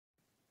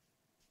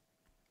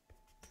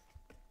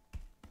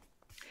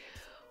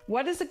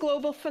What is a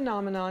global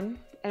phenomenon,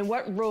 and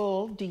what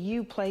role do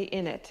you play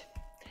in it?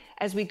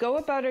 As we go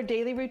about our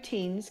daily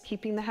routines,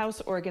 keeping the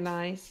house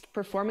organized,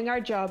 performing our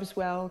jobs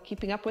well,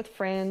 keeping up with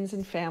friends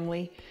and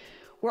family,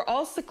 we're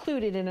all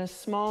secluded in a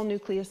small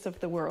nucleus of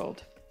the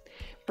world.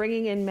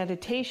 Bringing in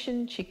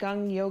meditation,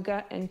 Qigong,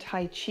 yoga, and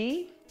Tai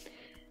Chi,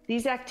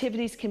 these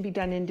activities can be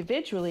done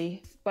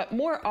individually, but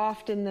more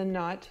often than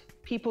not,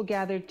 people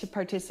gather to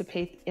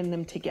participate in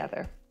them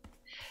together.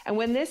 And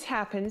when this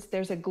happens,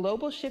 there's a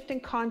global shift in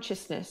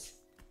consciousness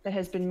that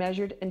has been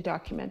measured and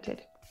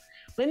documented.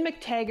 Lynne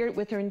McTaggart,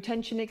 with her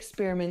intention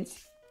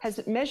experiments, has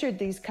measured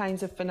these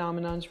kinds of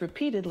phenomenons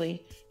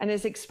repeatedly and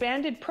has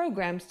expanded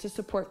programs to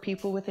support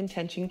people with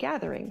intention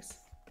gatherings.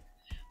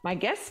 My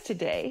guest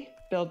today,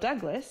 Bill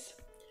Douglas,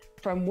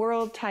 from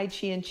World Tai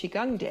Chi and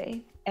Qigong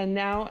Day, and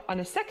now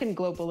on a second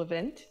global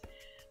event,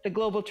 the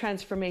Global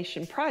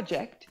Transformation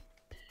Project,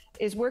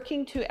 is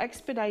working to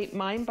expedite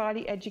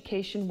mind-body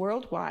education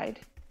worldwide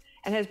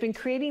and has been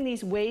creating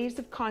these waves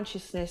of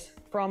consciousness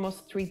for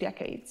almost 3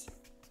 decades.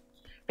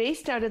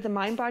 Based out of the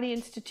Mind-Body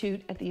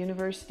Institute at the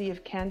University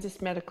of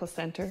Kansas Medical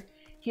Center,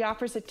 he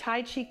offers a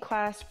Tai Chi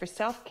class for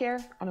self-care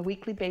on a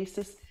weekly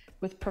basis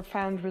with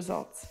profound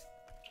results.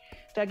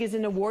 Doug is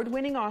an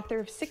award-winning author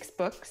of 6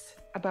 books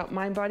about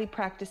mind-body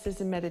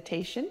practices and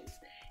meditation.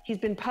 He's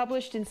been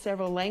published in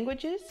several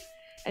languages,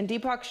 and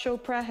Deepak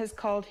Chopra has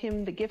called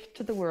him the gift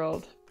to the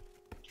world.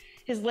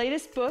 His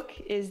latest book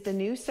is the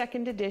new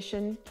 2nd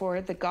edition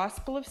for The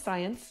Gospel of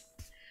Science,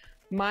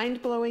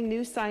 Mind-Blowing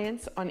New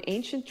Science on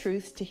Ancient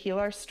Truths to Heal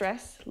Our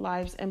Stress,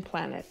 Lives, and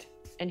Planet.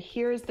 And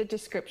here is the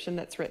description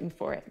that's written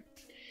for it.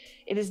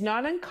 It is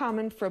not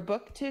uncommon for a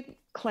book to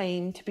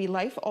claim to be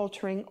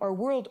life-altering or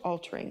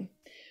world-altering.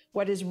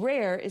 What is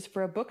rare is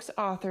for a book's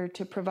author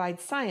to provide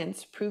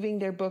science proving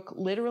their book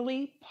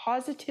literally,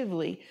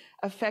 positively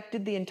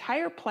affected the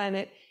entire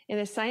planet in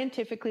a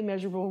scientifically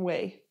measurable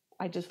way.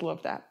 I just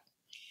love that.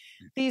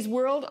 These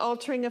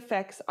world-altering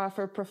effects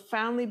offer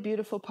profoundly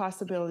beautiful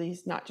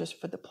possibilities, not just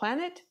for the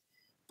planet,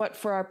 but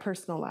for our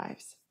personal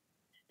lives.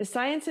 The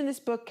science in this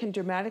book can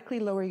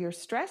dramatically lower your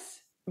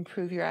stress,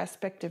 improve your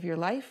aspect of your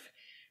life,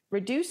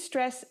 reduce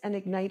stress, and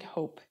ignite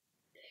hope.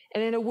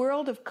 And in a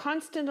world of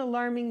constant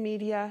alarming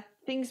media,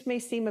 things may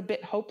seem a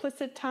bit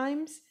hopeless at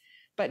times,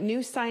 but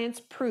new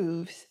science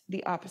proves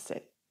the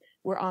opposite.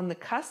 We're on the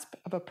cusp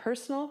of a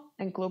personal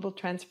and global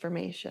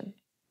transformation.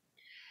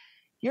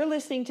 You're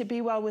listening to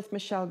Be Well with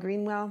Michelle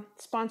Greenwell,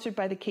 sponsored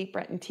by the Cape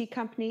Breton Tea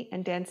Company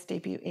and Dance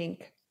Debut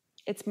Inc.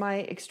 It's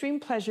my extreme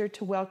pleasure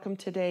to welcome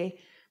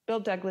today Bill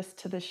Douglas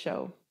to the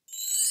show.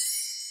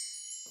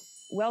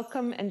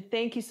 Welcome, and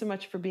thank you so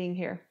much for being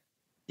here.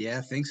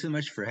 Yeah, thanks so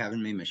much for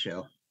having me,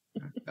 Michelle.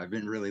 I've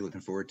been really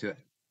looking forward to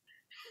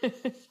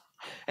it.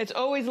 It's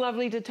always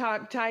lovely to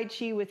talk Tai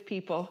Chi with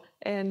people,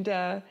 and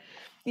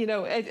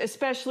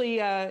especially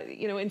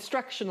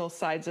instructional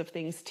sides of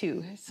things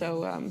too.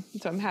 So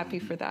I'm happy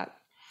for that.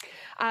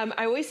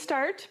 I always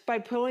start by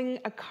pulling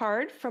a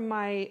card from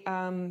my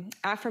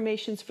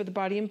affirmations for the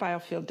body and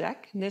biofield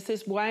deck. And this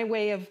is my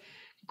way of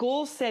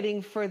goal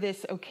setting for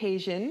this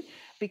occasion,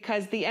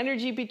 because the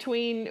energy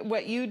between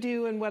what you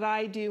do and what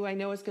I do, I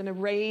know is going to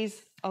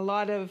raise a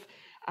lot of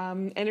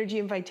energy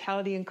and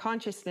vitality and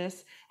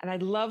consciousness. And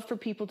I'd love for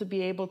people to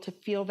be able to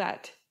feel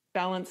that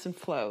balance and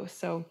flow.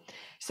 So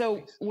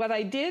what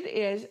I did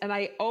is, and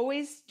I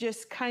always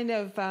just kind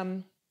of,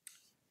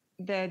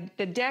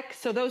 the deck,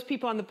 so those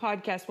people on the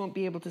podcast won't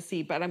be able to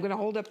see, but I'm going to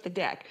hold up the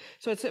deck.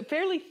 So it's a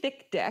fairly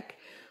thick deck.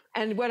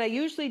 And what I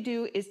usually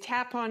do is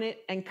tap on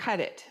it and cut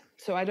it.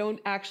 So I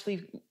don't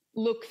actually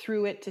look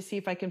through it to see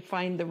if I can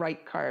find the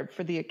right card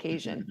for the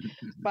occasion.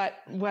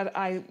 But what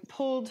I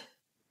pulled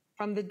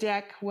from the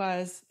deck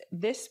was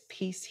this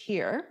piece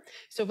here.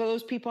 So for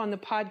those people on the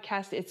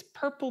podcast, it's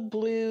purple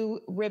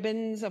blue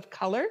ribbons of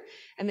color,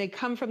 and they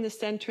come from the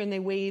center and they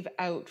wave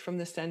out from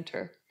the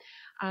center.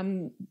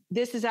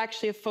 This is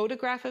actually a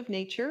photograph of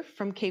nature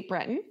from Cape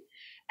Breton,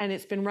 and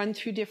it's been run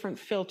through different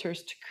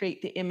filters to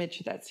create the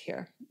image that's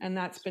here. And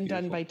that's been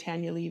done by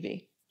Tanya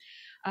Levy.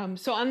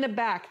 So on the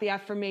back, the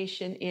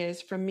affirmation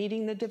is, from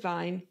meeting the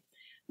divine,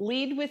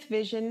 lead with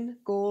vision,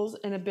 goals,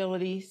 and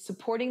ability,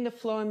 supporting the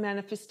flow and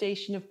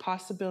manifestation of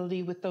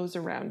possibility with those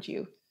around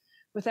you.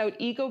 Without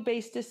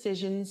ego-based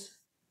decisions,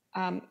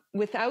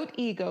 Without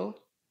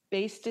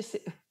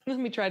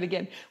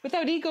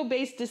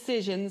ego-based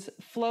decisions,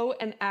 flow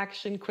and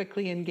action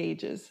quickly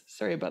engages.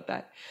 Sorry about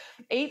that.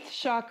 8th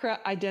chakra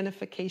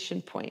identification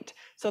point.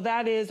 So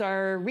that is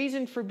our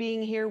reason for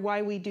being here,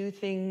 why we do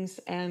things,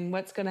 and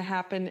what's going to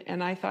happen.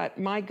 And I thought,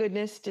 my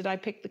goodness, did I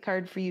pick the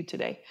card for you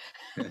today?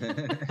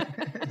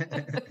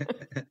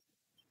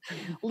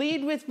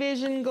 Lead with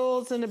vision,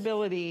 goals, and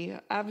ability.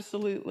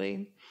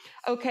 Absolutely.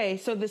 Okay,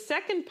 so the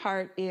second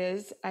part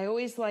is, I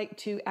always like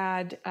to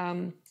add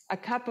a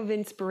cup of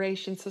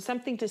inspiration, so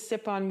something to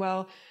sip on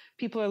while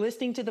people are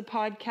listening to the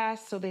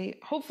podcast, so they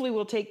hopefully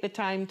will take the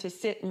time to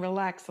sit and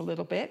relax a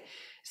little bit.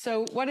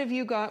 So what have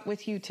you got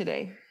with you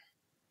today?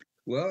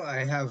 Well,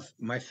 I have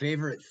my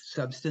favorite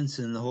substance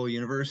in the whole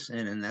universe,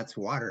 and that's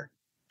water.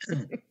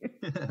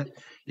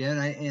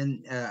 Yeah,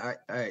 and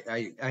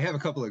I have a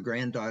couple of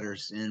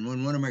granddaughters, and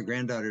when one of my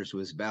granddaughters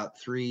was about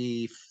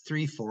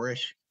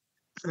 4-ish,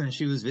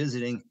 she was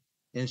visiting,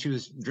 and she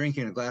was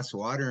drinking a glass of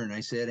water, and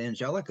I said,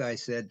 Angelica, I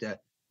said,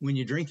 when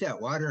you drink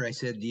that water, I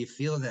said, do you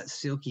feel that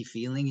silky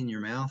feeling in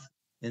your mouth?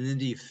 And then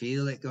do you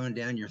feel it going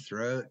down your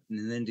throat?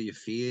 And then do you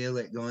feel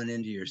it going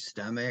into your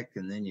stomach?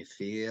 And then you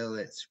feel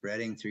it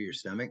spreading through your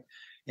stomach.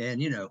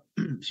 And,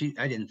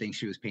 I didn't think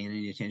she was paying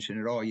any attention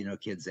at all.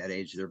 Kids that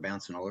age, they're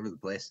bouncing all over the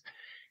place.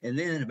 And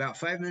then about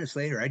 5 minutes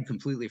later, I'd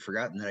completely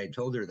forgotten that I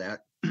told her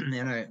that.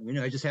 And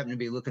I just happened to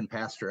be looking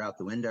past her out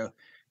the window.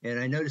 And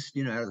I noticed,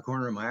 out of the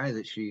corner of my eye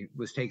that she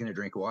was taking a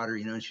drink of water,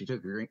 and she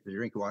took the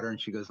drink of water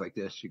and she goes like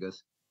this. She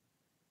goes,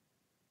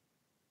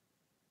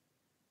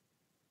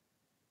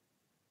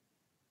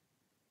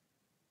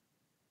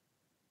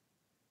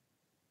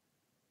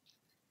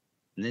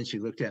 and then she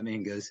looked at me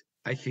and goes,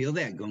 I feel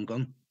that, Gong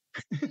Gong.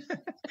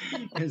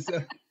 And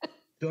so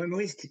I'm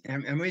always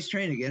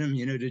trying to get them,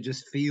 to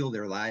just feel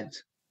their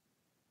lives.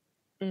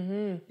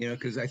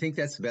 Because I think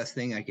that's the best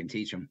thing I can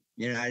teach them.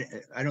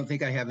 I don't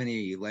think I have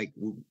any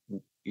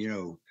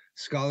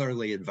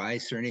scholarly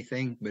advice or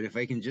anything, but if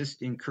I can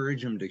just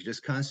encourage them to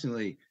just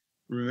constantly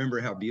remember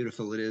how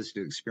beautiful it is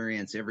to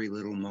experience every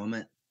little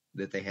moment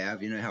that they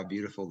have, how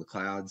beautiful the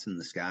clouds and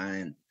the sky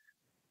and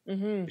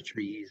the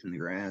trees and the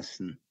grass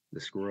and the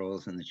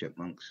squirrels and the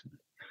chipmunks.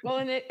 Well,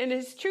 and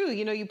it's true.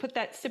 You put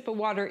that sip of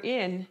water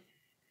in,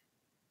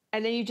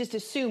 and then you just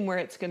assume where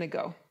it's going to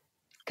go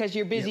because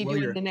you're busy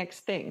doing the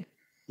next thing.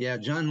 Yeah,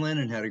 John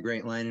Lennon had a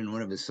great line in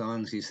one of his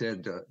songs. He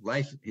said,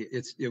 "Life."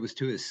 It was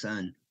to his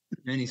son,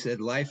 and he said,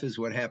 "Life is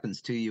what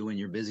happens to you when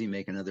you're busy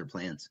making other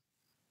plans."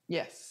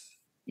 Yes.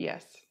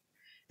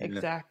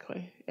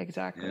 Exactly.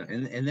 Yeah.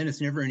 And then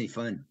it's never any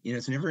fun.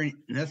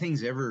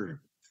 Nothing's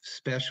ever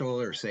special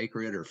or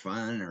sacred or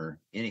fun or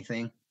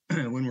anything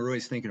when we're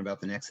always thinking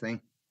about the next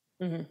thing.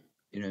 You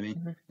know what I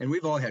mean? And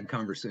we've all had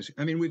conversations.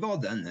 I mean, we've all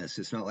done this.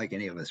 It's not like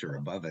any of us are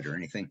above it or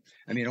anything.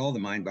 I mean, all the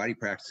mind body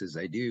practices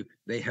I do,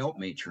 they help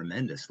me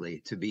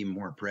tremendously to be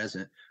more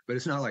present, but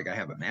it's not like I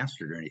have it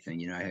mastered or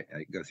anything. I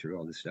go through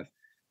all this stuff,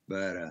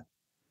 but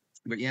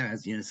yeah,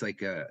 it's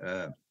like,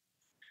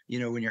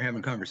 when you're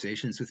having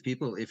conversations with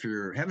people, if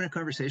you're having a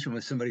conversation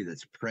with somebody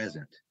that's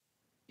present,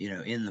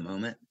 in the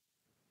moment,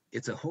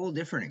 it's a whole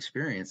different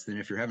experience than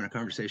if you're having a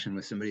conversation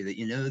with somebody that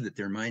that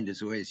their mind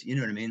is always, you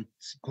know what I mean?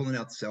 Pulling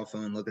out the cell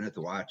phone, looking at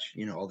the watch,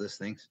 all those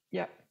things.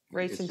 Yeah.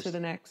 Racing to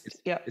the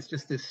next. Yeah. It's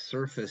just this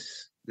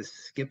surface, this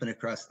skipping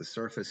across the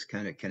surface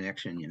kind of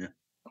connection,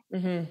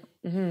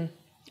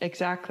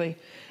 Exactly.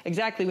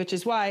 Which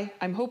is why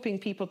I'm hoping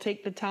people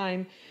take the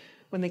time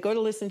when they go to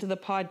listen to the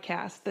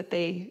podcast that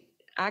they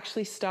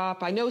actually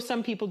stop. I know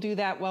some people do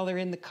that while they're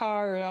in the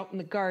car or out in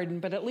the garden,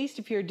 but at least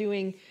if you're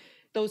doing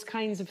those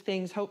kinds of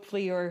things,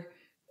 hopefully, or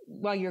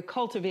while you're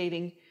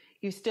cultivating,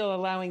 you're still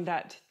allowing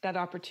that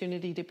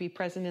opportunity to be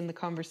present in the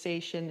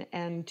conversation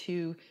and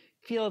to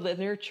feel the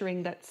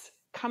nurturing that's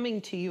coming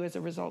to you as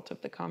a result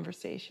of the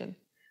conversation.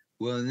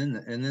 Well, and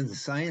then the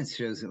science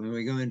shows that when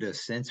we go into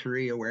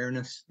sensory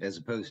awareness as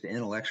opposed to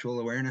intellectual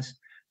awareness,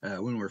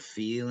 when we're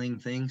feeling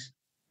things,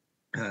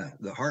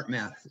 the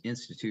HeartMath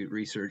Institute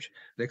research,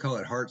 they call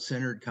it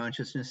heart-centered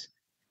consciousness,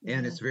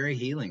 and it's very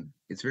healing.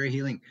 It's very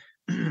healing.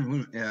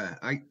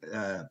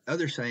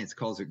 Other science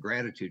calls it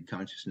gratitude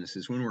consciousness,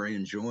 is when we're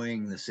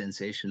enjoying the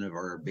sensation of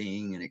our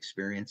being and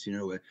experience,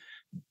 with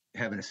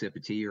having a sip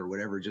of tea or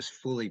whatever, just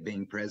fully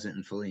being present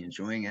and fully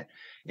enjoying it.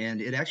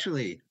 And it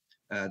actually,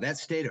 that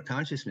state of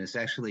consciousness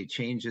actually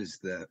changes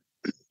the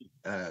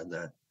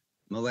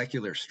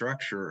molecular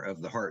structure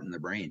of the heart and the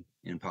brain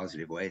in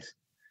positive ways.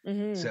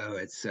 So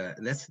it's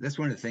that's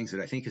one of the things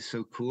that I think is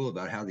so cool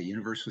about how the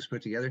universe was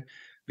put together,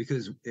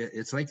 because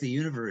it's like the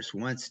universe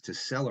wants to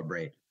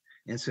celebrate.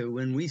 And so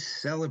when we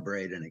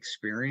celebrate an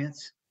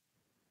experience,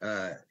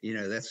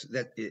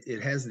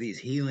 it has these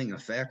healing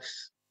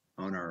effects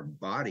on our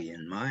body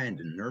and mind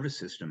and nervous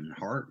system and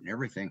heart and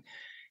everything.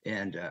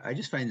 And I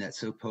just find that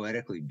so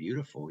poetically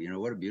beautiful.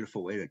 What a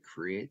beautiful way to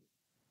create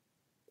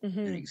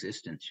an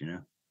existence,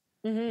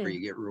 where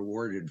you get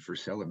rewarded for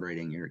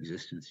celebrating your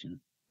existence.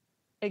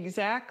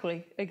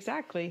 Exactly.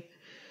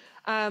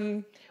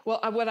 Well,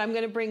 what I'm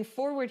going to bring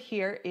forward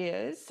here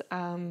is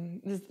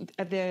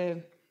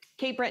the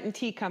Cape Breton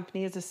Tea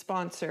Company is a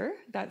sponsor.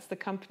 That's the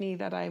company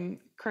that I'm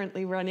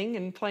currently running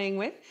and playing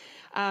with.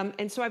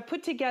 And so I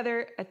put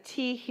together a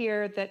tea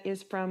here that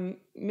is from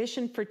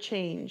Mission for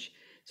Change.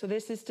 So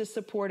this is to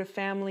support a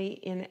family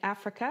in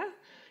Africa,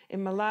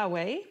 in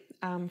Malawi,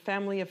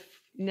 family of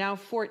now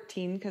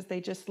 14, because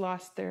they just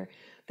lost their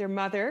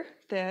mother,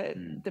 the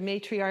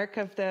matriarch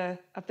of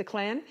the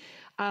clan.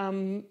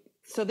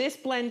 So this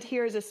blend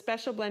here is a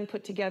special blend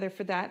put together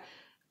for that.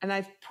 And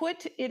I've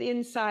put it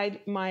inside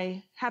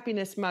my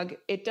happiness mug.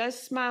 It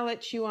does smile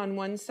at you on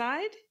one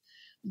side,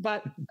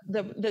 but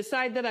the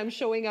side that I'm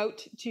showing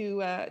out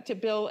to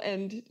Bill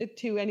and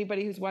to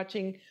anybody who's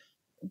watching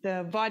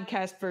the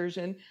vodcast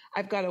version,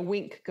 I've got a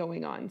wink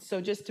going on.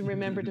 So just to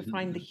remember to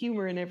find the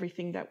humor in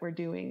everything that we're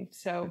doing.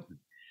 So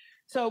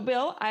So,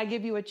 Bill, I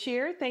give you a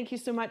cheer. Thank you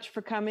so much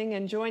for coming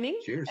and joining.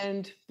 Cheers.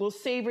 And we'll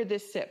savor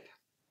this sip.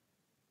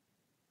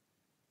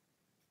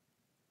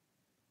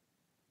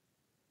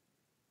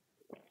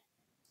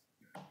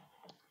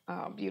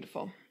 Oh,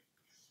 beautiful.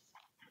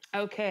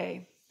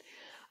 Okay.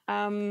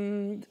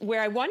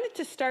 Where I wanted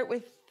to start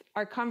with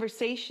our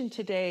conversation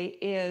today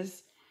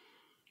is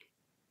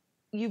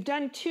you've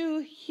done 2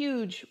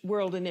 huge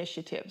world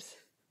initiatives.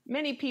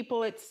 Many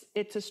people,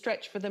 it's a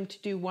stretch for them to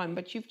do one,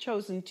 but you've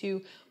chosen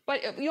 2.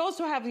 But you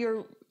also have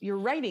your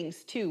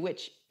writings too,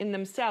 which in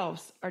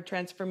themselves are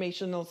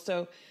transformational.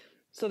 So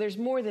there's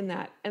more than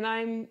that. And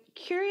I'm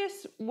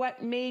curious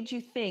what made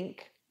you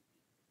think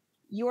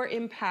your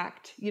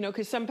impact,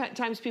 because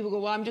sometimes people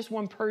go, well, I'm just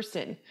one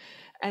person,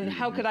 and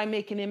how could I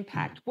make an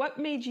impact? What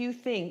made you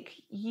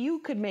think you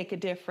could make a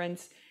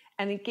difference?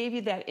 And it gave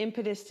you that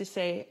impetus to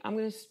say, I'm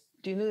going to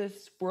do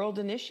this world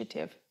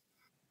initiative.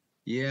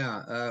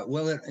 Yeah,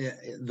 well,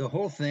 the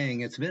whole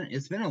thing, it's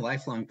been a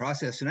lifelong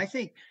process, and I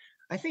think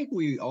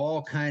we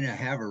all kind of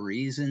have a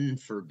reason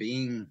for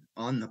being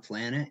on the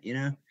planet,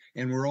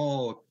 and we're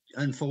all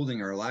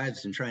unfolding our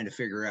lives and trying to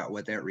figure out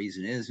what that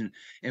reason is,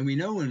 and we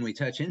know when we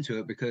touch into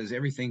it because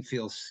everything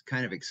feels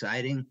kind of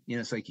exciting.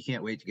 It's like you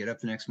can't wait to get up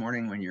the next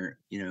morning when you're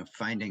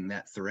finding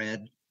that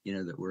thread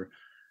that we're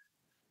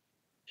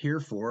here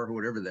for,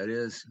 whatever that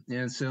is.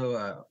 And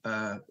so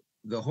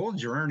the whole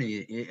journey,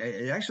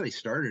 it actually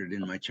started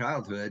in my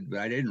childhood, but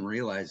I didn't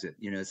realize it.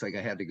 It's like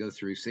I had to go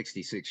through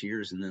 66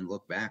 years and then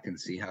look back and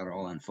see how it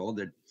all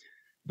unfolded.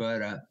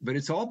 But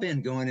it's all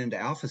been going into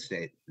alpha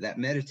state, that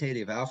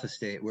meditative alpha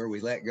state where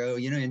we let go.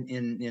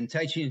 In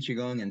Tai Chi and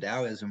Qigong and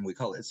Taoism, we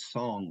call it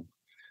song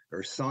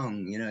or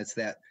sung. It's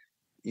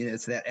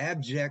that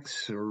abject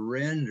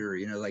surrender,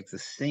 like the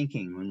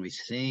sinking when we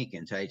sink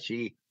in Tai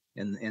Chi,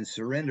 and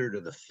surrender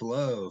to the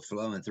flow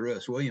flowing through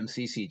us. William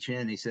C.C.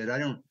 Chen, he said, I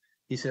don't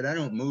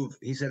move.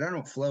 He said, I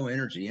don't flow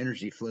energy.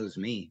 Energy flows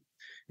me.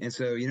 And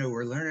so,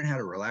 we're learning how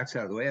to relax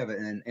out of the way of it.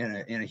 And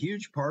a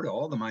huge part of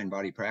all the mind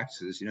body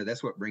practices,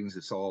 that's what brings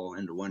us all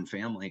into one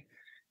family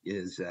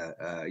is, Tai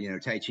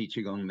Chi,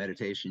 Qigong,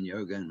 meditation,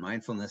 yoga, and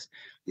mindfulness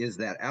is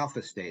that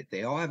alpha state.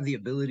 They all have the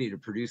ability to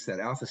produce that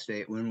alpha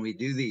state when we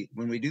do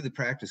the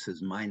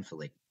practices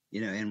mindfully,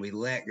 and we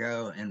let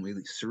go and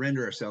we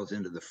surrender ourselves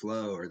into the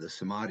flow or the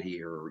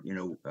samadhi or,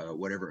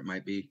 whatever it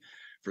might be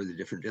for the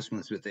different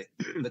disciplines,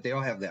 but they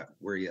all have that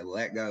where you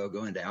let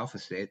go into alpha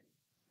state.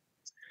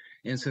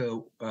 And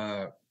so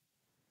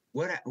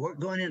what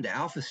going into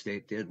alpha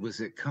state did was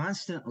it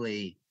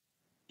constantly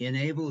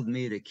enabled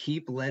me to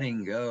keep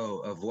letting go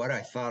of what I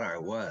thought I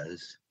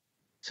was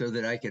so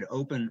that I could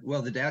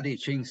the Tao Te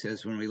Ching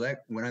says, when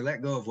I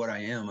let go of what I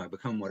am, I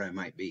become what I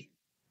might be.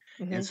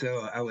 Mm-hmm. And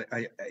so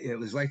it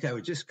was like I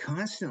would just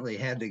constantly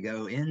had to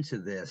go into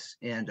this.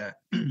 And,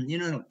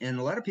 and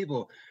a lot of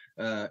people,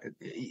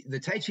 the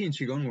Tai Chi and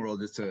Qigong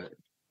world,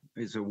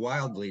 it's a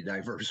wildly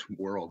diverse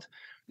world.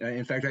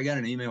 In fact, I got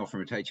an email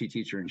from a Tai Chi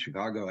teacher in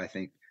Chicago, I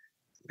think,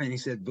 and he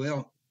said,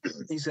 Bill,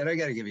 I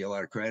got to give you a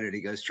lot of credit.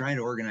 He goes, trying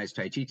to organize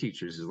Tai Chi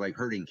teachers is like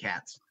herding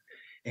cats.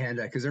 And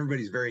because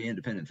everybody's very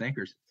independent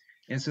thinkers.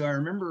 And so I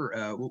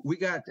remember we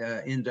got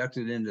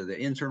inducted into the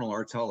Internal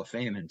Arts Hall of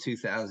Fame in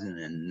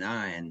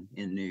 2009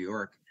 in New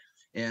York.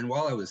 And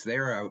while I was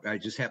there, I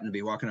just happened to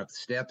be walking up the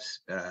steps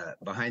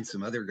behind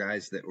some other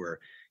guys that were,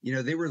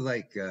 they were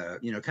like,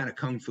 kind of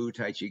Kung Fu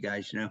Tai Chi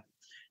guys,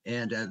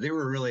 And they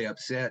were really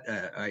upset.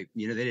 They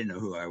didn't know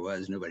who I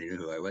was. Nobody knew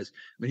who I was.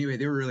 But anyway,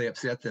 they were really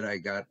upset that I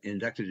got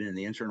inducted in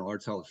the Internal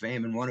Arts Hall of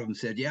Fame. And one of them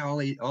said, yeah, all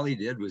he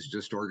did was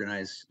just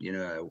organize,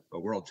 a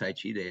World Tai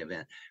Chi Day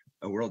event,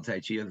 a World Tai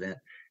Chi event.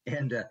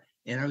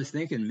 And I was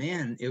thinking,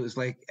 man, it was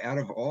like out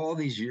of all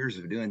these years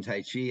of doing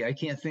Tai Chi, I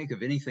can't think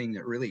of anything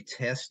that really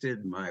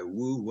tested my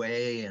Wu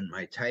Wei and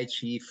my Tai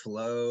Chi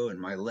flow and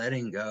my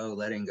letting go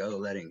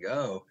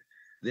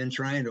than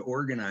trying to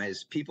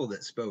organize people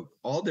that spoke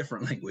all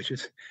different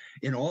languages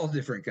in all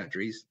different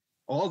countries,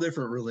 all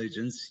different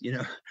religions,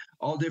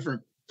 all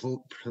different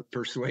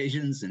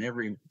persuasions in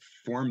every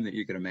form that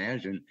you could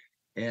imagine.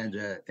 And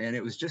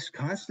it was just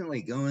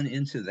constantly going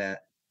into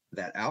that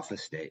alpha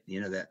state,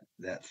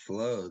 that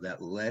flow, that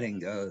letting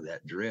go,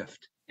 that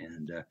drift.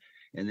 And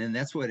then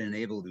that's what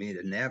enabled me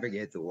to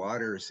navigate the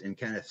waters and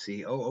kind of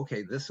see, oh,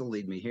 okay, this will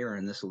lead me here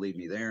and this will lead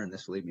me there and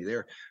this will lead me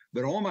there.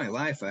 But all my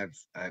life,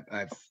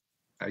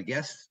 I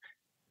guess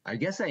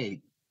I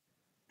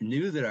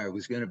knew that I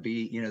was going to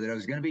be, that I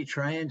was going to be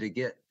trying to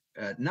get,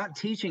 not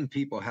teaching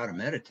people how to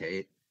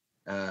meditate,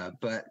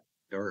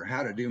 or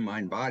how to do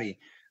mind body,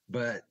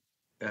 but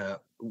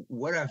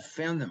what I've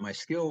found that my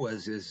skill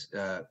is,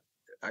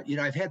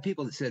 I've had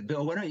people that said,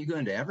 Bill, why don't you go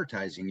into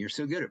advertising? You're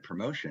so good at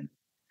promotion.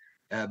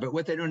 But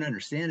what they don't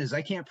understand is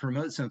I can't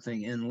promote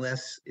something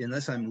unless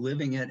I'm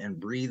living it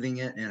and breathing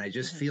it. And I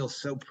just feel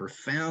so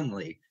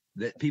profoundly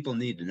that people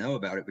need to know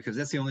about it, because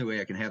that's the only way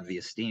I can have the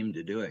esteem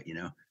to do it,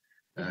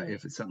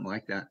 if it's something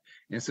like that.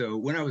 And so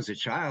when I was a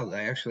child,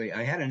 I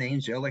had an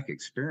angelic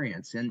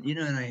experience, and,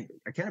 and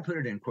I kind of put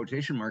it in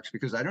quotation marks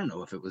because I don't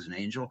know if it was an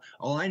angel.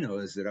 All I know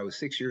is that I was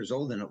 6 years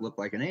old and it looked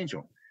like an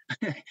angel.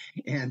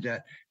 And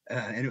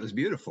it was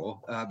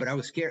beautiful, but I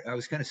was scared. I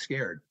was kind of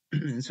scared.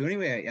 And so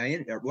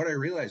anyway, what I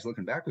realized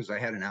looking back was I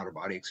had an out of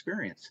body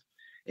experience.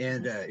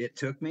 And it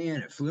took me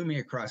and it flew me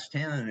across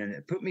town and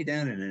it put me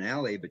down in an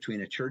alley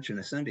between a church and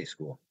a Sunday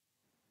school.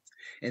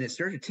 And it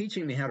started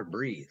teaching me how to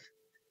breathe,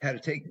 how to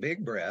take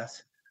big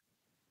breaths.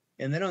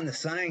 And then on the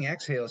sighing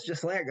exhales,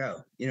 just let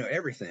go,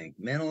 everything,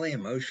 mentally,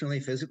 emotionally,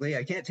 physically.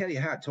 I can't tell you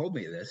how it told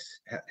me this,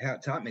 how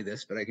it taught me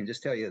this, but I can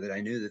just tell you that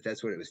I knew that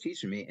that's what it was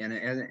teaching me. And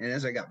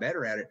as I got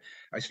better at it,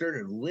 I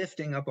started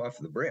lifting up off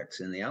the bricks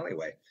in the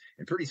alleyway.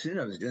 And pretty soon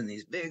I was doing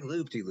these big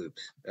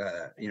loop-de-loops,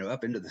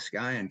 up into the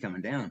sky and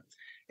coming down.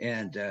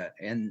 And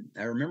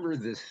I remember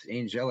this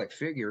angelic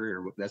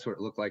figure, or that's what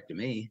it looked like to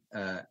me,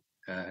 at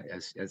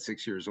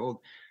 6 years old.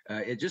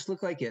 It just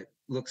looked like it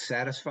looked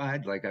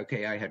satisfied, like,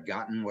 okay, I had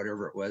gotten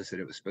whatever it was that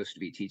it was supposed to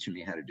be teaching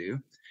me how to do.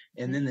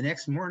 And then the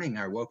next morning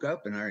I woke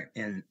up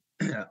and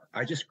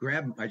I just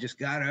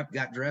got up,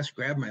 got dressed,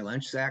 grabbed my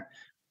lunch sack,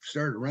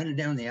 started running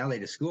down the alley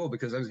to school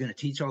because I was going to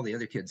teach all the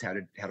other kids how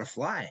to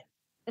fly.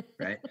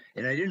 Right.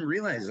 And I didn't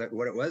realize that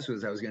what it was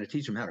I was going to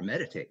teach them how to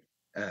meditate,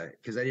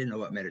 because I didn't know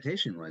what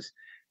meditation was.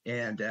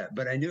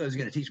 But I knew I was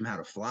going to teach them how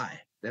to fly.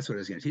 That's what I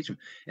was going to teach them.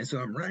 And so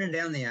I'm running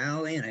down the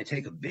alley and I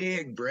take a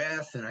big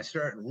breath and I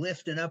start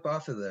lifting up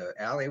off of the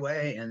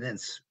alleyway and then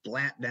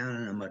splat down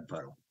in a mud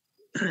puddle.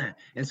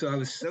 And so I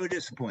was so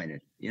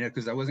disappointed,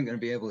 because I wasn't going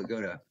to be able to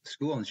go to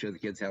school and show the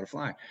kids how to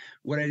fly.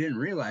 What I didn't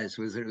realize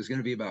was that it was going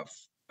to be about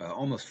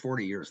almost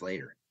 40 years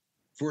later.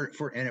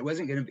 And it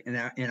wasn't going to be,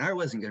 and I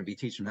wasn't going to be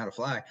teaching them how to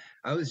fly.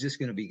 I was just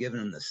going to be giving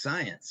them the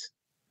science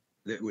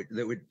that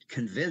would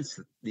convince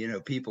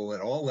people at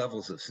all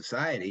levels of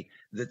society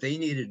that they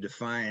needed to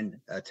find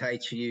a Tai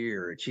Chi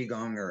or a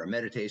Qigong or a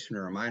meditation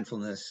or a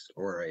mindfulness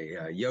or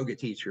a yoga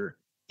teacher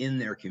in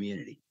their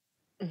community.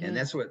 And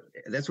that's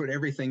what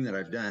everything that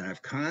I've done.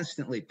 I've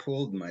constantly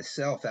pulled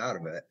myself out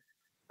of it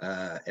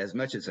as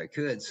much as I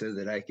could so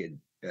that I could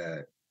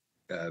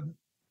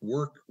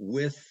work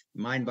with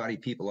mind-body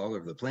people all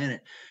over the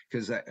planet.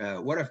 Because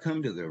what I've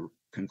come to the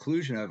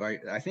conclusion of,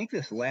 I think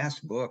this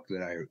last book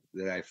that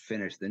I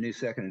finished, the new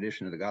second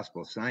edition of the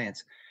Gospel of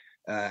Science,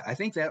 I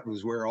think that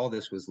was where all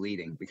this was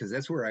leading, because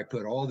that's where I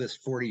put all this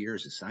 40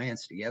 years of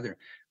science together.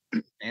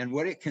 And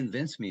what it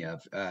convinced me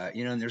of,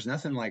 and there's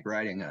nothing like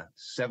writing a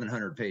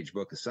 700-page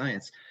book of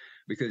science,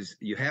 because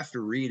you have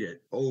to read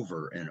it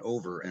over and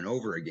over and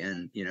over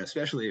again,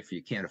 especially if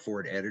you can't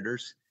afford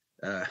editors,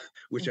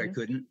 which I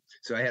couldn't.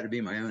 So I had to be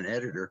my own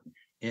editor.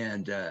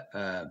 And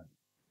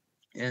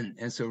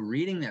so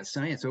reading that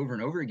science over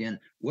and over again,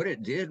 what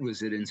it did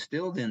was it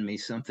instilled in me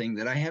something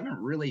that I haven't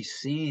really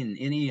seen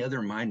any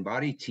other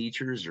mind-body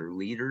teachers or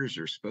leaders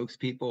or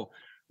spokespeople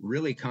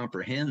really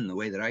comprehend the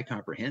way that I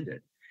comprehend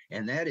it.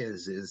 And that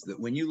is that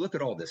when you look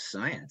at all this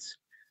science,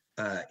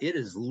 it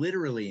is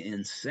literally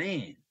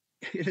insane.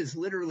 It is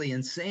literally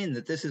insane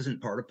that this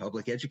isn't part of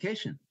public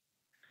education,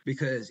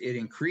 because it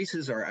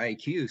increases our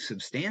IQ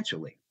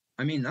substantially.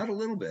 I mean, not a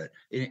little bit.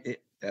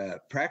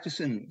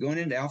 Practicing going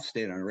into alpha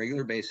state on a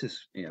regular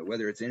basis,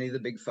 whether it's any of the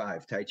big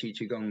five, Tai Chi,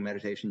 Qigong,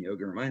 meditation,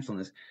 yoga, or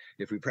mindfulness,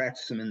 if we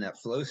practice them in that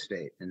flow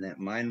state and that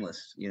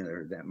mindless,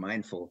 or that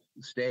mindful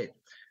state,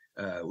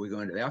 we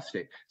go into the alpha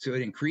state. So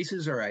it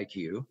increases our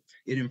IQ.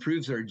 It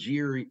improves our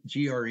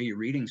GRE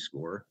reading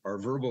score, our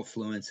verbal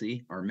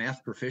fluency, our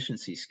math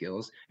proficiency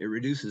skills. It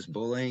reduces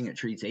bullying. It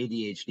treats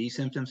ADHD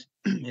symptoms.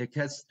 It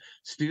cuts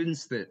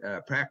students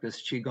that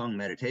practice Qigong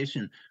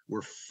meditation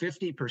were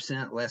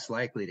 50% less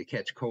likely to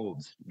catch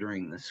colds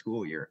during the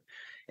school year.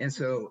 And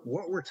so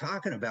what we're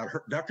talking about,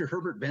 Dr.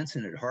 Herbert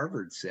Benson at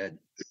Harvard said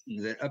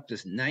that up to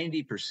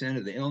 90%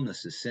 of the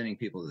illnesses sending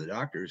people to the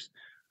doctors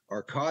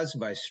are caused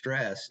by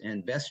stress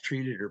and best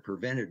treated or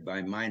prevented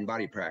by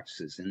mind-body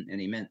practices. And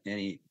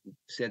he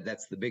said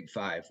that's the big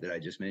five that I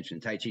just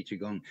mentioned: Tai Chi,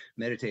 Qigong,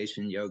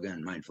 meditation, yoga,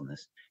 and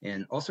mindfulness.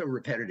 And also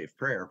repetitive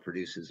prayer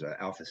produces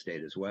alpha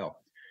state as well.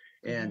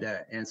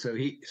 And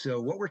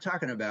so what we're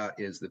talking about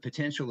is the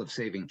potential of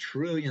saving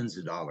trillions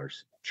of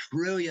dollars,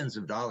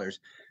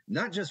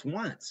 not just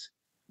once,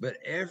 but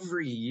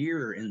every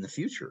year in the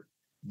future,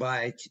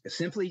 by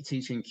simply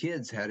teaching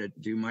kids how to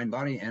do mind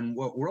body. And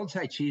what World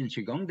Tai Chi and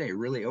Qigong Day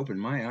really opened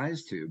my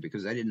eyes to,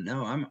 because I didn't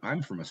know,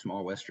 I'm from a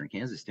small western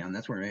Kansas town.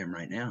 That's where I am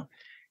right now.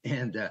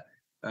 And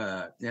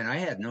I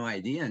had no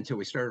idea until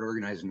we started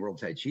organizing World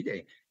Tai Chi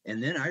Day.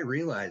 And then I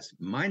realized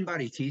mind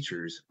body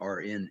teachers are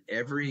in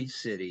every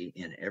city,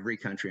 in every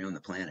country on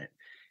the planet.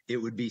 It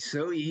would be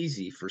so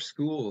easy for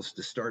schools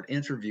to start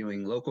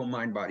interviewing local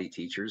mind body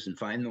teachers and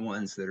find the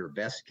ones that are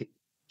best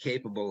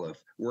capable of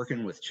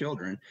working with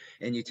children,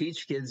 and you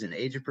teach kids in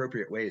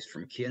age-appropriate ways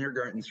from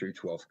kindergarten through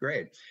 12th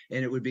grade,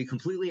 and it would be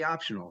completely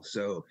optional.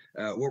 So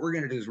what we're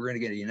going to do is we're going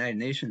to get a United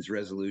Nations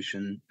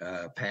resolution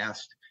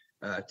passed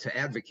to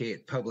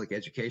advocate public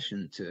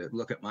education to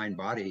look at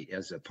mind-body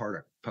as a part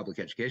of public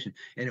education.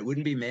 And it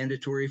wouldn't be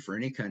mandatory for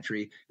any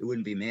country. It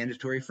wouldn't be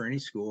mandatory for any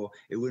school.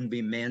 It wouldn't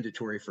be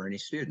mandatory for any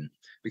student,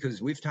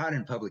 because we've taught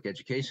in public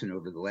education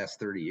over the last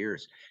 30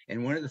 years.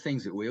 And one of the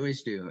things that we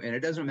always do, and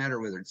it doesn't matter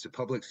whether it's a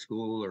public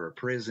school or a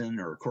prison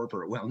or a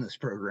corporate wellness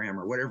program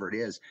or whatever it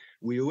is,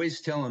 we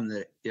always tell them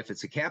that if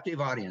it's a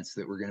captive audience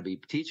that we're going to be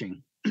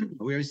teaching,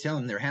 we always tell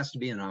them there has to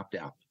be an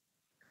opt-out.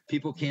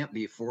 People can't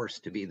be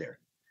forced to be there,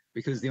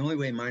 because the only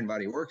way mind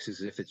body works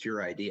is if it's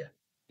your idea,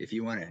 if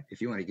you want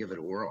to give it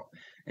a whirl.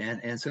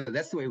 And so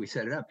that's the way we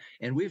set it up.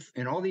 And we've,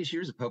 in all these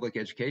years of public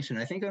education,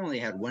 I think I only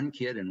had one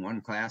kid in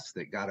one class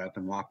that got up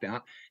and walked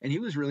out, and he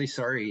was really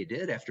sorry he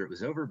did after it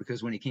was over,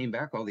 because when he came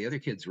back, all the other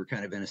kids were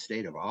kind of in a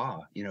state of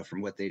awe,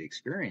 from what they'd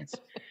experienced.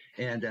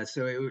 And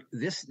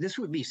this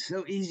would be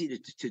so easy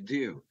to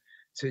do,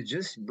 to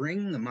just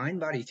bring the mind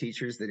body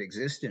teachers that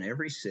exist in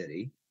every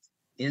city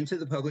into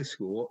the public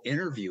school,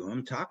 interview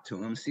them, talk to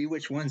them, see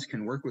which ones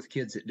can work with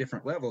kids at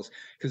different levels.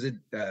 Because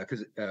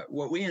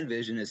what we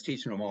envision is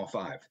teaching them all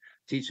five,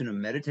 teaching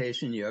them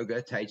meditation,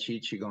 yoga, Tai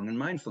Chi, Qigong, and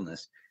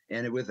mindfulness.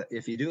 And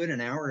if you do it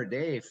an hour a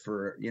day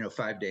for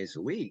 5 days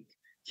a week,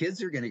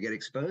 kids are going to get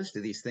exposed to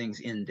these things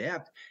in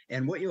depth.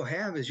 And what you'll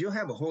have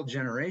a whole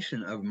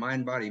generation of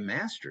mind body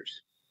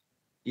masters,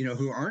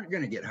 who aren't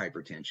going to get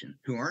hypertension,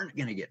 who aren't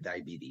going to get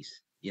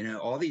diabetes,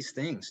 all these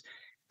things.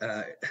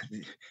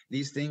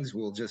 These things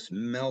will just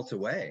melt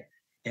away.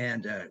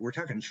 And we're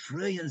talking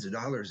trillions of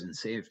dollars in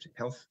saved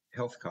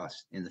health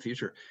costs in the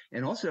future,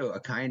 and also a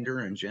kinder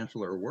and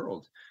gentler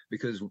world.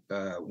 Because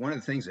one of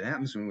the things that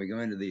happens when we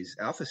go into these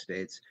alpha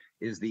states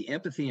is the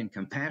empathy and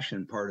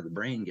compassion part of the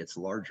brain gets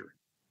larger,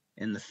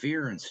 and the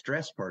fear and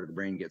stress part of the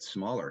brain gets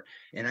smaller.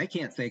 And I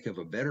can't think of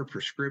a better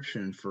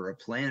prescription for a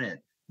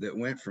planet that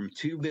went from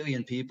 2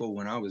 billion people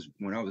when I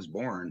was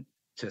born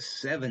to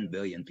 7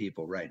 billion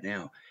people right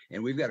now.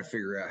 And we've got to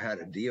figure out how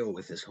to deal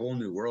with this whole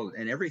new world.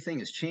 And everything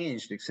has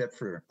changed except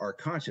for our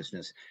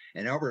consciousness.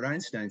 And Albert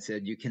Einstein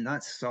said, you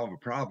cannot solve a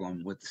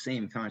problem with the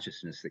same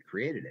consciousness that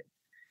created it.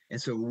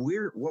 And so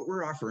what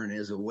we're offering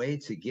is a way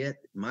to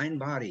get mind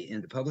body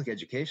into public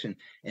education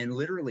and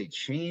literally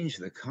change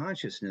the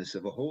consciousness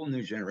of a whole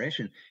new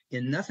generation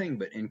in nothing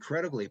but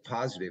incredibly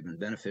positive and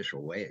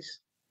beneficial ways.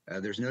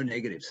 There's no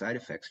negative side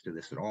effects to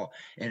this at all.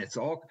 And it's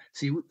all,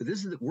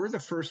 we're the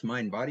first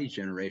mind body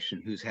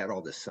generation who's had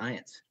all this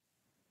science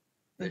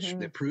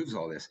that proves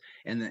all this.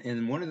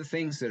 And one of the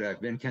things that I've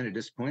been kind of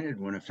disappointed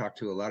when I've talked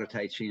to a lot of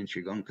Tai Chi and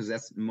Qigong, because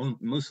that's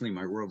mostly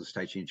my world is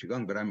Tai Chi and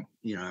Qigong, but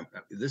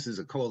this is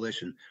a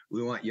coalition.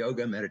 We want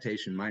yoga,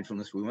 meditation,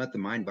 mindfulness. We want the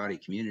mind body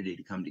community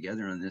to come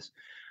together on this.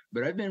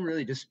 But I've been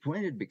really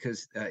disappointed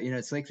because,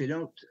 it's like they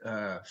don't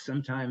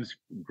sometimes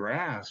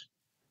grasp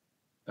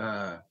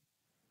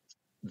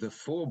the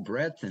full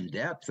breadth and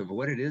depth of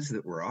what it is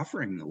that we're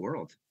offering the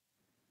world.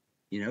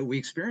 We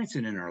experience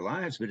it in our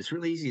lives, but it's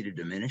really easy to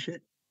diminish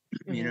it,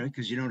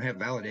 because you don't have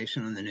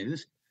validation on the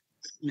news.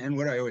 And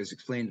what I always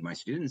explain to my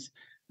students,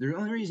 the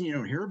only reason you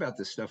don't hear about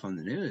this stuff on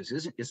the news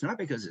it's not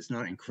because it's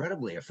not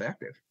incredibly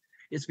effective.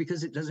 It's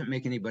because it doesn't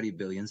make anybody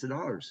billions of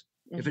dollars.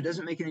 If it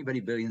doesn't make anybody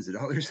billions of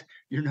dollars,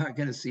 you're not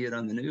going to see it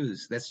on the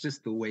news. That's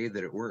just the way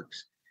that it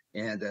works.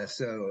 And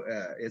so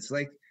it's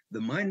like,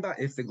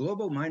 if the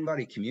global mind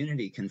body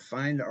community can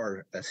find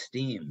our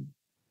esteem,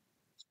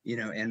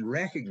 and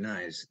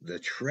recognize the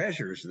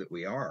treasures that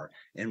we are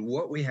and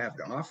what we have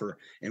to offer,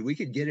 and we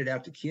could get it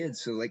out to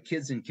kids. So like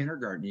kids in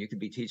kindergarten, you could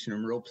be teaching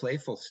them real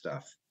playful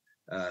stuff,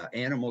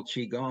 animal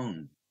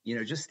qigong,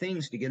 just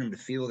things to get them to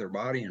feel their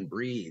body and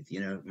breathe,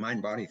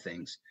 mind body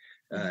things.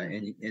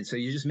 And so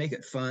you just make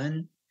it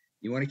fun.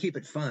 You want to keep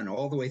it fun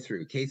all the way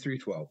through K through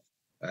 12.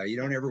 You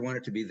don't ever want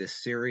it to be this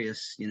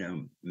serious,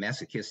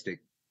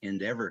 masochistic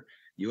endeavor.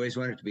 You always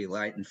want it to be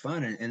light and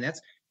fun. And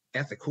that's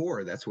at the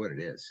core, that's what it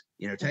is.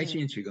 Tai Chi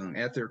and Qigong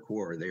at their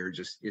core,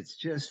 it's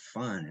just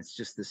fun. It's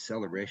just this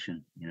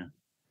celebration,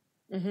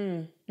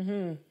 And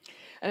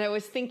I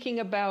was thinking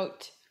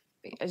about,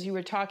 as you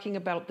were talking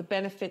about the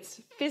benefits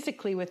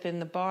physically within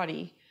the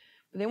body,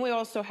 but then we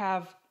also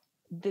have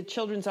the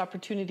children's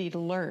opportunity to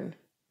learn.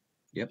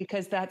 Yep.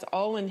 Because that's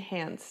all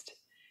enhanced.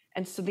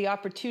 And so the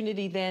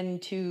opportunity then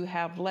to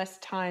have less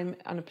time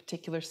on a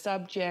particular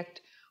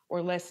subject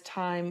or less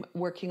time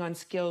working on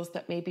skills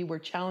that maybe were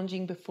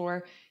challenging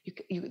before,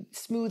 you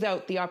smooth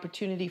out the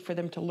opportunity for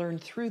them to learn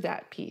through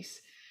that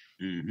piece.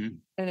 And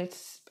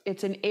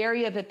it's an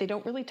area that they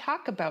don't really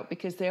talk about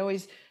because they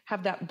always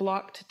have that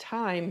blocked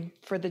time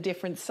for the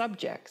different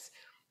subjects.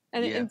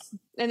 And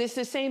it's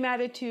the same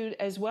attitude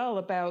as well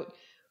about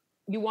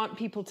you want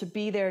people to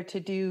be there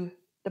to do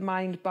the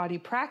mind-body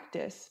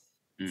practice.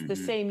 It's the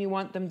same. You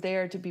want them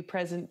there to be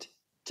present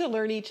to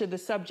learn each of the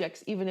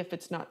subjects, even if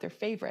it's not their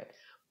favorite.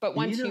 But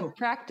once you've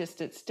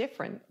practiced, it's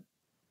different.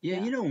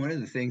 Yeah, one of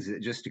the things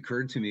that just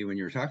occurred to me when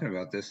you were talking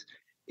about this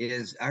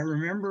is I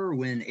remember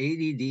when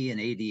ADD and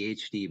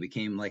ADHD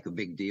became like a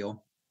big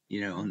deal,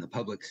 on the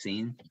public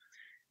scene.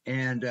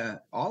 And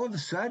all of a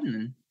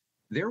sudden,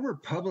 there were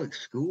public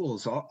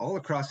schools all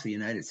across the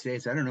United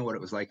States. I don't know what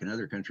it was like in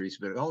other countries,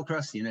 but all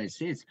across the United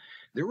States,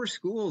 there were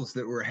schools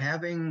that were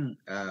having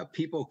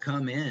people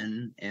come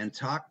in and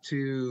talk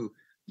to,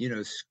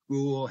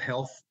 school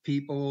health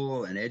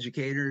people and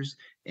educators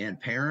and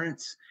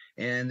parents.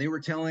 And they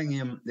were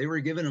they were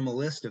giving them a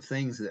list of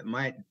things that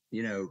might,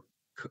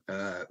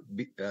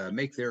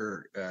 make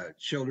their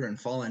children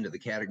fall into the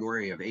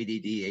category of ADD,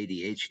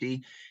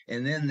 ADHD,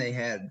 and then they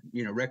had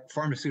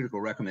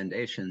pharmaceutical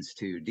recommendations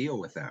to deal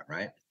with that,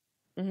 right?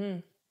 Mm-hmm.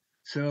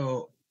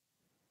 So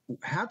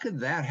how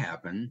could that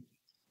happen?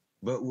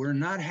 But we're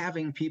not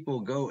having people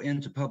go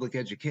into public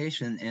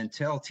education and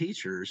tell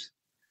teachers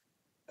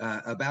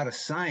about a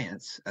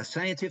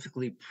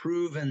scientifically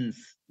proven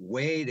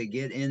way to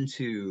get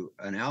into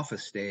an alpha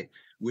state,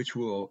 which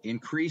will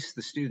increase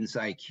the student's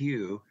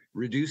IQ,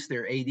 reduce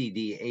their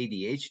ADD,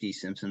 ADHD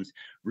symptoms,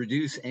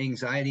 reduce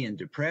anxiety and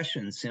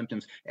depression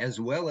symptoms, as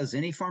well as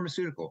any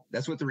pharmaceutical.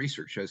 That's what the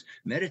research shows.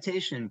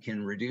 Meditation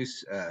can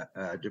reduce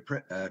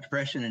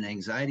depression and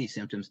anxiety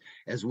symptoms,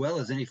 as well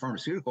as any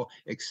pharmaceutical,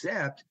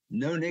 except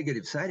no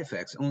negative side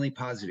effects, only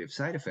positive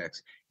side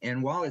effects.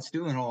 And while it's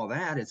doing all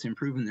that, it's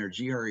improving their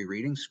GRE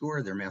reading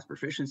score, their math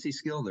proficiency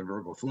skill, their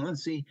verbal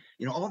fluency,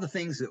 all the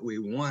things that we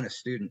want a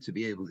student to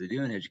be able to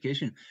do in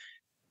education.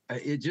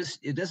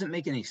 It doesn't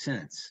make any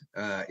sense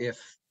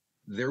if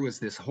there was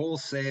this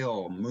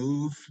wholesale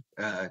move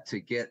to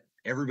get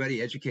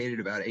everybody educated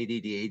about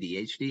ADD,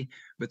 ADHD,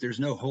 but there's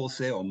no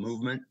wholesale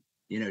movement,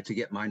 to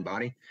get mind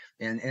body.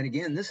 And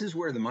again, this is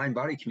where the mind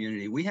body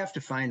community, we have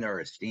to find our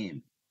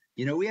esteem.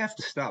 We have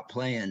to stop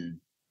playing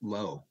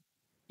low.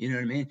 You know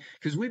what I mean?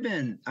 Because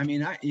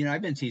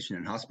I've been teaching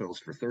in hospitals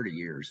for 30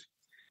 years.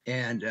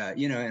 And,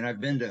 and I've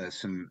been to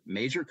some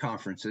major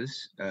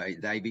conferences,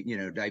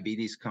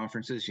 diabetes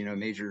conferences,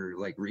 major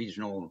like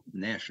regional,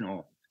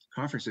 national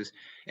conferences.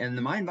 And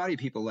the mind body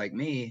people like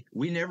me,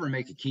 we never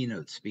make a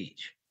keynote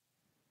speech.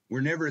 We're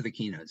never the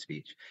keynote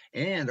speech.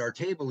 And our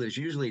table is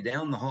usually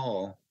down the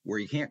hall where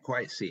you can't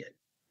quite see it.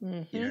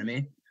 Mm-hmm. You know what I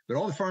mean? But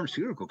all the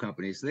pharmaceutical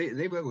companies,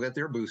 they've got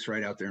their booths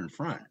right out there in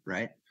front,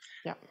 right?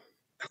 Yeah.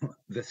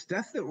 The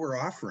stuff that we're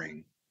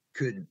offering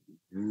could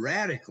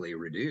radically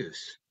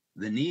reduce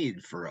the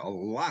need for a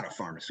lot of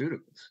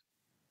pharmaceuticals.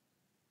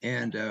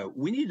 And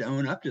we need to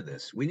own up to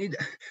this.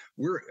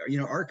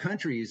 Our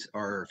countries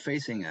are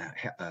facing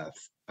a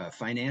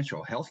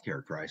financial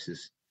healthcare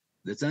crisis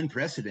that's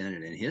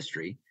unprecedented in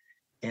history.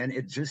 And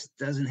it just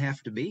doesn't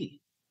have to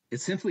be.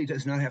 It simply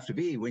does not have to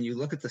be. When you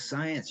look at the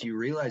science, you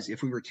realize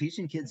if we were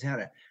teaching kids how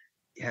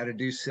to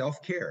do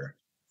self-care,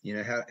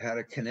 how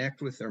to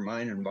connect with their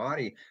mind and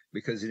body,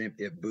 because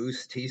it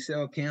boosts T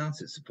cell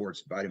counts, it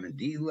supports vitamin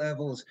D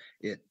levels,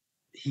 it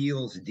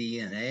heals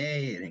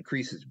DNA, it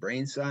increases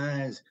brain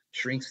size,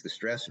 shrinks the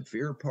stress and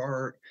fear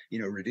part,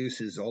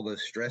 reduces all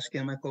those stress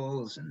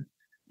chemicals. And,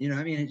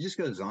 it just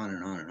goes on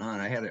and on and on.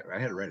 I had to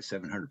write a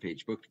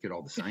 700-page book to get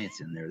all the science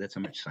in there. That's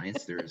how much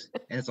science there is.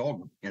 And it's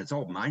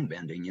all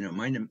mind-bending,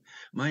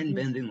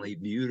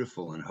 mind-bendingly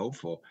beautiful and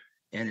hopeful.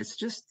 And it's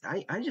just,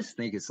 I just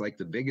think it's like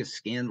the biggest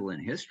scandal in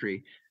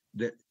history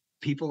that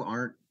people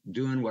aren't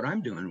doing what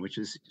I'm doing, which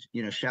is,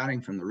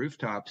 shouting from the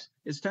rooftops,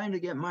 it's time to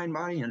get mind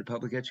body into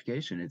public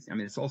education.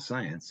 It's all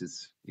science.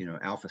 It's,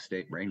 alpha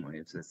state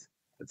brainwaves.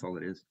 That's all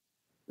it is.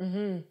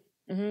 Mm-hmm.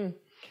 Mm-hmm.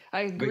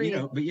 I agree.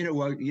 But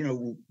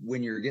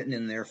when you're getting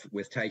in there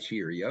with Tai Chi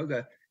or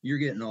yoga, you're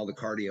getting all the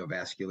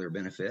cardiovascular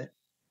benefit.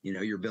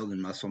 You're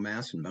building muscle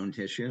mass and bone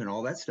tissue and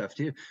all that stuff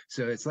too.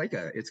 So it's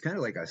kind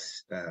of like a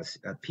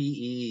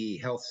PE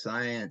health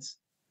science,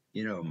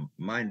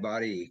 mind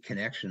body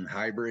connection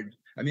hybrid.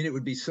 It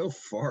would be so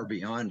far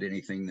beyond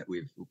anything that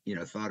we've,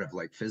 thought of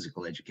like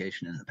physical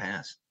education in the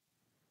past.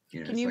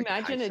 Can you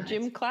imagine a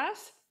gym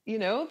class,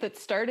 that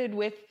started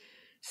with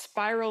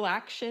spiral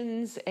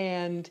actions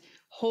and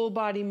whole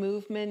body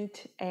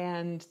movement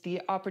and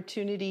the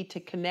opportunity to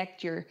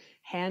connect your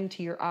hand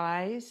to your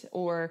eyes,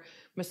 or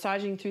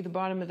massaging through the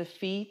bottom of the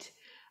feet,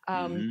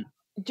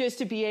 just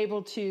to be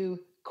able to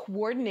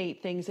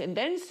coordinate things and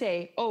then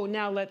say, oh,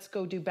 now let's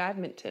go do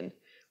badminton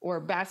or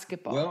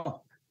basketball.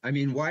 Well,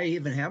 why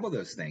even have all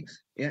those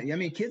things? Yeah,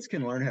 kids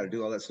can learn how to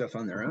do all that stuff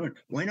on their own.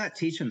 Why not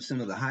teach them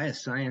some of the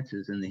highest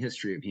sciences in the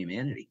history of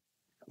humanity?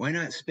 Why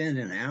not spend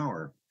an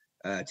hour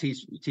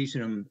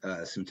teaching them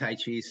some Tai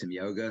Chi, some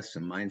yoga,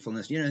 some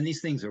mindfulness? And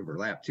these things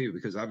overlap too,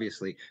 because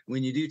obviously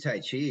when you do Tai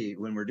Chi,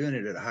 when we're doing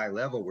it at a high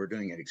level, we're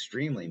doing it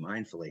extremely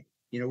mindfully.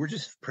 We're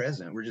just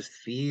present. We're just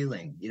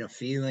feeling,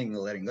 feeling the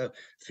letting go,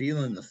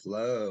 feeling the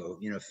flow,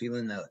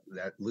 feeling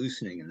that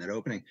loosening and that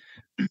opening.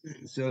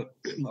 So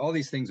all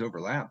these things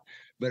overlap.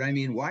 But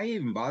why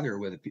even bother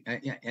with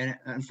it? And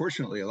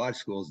unfortunately, a lot of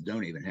schools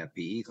don't even have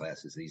PE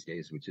classes these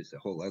days, which is a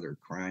whole other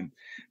crime.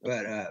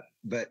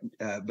 But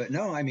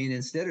no,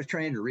 instead of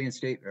trying to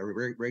reinstate a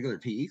regular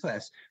PE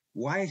class,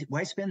 why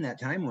spend that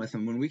time with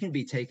them when we can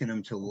be taking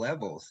them to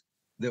levels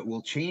that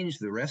will change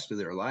the rest of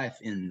their life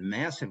in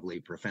massively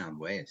profound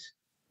ways?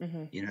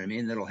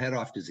 Mm-hmm. That'll head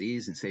off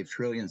disease and save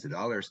trillions of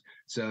dollars.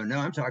 So no,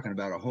 I'm talking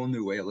about a whole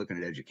new way of looking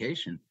at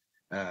education.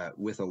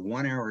 with a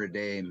 1 hour a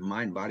day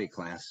mind body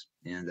class.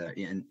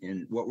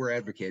 And what we're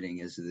advocating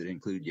is that it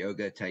include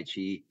yoga, Tai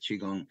Chi,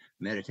 Qigong,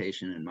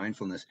 meditation, and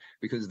mindfulness,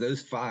 because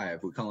those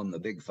five, we call them the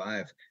big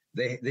five,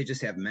 they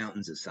just have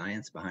mountains of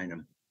science behind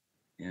them.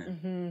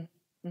 Yeah.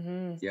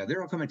 Yeah,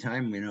 there will come a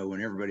time,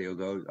 when everybody will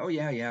go, oh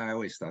yeah, I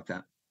always thought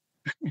that.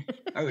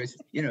 I always,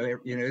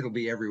 it'll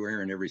be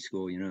everywhere in every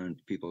school,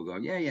 and people go,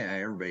 yeah,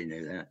 everybody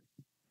knew that.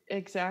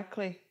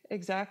 Exactly.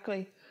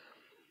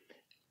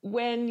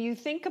 When you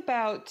think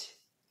about,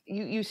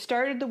 you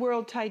started the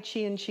World Tai Chi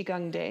and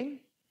Qigong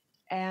Day,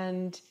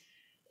 and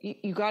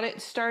you got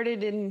it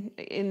started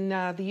in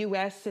the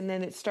US, and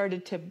then it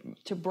started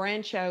to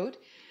branch out.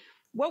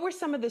 What were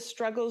some of the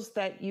struggles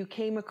that you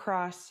came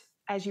across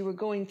as you were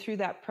going through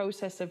that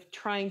process of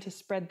trying to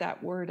spread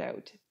that word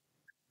out?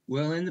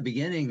 Well, in the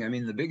beginning, I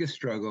mean, the biggest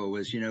struggle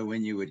was,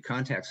 when you would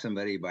contact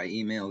somebody by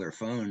email or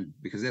phone,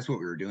 because that's what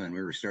we were doing.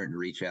 We were starting to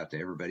reach out to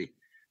everybody.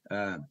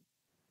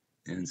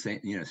 And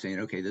saying,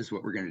 okay, this is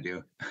what we're going to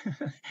do.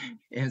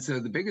 And so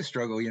the biggest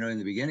struggle, in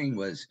the beginning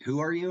was, who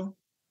are you?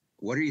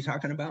 What are you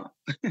talking about?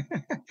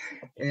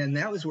 And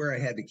that was where I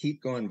had to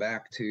keep going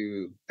back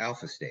to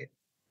alpha state,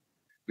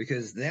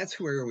 because that's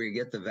where we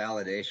get the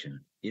validation.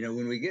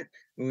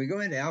 When we go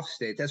into alpha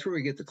state, that's where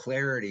we get the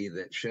clarity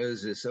that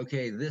shows us,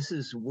 okay, this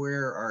is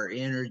where our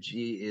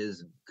energy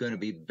is going to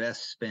be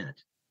best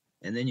spent.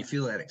 And then you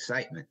feel that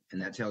excitement,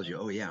 and that tells you,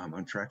 oh yeah, I'm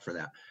on track for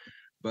that.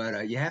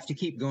 But you have to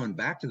keep going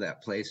back to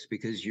that place,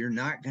 because you're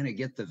not going to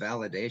get the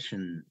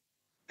validation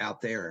out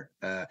there.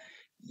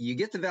 You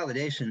get the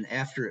validation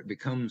after it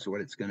becomes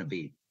what it's going to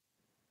be.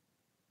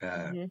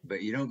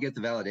 But you don't get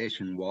the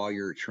validation while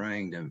you're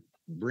trying to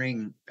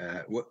bring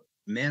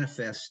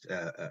manifest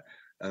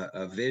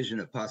a vision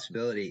of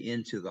possibility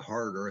into the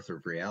hard earth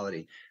of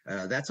reality.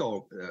 That's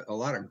all a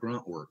lot of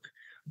grunt work.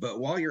 But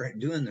while you're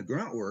doing the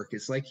grunt work,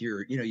 it's like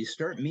you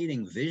start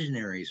meeting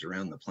visionaries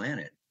around the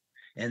planet,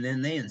 and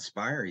then they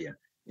inspire you.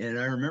 And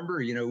I remember,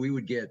 we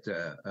would get,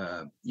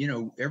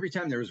 every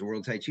time there was a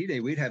World Tai Chi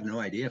Day, we'd have no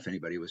idea if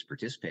anybody was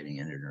participating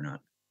in it or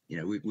not.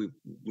 We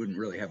wouldn't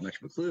really have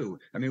much of a clue.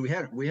 I mean,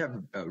 we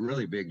have a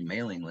really big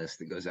mailing list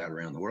that goes out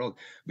around the world,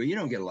 but you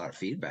don't get a lot of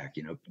feedback.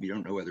 You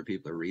don't know whether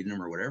people are reading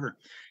them or whatever.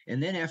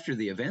 And then after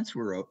the events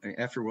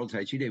after World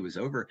Tai Chi Day was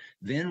over,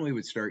 then we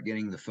would start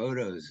getting the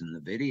photos and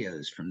the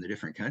videos from the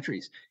different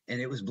countries, and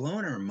it was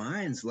blowing our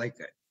minds. Like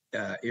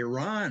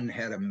Iran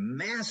had a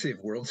massive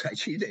World Tai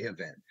Chi Day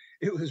event.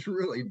 It was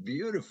really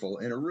beautiful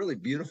in a really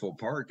beautiful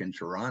park in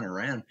Tehran,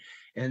 Iran.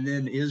 And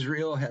then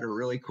Israel had a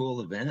really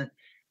cool event.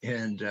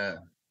 And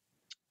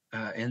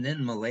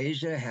then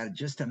Malaysia had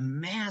just a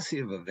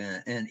massive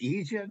event, and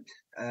Egypt,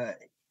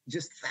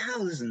 just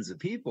thousands of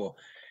people.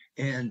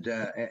 And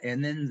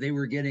then they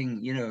were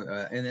getting,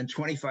 and then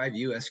 25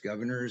 U.S.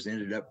 governors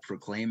ended up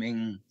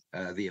proclaiming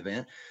the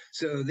event.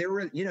 So there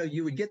were,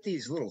 you would get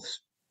these little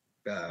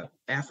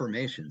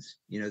affirmations,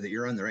 that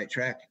you're on the right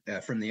track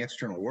from the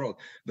external world.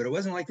 But it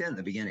wasn't like that in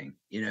the beginning.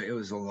 It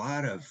was a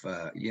lot of,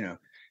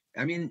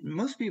 I mean,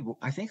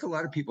 I think a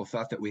lot of people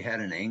thought that we had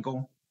an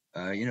angle,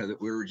 that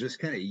we were just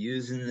kind of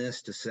using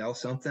this to sell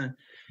something.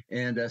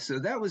 And so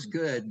that was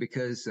good,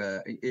 because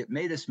it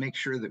made us make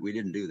sure that we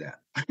didn't do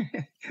that.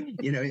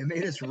 It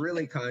made us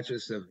really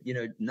conscious of,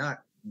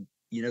 not,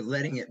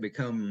 letting it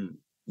become,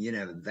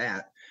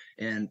 that,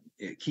 and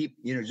keep,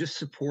 just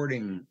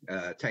supporting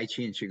Tai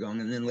Chi and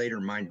Qigong, and then later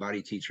mind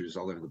body teachers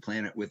all over the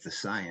planet with the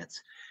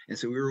science. And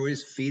so we were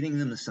always feeding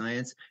them the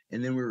science,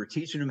 and then we were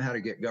teaching them how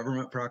to get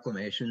government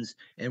proclamations,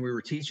 and we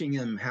were teaching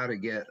them how to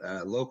get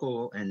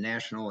local and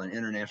national and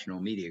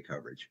international media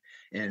coverage.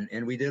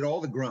 And we did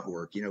all the grunt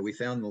work. We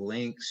found the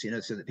links,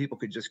 so that people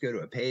could just go to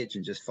a page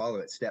and just follow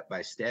it step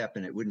by step,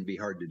 and it wouldn't be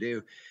hard to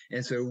do.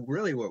 And so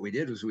really what we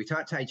did was we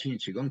taught Tai Chi and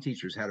Qigong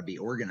teachers how to be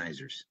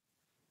organizers.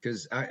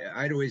 Because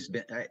I'd always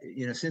been,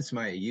 since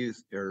my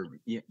youth, or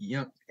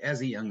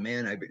as a young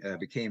man,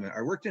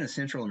 I worked in a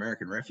Central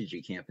American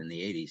refugee camp in the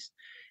 80s.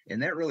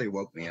 And that really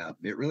woke me up.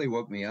 It really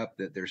woke me up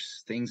that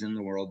there's things in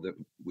the world that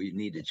we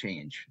need to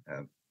change.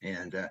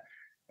 And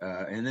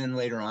then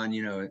later on,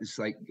 it's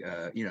like,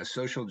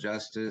 social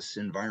justice,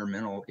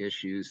 environmental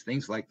issues,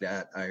 things like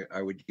that,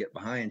 I would get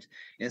behind.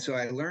 And so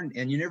I learned,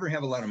 and you never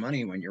have a lot of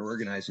money when you're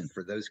organizing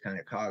for those kind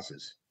of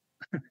causes.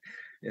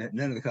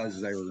 None of the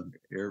causes I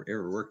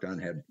ever worked on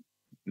had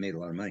made a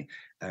lot of money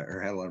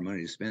or had a lot of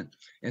money to spend.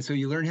 And so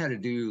you learn how to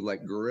do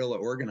like guerrilla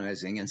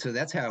organizing. And so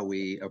that's how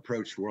we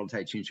approached World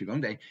Tai Chi and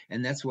Qigong Day.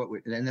 And that's what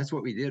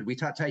we did. We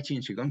taught Tai Chi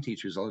and Qigong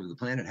teachers all over the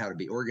planet how to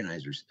be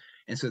organizers.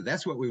 And so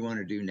that's what we want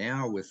to do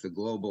now with the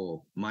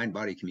global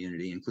mind-body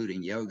community,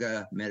 including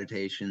yoga,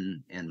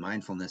 meditation, and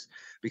mindfulness.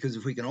 Because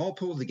if we can all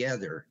pull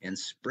together and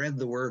spread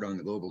the word on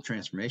the Global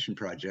Transformation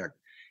Project,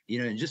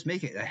 and just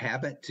make it a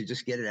habit to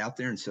just get it out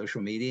there in social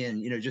media,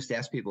 and, just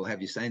ask people, have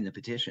you signed the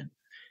petition?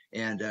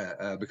 And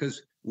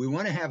because we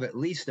want to have at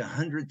least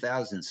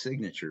 100,000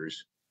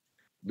 signatures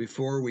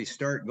before we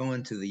start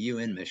going to the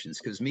UN missions.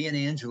 Because me and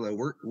Angela,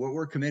 what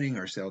we're committing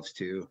ourselves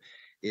to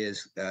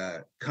is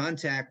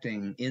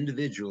contacting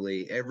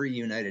individually every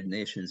United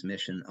Nations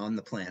mission on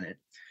the planet,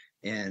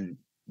 and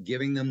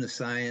giving them the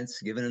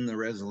science, giving them the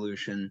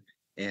resolution,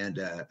 and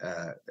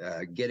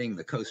getting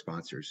the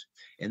co-sponsors.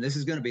 And this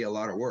is going to be a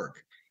lot of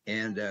work.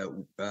 And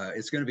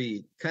it's going to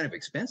be kind of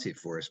expensive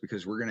for us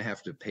because we're going to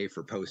have to pay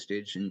for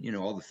postage and, you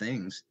know, all the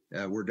things.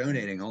 We're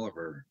donating all of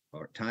our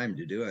time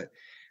to do it.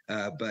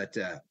 But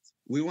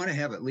we want to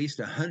have at least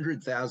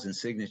 100,000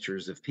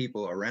 signatures of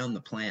people around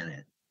the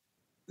planet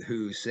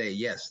who say,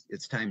 yes,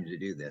 it's time to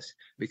do this.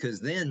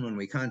 Because then when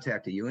we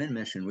contact a UN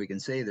mission, we can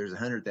say there's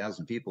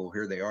 100,000 people,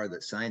 here they are,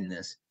 that signed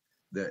this,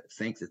 that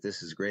think that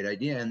this is a great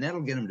idea. And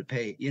that'll get them to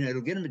pay, you know,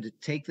 it'll get them to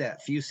take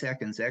that few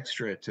seconds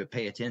extra to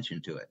pay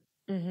attention to it.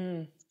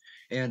 Mm-hmm.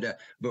 And,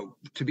 but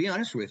to be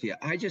honest with you,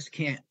 I just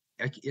can't,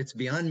 it's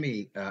beyond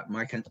me,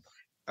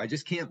 I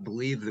just can't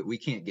believe that we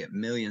can't get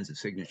millions of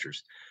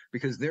signatures,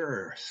 because there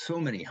are so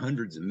many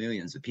hundreds of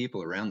millions of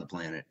people around the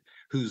planet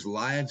whose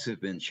lives have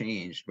been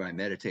changed by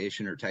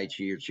meditation or Tai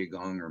Chi or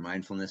Qigong or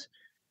mindfulness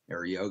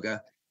or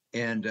yoga.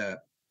 And,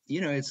 you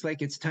know, it's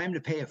like, it's time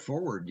to pay it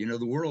forward. You know,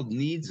 the world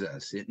needs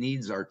us. It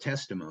needs our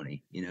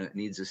testimony. You know, it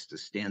needs us to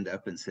stand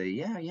up and say,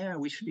 yeah,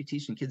 we should be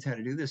teaching kids how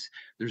to do this.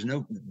 There's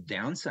no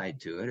downside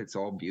to it. It's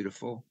all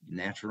beautiful,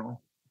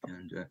 natural.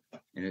 And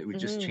it would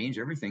just change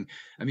everything.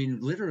 I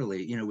mean,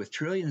 literally, you know, with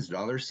trillions of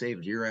dollars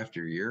saved year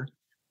after year,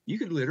 you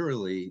could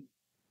literally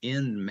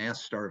end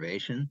mass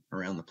starvation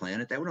around the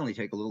planet. That would only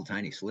take a little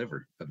tiny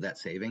sliver of that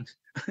savings.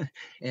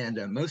 And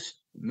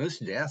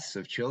most deaths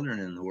of children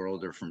in the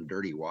world are from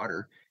dirty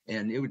water,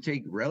 and it would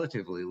take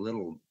relatively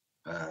little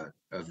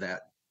of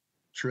that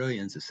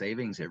trillions of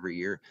savings every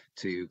year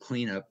to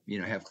clean up, you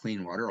know, have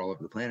clean water all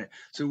over the planet.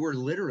 So we're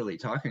literally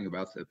talking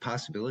about the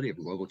possibility of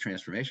global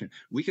transformation.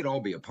 We could all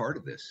be a part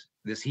of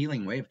this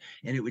healing wave,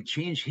 and it would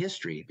change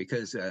history,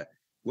 because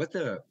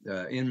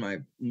in my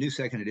new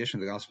second edition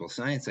of the Gospel of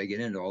Science, I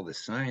get into all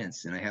this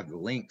science, and I have the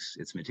links.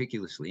 It's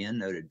meticulously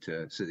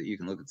endnoted so that you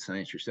can look at the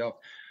science yourself.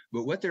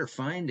 But what they're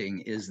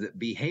finding is that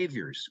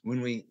behaviors,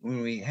 when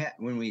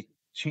we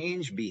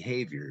change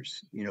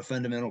behaviors, you know,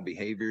 fundamental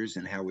behaviors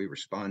and how we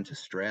respond to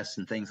stress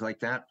and things like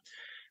that,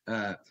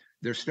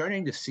 they're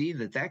starting to see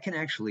that can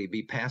actually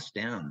be passed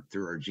down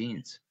through our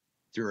genes,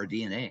 through our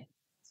DNA.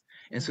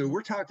 And so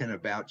we're talking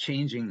about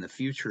changing the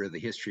future of the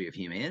history of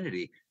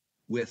humanity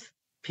with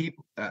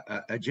people,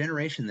 a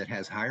generation that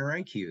has higher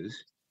IQs,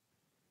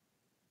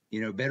 you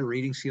know, better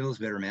reading skills,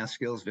 better math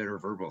skills, better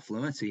verbal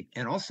fluency,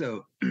 and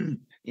also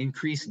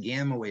increased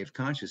gamma wave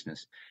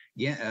consciousness.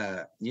 You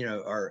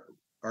know,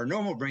 our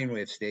normal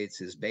brainwave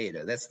states is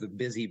beta. That's the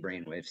busy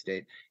brainwave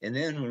state. And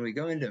then when we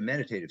go into a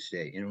meditative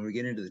state, you know, when we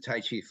get into the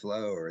Tai Chi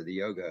flow or the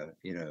yoga,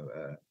 you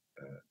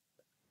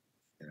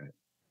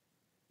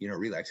know,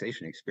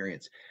 relaxation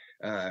experience,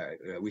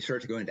 we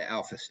start to go into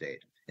alpha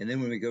state. And then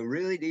when we go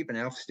really deep in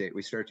alpha state,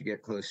 we start to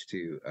get close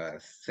to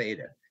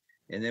theta.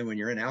 And then when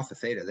you're in alpha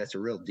theta, that's a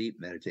real deep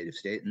meditative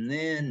state. And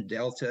then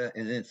delta,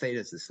 and then theta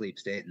is the sleep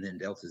state, and then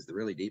delta is the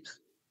really deep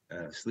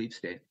sleep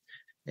state.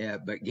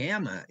 But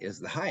gamma is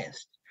the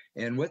highest.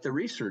 And what the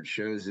research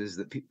shows is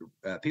that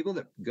people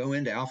that go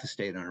into alpha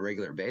state on a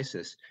regular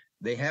basis,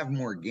 they have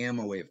more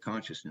gamma wave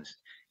consciousness.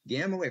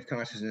 Gamma wave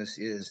consciousness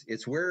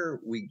it's where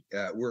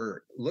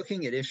we're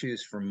looking at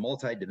issues from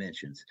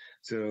multi-dimensions.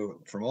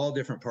 So from all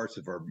different parts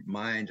of our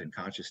mind and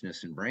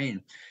consciousness and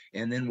brain.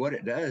 And then what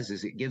it does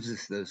is it gives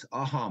us those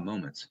aha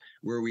moments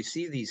where we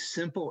see these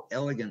simple,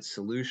 elegant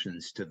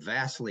solutions to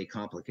vastly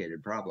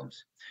complicated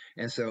problems.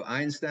 And so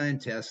Einstein,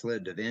 Tesla,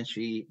 Da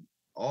Vinci,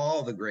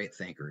 all the great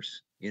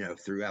thinkers, you know,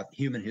 throughout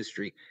human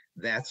history,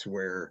 that's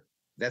where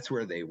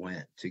they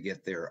went to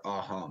get their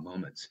aha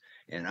moments.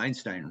 And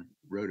Einstein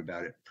wrote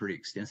about it pretty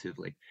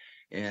extensively.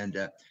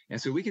 And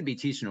so we could be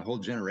teaching a whole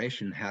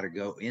generation how to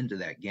go into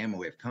that gamma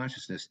wave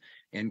consciousness.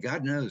 And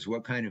God knows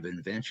what kind of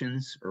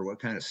inventions or what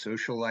kind of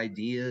social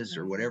ideas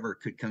or whatever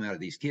could come out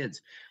of these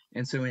kids.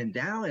 And so in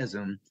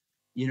Taoism,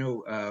 you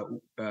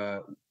know,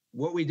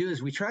 what we do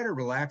is we try to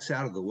relax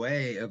out of the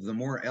way of the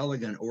more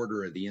elegant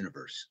order of the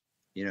universe,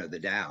 you know, the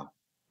Tao.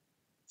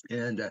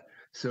 And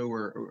so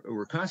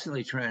we're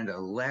constantly trying to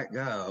let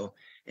go.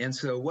 And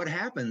so what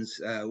happens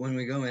when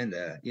we go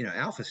into, you know,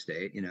 alpha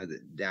state, you know, the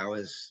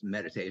Taoist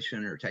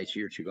meditation or Tai Chi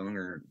or Qigong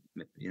or,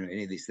 you know,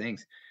 any of these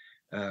things,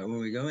 when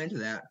we go into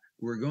that,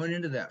 we're going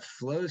into that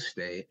flow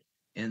state.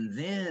 And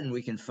then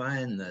we can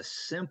find the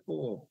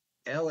simple,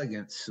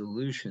 elegant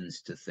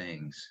solutions to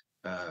things.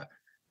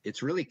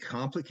 It's really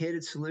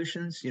complicated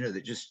solutions, you know,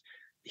 that just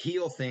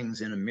heal things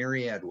in a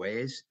myriad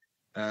ways.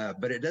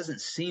 But it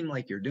doesn't seem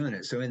like you're doing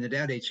it. So in the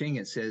Tao Te Ching,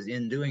 it says,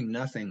 "In doing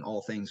nothing,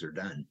 all things are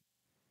done."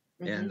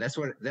 And that's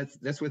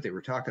what they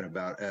were talking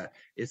about.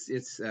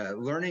 It's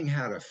learning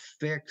how to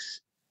fix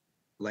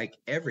like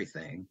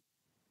everything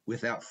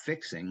without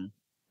fixing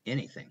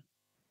anything.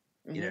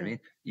 You know what I mean?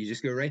 You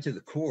just go right to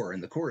the core,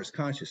 and the core is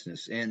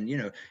consciousness. And you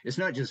know, it's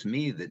not just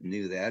me that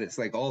knew that. It's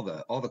like all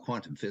the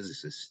quantum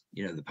physicists,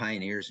 you know, the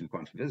pioneers in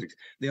quantum physics.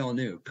 They all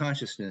knew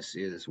consciousness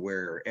is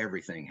where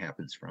everything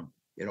happens from.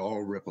 It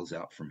all ripples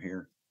out from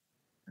here.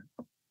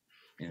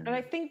 And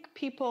I think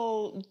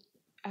people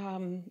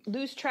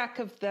lose track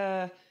of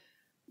the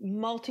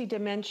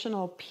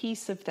multidimensional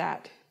piece of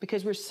that,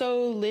 because we're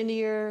so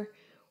linear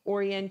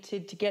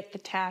oriented to get the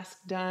task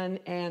done,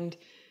 and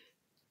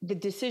the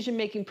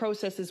decision-making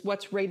process is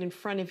what's right in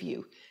front of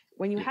you.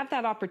 When you have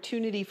that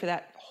opportunity for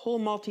that whole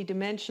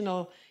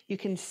multidimensional, you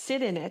can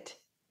sit in it.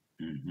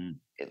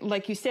 Mm-hmm.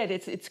 Like you said,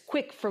 it's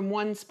quick from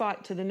one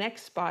spot to the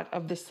next spot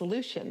of the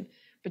solution,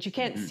 but you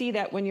can't see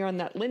that when you're on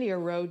that linear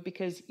road,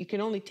 because you can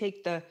only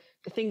take the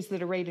things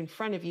that are right in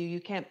front of you.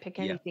 You can't pick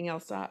anything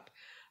else up.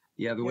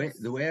 Yeah,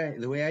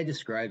 the way I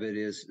describe it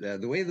is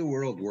the way the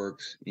world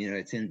works.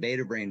 It's in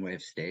beta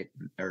brainwave state,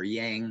 or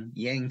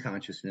yang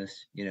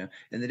consciousness.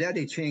 And the Tao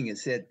Te Ching, it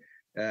said,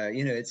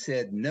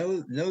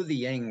 know the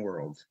yang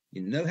world.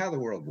 You know how the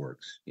world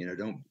works.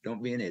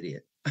 Don't be an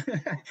idiot,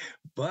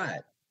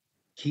 but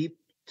keep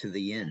to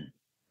the yin.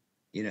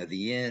 The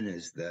yin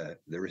is the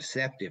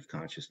receptive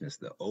consciousness,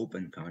 the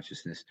open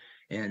consciousness.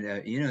 And,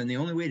 and the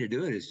only way to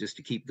do it is just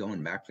to keep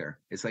going back there.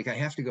 It's like I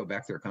have to go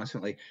back there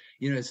constantly.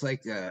 It's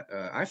like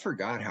I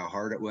forgot how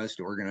hard it was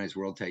to organize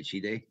World Tai Chi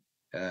Day,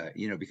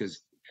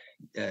 because,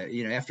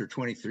 after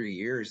 23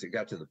 years, it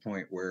got to the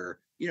point where,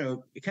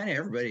 kind of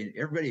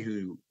everybody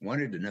who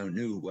wanted to know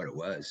knew what it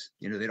was.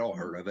 They'd all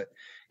heard of it.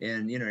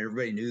 And,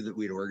 everybody knew that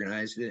we'd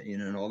organized it,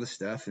 and all this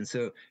stuff. And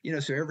so,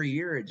 so every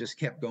year it just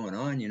kept going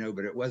on,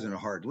 but it wasn't a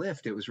hard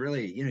lift. It was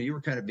really, you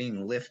were kind of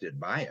being lifted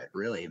by it,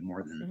 really,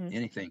 more than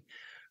anything.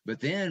 But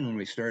then when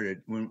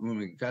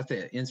we got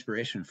the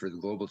inspiration for the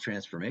Global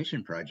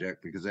Transformation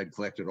Project, because I'd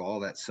collected all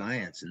that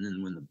science, and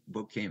then when the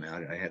book came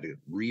out, I had to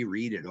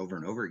reread it over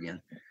and over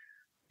again.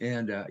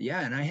 And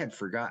and I had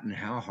forgotten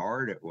how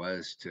hard it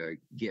was to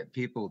get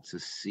people to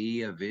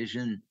see a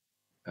vision.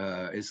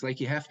 It's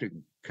like you have to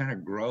kind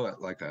of grow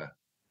it like a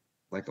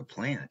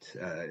plant.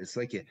 It's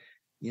like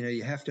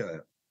you have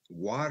to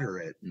water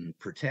it and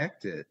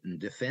protect it and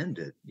defend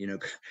it,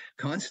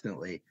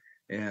 constantly.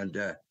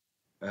 And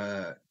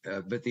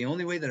but the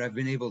only way that I've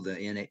been able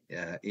to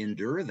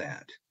endure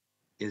that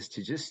is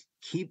to just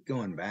keep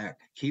going back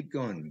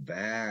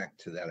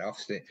to that alpha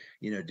state,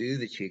 do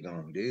the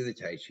Qigong, do the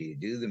Tai Chi,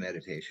 do the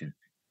meditation.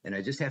 And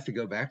I just have to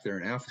go back there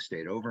in alpha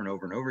state over and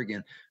over and over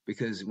again,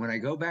 because when I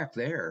go back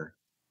there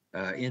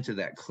into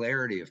that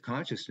clarity of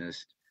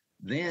consciousness,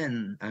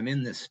 then I'm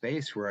in this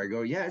space where I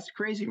go, yeah, it's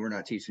crazy we're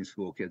not teaching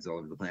school kids all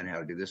over the planet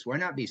how to do this. Why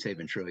not be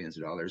saving trillions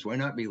of dollars? Why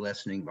not be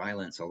lessening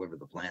violence all over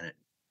the planet?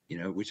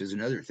 Which is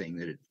another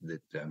thing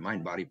that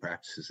mind-body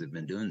practices have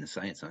been doing. The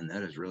science on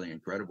that is really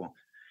incredible.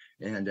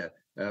 And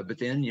but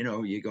then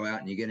you go out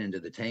and you get into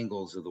the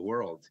tangles of the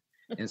world.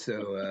 And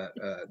so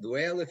the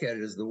way I look at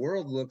it is the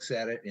world looks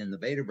at it in the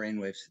beta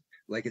brainwaves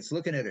like it's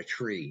looking at a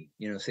tree,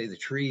 say the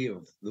tree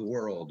of the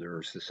world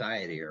or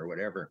society or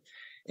whatever.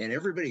 And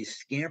everybody's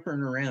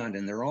scampering around,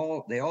 and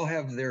they all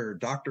have their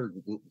doctor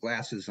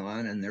glasses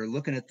on, and they're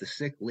looking at the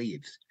sick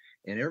leaves.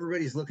 And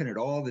everybody's looking at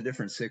all the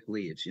different sick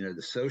leaves,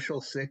 the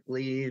social sick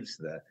leaves,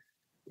 the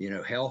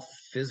health,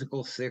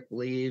 physical sick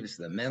leaves,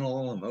 the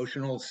mental,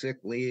 emotional sick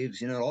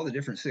leaves, all the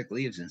different sick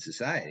leaves in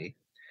society,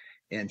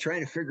 and trying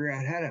to figure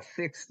out how to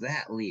fix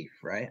that leaf,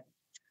 right?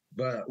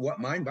 But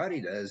what mind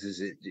body does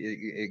is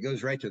it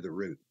goes right to the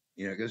root.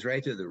 It goes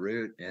right to the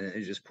root, and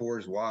it just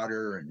pours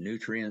water and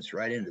nutrients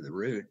right into the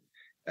root.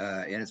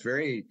 And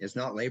it's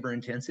not labor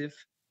intensive,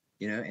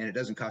 and it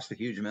doesn't cost a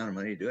huge amount of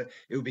money to do it.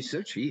 It would be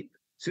so cheap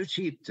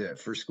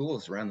for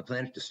schools around the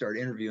planet to start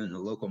interviewing the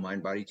local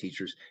mind-body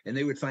teachers, and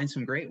they would find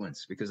some great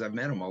ones, because I've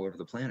met them all over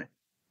the planet.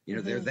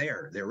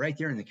 They're right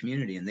there in the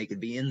community, and they could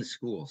be in the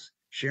schools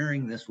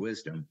sharing this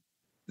wisdom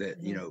that,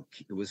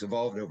 was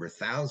evolved over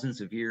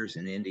thousands of years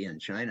in India and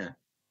China,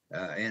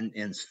 and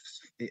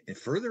it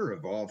further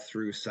evolved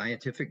through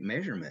scientific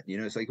measurement.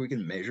 It's like we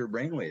can measure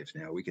brainwaves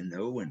now. We can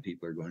know when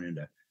people are going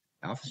into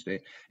alpha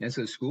state. And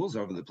so schools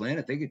over the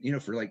planet, they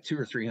could, for like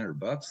 $200 or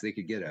 $300, they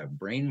could get a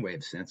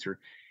brainwave sensor,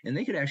 and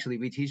they could actually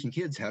be teaching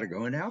kids how to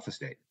go into alpha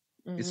state.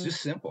 It's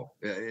just simple.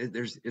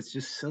 It's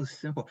just so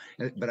simple.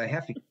 But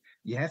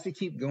you have to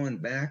keep going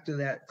back to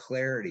that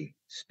clarity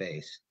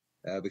space,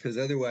 because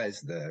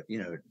otherwise the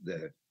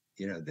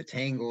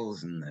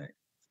tangles and the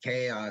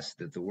chaos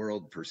that the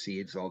world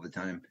perceives all the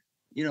time,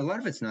 a lot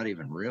of it's not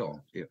even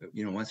real.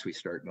 Once we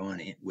start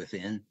going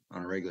within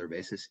on a regular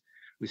basis,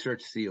 we start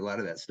to see a lot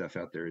of that stuff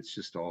out there. It's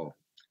just all,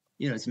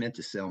 it's meant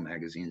to sell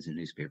magazines and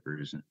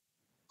newspapers and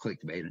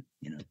clickbait,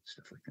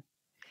 stuff like that.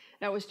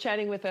 I was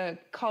chatting with a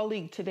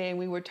colleague today, and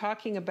we were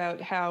talking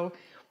about how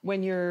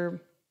when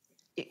you're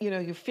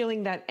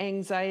feeling that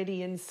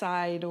anxiety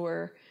inside,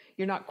 or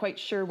you're not quite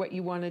sure what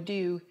you want to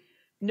do,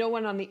 no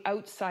one on the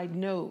outside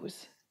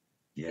knows.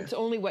 Yeah. It's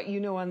only what you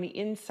know on the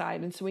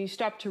inside. And so when you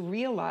stop to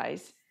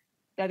realize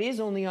that is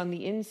only on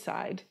the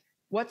inside,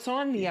 what's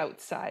on the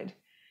outside,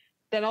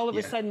 then all of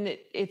a sudden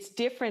it's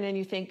different, and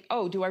you think,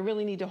 oh, do I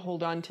really need to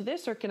hold on to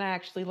this, or can I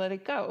actually let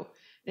it go?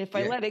 And if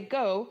I let it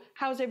go,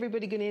 how's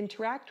everybody going to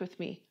interact with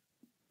me?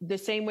 The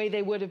same way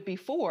they would have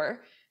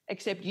before,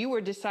 except you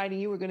were deciding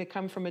you were going to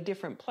come from a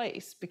different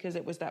place, because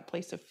it was that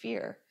place of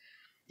fear.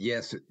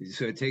 Yes.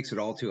 So it takes it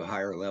all to a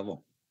higher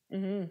level.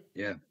 Mm-hmm.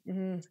 Yeah.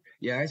 Mm-hmm.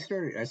 Yeah. I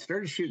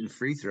started shooting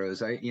free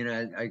throws. I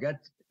got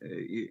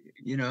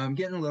I'm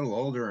getting a little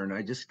older, and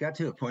I just got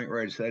to a point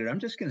where I decided I'm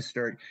just going to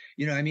start.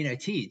 I mean, I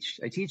teach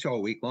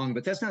all week long,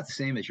 but that's not the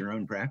same as your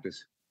own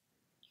practice.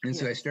 And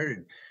so I Yes.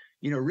 started,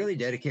 really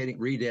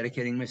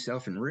rededicating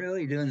myself and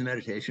really doing the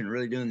meditation,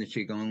 really doing the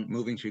Qigong,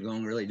 moving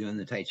Qigong, really doing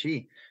the Tai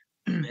Chi.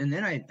 And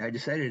then I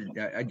decided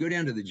I'd go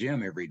down to the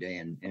gym every day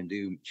and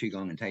do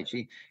Qigong and Tai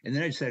Chi. And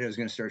then I decided I was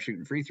going to start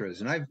shooting free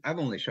throws. And I've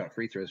only shot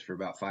free throws for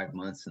about 5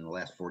 months in the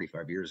last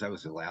 45 years. I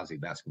was a lousy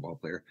basketball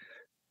player,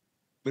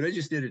 but I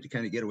just did it to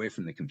kind of get away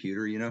from the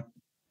computer,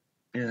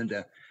 And,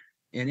 and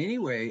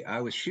anyway,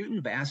 I was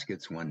shooting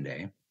baskets one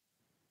day,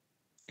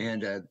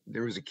 and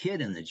there was a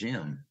kid in the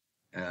gym,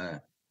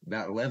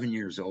 about 11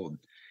 years old.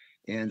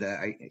 And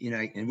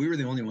and we were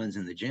the only ones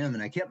in the gym.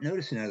 And I kept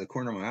noticing out of the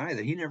corner of my eye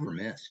that he never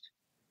missed.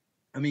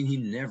 I mean, he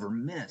never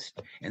missed.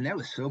 And that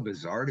was so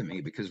bizarre to me,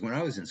 because when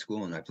I was in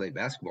school and I played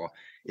basketball,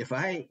 if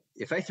I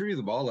threw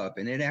the ball up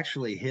and it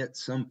actually hit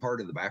some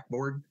part of the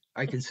backboard,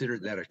 I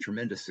considered that a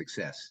tremendous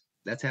success.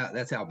 That's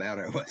how bad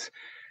I was.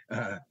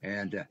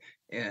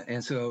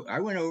 And so I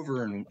went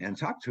over and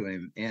talked to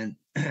him, and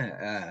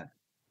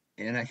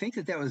and I think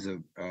that was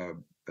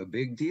a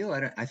big deal.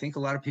 I think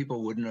a lot of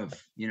people wouldn't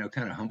have,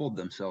 kind of humbled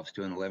themselves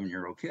to an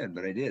 11-year-old kid,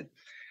 but I did.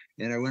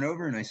 And I went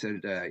over and I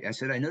said,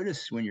 I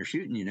noticed when you're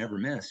shooting, you never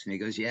miss. And he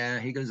goes, yeah.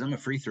 He goes, I'm a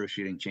free throw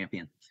shooting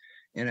champion.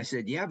 And I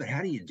said, yeah, but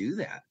how do you do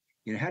that?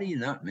 How do you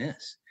not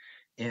miss?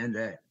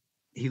 And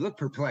he looked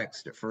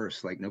perplexed at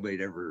first, like nobody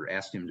had ever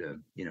asked him to,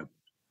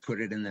 put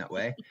it in that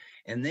way.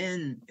 And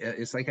then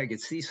it's like I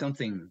could see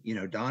something,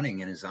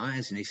 dawning in his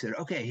eyes. And he said,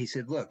 okay. He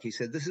said, look, he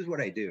said, this is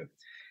what I do.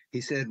 He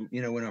said,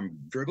 when I'm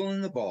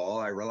dribbling the ball,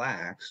 I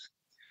relax.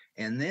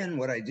 And then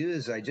what I do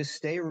is I just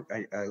stay,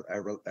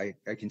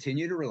 I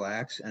continue to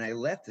relax, and I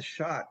let the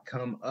shot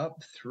come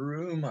up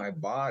through my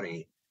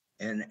body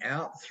and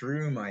out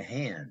through my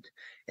hand.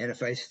 And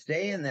if I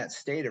stay in that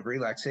state of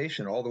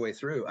relaxation all the way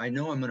through, I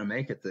know I'm going to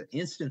make it the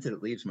instant that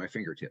it leaves my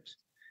fingertips.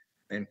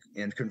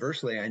 And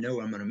conversely, I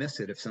know I'm going to miss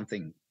it if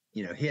something,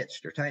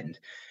 hitched or tightened.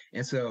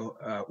 And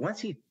so once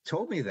he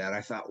told me that,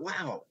 I thought,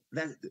 wow,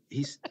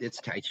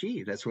 it's Tai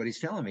Chi. That's what he's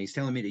telling me. He's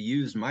telling me to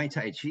use my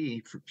Tai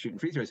Chi for shooting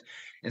free throws.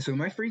 And so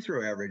my free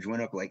throw average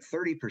went up like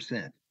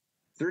 30%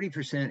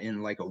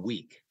 in like a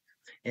week.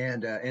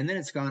 And then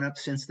it's gone up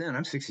since then.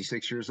 I'm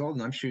 66 years old,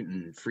 and I'm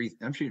shooting free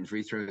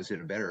throws at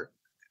a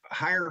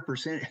higher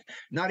percent.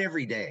 Not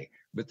every day,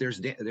 but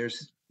there's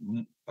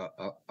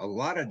a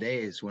lot of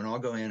days when I'll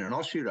go in and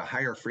I'll shoot a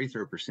higher free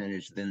throw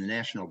percentage than the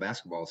National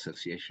Basketball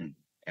Association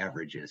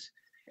averages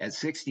at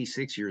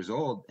 66 years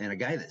old, and a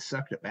guy that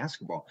sucked at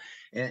basketball.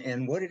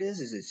 And what it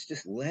is it's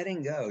just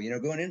letting go,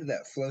 going into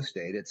that flow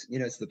state. It's,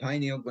 it's the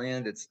pineal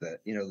gland. It's the,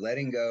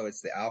 letting go.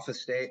 It's the alpha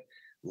state,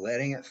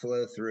 letting it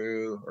flow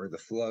through, or the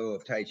flow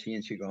of Tai Chi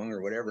and Qigong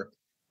or whatever.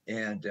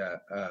 And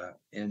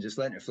just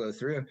letting it flow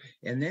through.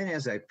 And then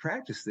as I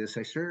practiced this,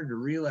 I started to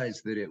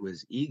realize that it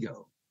was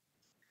ego.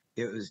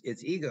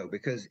 It's ego,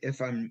 because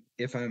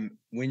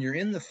when you're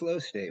in the flow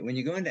state, when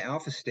you go into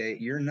alpha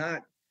state,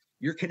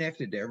 you're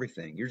connected to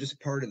everything. You're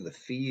just part of the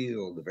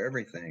field of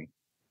everything.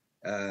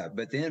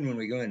 But then when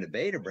we go into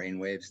beta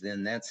brainwaves,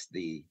 then that's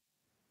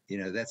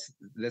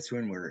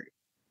when we're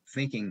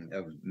thinking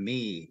of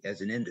me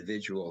as an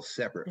individual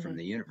separate from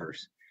the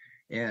universe.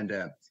 And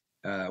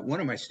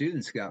one of my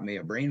students got me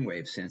a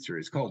brainwave sensor.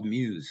 It's called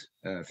Muse.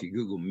 If you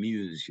Google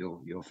Muse,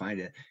 you'll find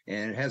it.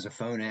 And it has a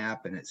phone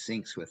app, and it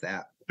syncs with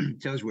that.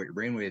 Tells you what your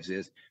brainwaves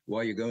is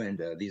while you go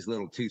into these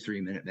little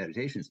 2-3 minute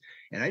meditations.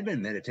 And I'd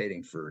been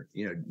meditating for,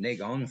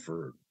 Gong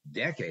for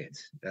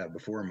decades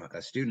before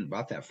a student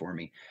bought that for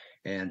me.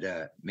 And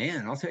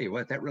man, I'll tell you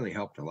what, that really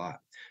helped a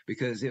lot,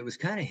 because it was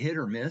kind of hit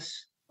or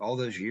miss all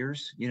those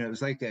years. It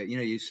was like that,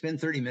 you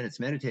spend 30 minutes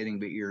meditating,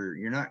 but you're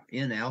not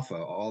in alpha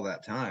all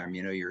that time.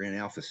 You're in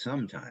alpha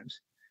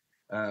sometimes.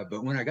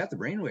 But when I got the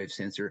brainwave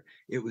sensor,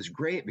 it was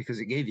great because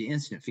it gave you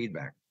instant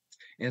feedback.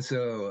 And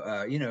so,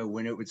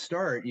 when it would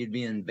start, you'd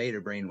be in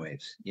beta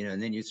brainwaves, and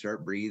then you'd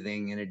start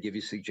breathing, and it'd give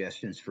you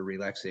suggestions for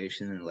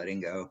relaxation and letting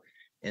go.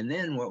 And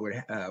then what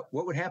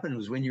would happen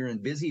was, when you're in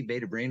busy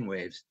beta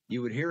brainwaves,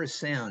 you would hear a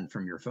sound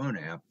from your phone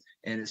app,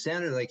 and it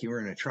sounded like you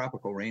were in a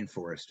tropical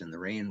rainforest and the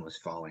rain was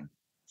falling.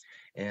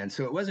 And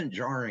so it wasn't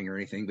jarring or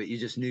anything, but you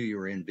just knew you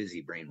were in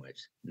busy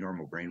brainwaves,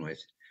 normal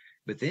brainwaves.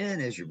 But then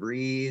as you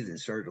breathe and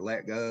started to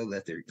let go,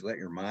 let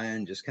your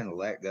mind just kind of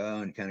let go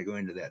and kind of go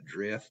into that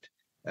drift,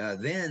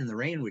 then the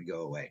rain would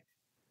go away.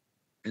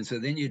 And so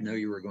then you'd know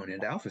you were going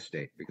into alpha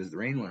state because the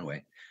rain went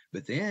away.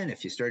 But then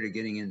if you started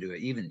getting into an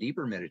even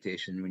deeper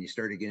meditation, when you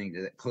started getting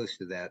to that, close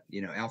to that,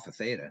 alpha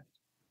theta,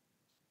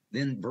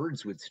 then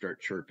birds would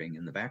start chirping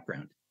in the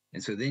background.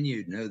 And so then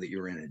you'd know that you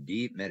were in a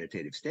deep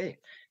meditative state.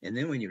 And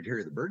then when you'd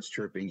hear the birds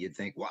chirping, you'd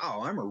think,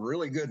 wow, I'm a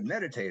really good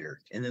meditator.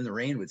 And then the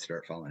rain would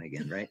start falling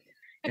again, right?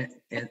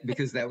 and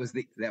because that was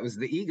the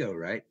ego,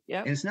 right?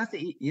 Yep. And it's not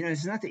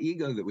it's not the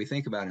ego that we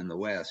think about in the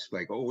West,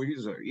 like, oh,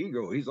 he's an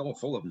ego, he's all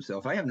full of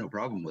himself. I have no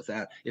problem with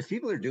that. If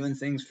people are doing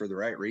things for the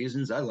right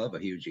reasons, I love a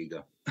huge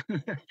ego.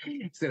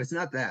 So it's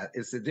not that,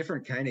 it's a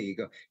different kind of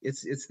ego.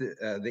 It's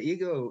the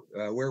ego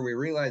where we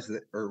realize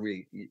that, or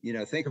we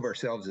think of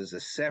ourselves as a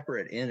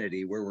separate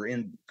entity, where we're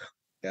in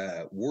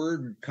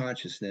word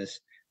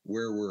consciousness,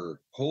 where we're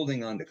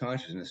holding on to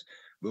consciousness.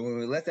 But when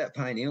we let that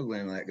pineal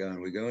gland let go and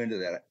we go into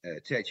that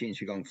Tai Chi and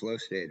Qigong flow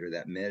state, or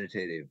that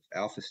meditative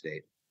alpha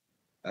state,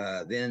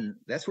 then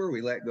that's where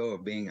we let go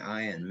of being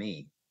I and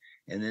me.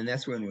 And then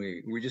that's when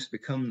we just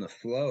become the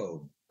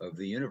flow of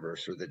the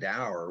universe, or the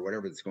Tao, or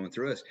whatever that's going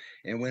through us.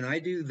 And when I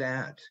do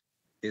that,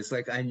 it's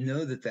like I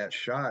know that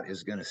shot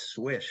is going to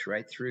swish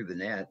right through the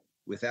net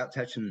without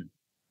touching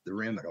the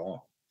rim at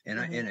all. And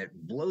and it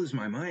blows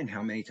my mind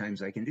how many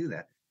times I can do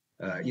that.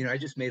 I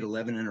just made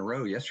 11 in a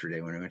row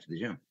yesterday when I went to the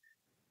gym.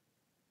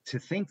 To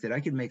think that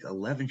I could make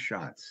 11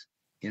 shots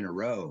in a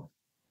row.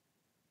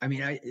 I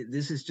mean,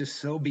 this is just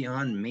so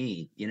beyond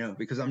me,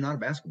 because I'm not a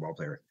basketball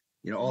player.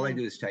 All I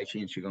do is Tai Chi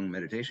and Qigong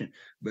meditation,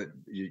 but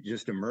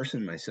just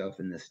immersing myself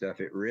in this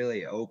stuff, it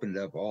really opened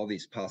up all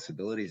these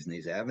possibilities and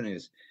these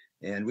avenues.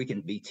 And we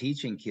can be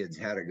teaching kids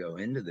how to go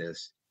into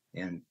this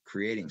and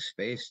creating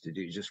space to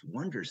do just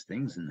wondrous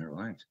things in their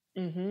lives.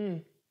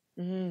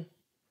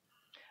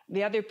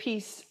 The other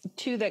piece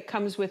too that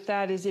comes with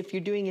that is, if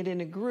you're doing it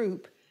in a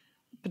group,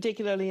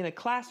 particularly in a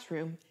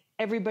classroom,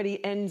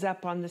 everybody ends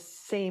up on the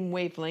same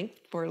wavelength,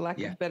 for lack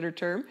of a better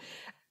term.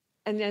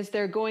 And as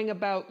they're going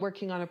about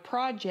working on a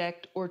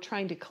project or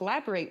trying to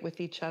collaborate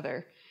with each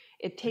other,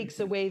 it takes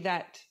away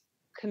that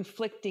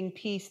conflicting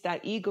piece,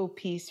 that ego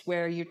piece,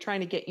 where you're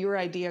trying to get your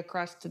idea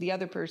across to the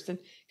other person,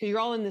 because you're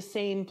all in the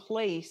same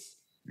place,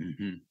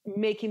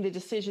 making the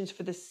decisions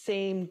for the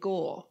same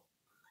goal.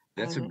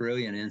 That's a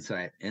brilliant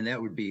insight. And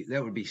that would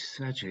be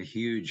such a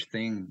huge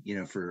thing,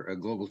 for a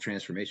global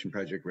transformation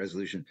project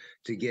resolution,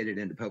 to get it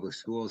into public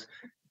schools,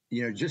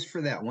 just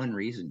for that one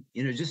reason,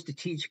 just to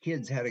teach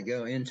kids how to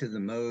go into the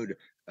mode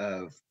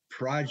of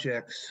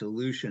project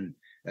solution,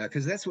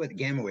 because that's what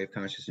gamma wave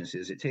consciousness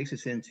is. It takes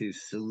us into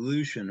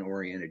solution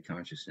oriented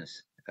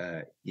consciousness.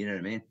 You know what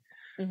I mean?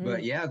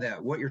 But yeah,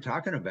 that what you're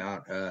talking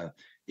about,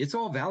 it's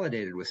all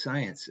validated with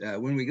science.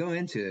 When we go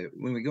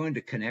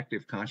into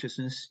connective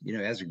consciousness,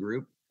 as a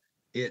group,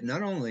 it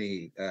not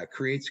only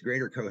creates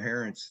greater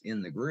coherence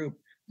in the group,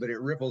 but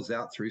it ripples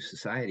out through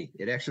society.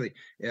 It actually,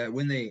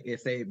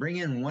 if they bring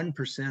in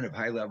 1% of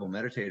high-level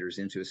meditators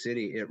into a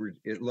city,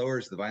 it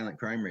lowers the violent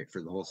crime rate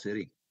for the whole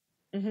city.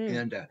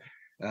 And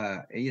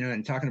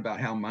and talking about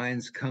how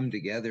minds come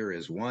together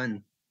as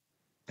one.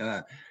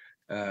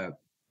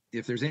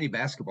 If there's any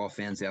basketball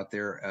fans out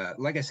there,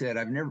 like I said,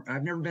 I've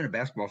never been a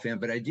basketball fan,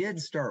 but I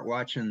did start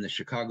watching the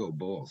Chicago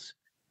Bulls,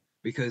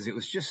 because it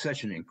was just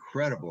such an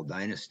incredible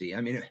dynasty. I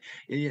mean,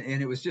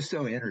 and it was just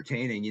so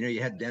entertaining. You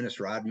had Dennis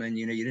Rodman,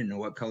 you didn't know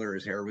what color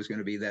his hair was going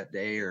to be that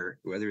day, or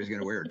whether he was going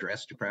to wear a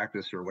dress to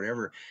practice or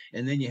whatever.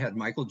 And then you had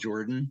Michael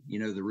Jordan,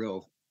 the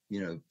real,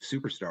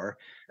 superstar.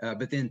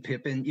 But then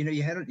Pippen,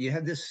 you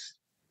had this,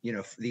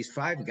 these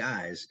five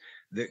guys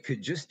that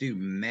could just do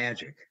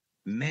magic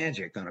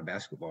on a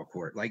basketball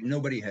court, like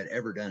nobody had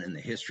ever done in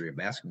the history of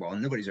basketball,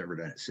 and nobody's ever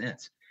done it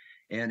since.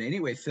 And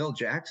anyway, Phil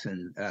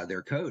Jackson,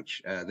 their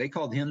coach, they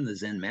called him the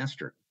Zen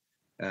master.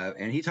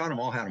 And he taught them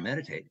all how to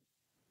meditate,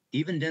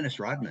 even Dennis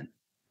Rodman.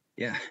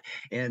 Yeah.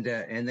 And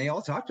they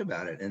all talked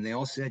about it, and they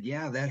all said,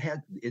 yeah,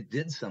 it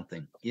did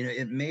something.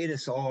 It made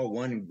us all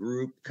one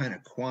group, kind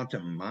of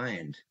quantum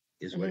mind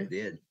is what it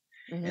did.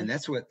 And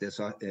that's what this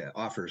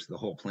offers the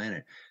whole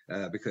planet.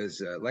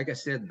 Because like I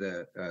said,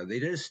 they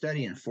did a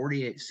study in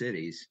 48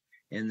 cities.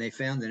 And they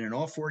found that in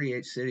all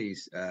 48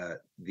 cities,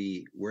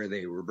 where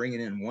they were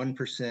bringing in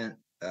 1%,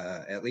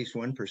 at least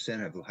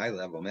 1% of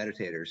high-level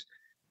meditators,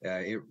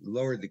 it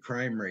lowered the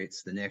crime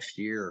rates the next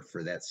year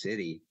for that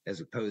city,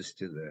 as opposed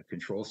to the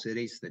control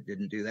cities that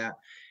didn't do that.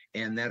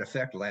 And that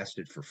effect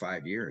lasted for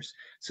 5 years.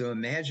 So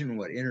imagine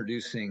what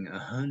introducing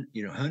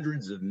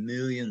hundreds of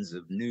millions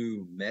of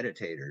new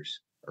meditators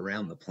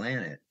around the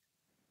planet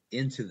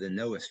into the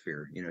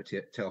noosphere,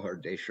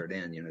 Teilhard de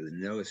Chardin, the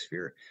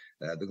noosphere,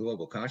 the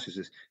global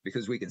consciousness,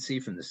 because we can see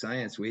from the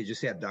science. We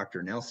just had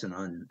Dr. Nelson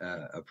on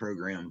a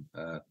program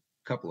a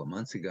couple of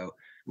months ago.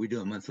 We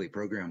do a monthly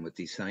program with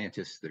these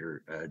scientists that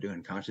are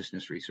doing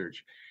consciousness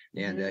research.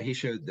 And he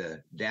showed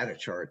the data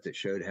chart that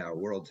showed how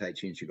World Tai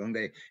Chi and Qigong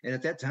Day. And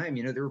at that time,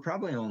 there were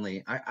probably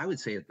only, I would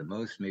say at the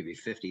most, maybe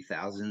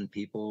 50,000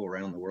 people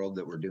around the world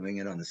that were doing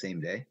it on the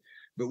same day.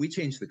 But we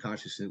changed the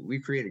consciousness. We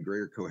created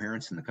greater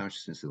coherence in the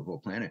consciousness of the whole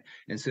planet.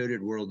 And so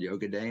did World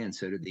Yoga Day, and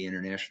so did the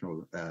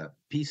International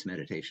Peace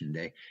Meditation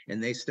Day.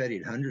 And they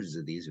studied hundreds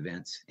of these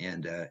events.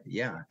 And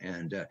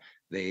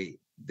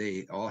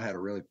they all had a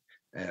really,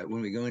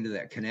 when we go into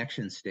that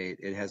connection state,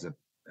 it has a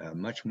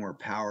much more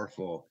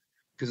powerful,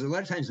 because a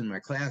lot of times in my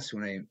class,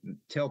 when I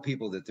tell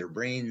people that their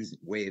brain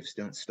waves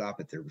don't stop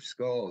at their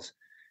skulls,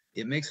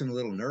 it makes them a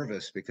little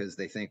nervous because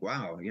they think,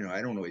 wow,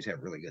 I don't always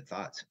have really good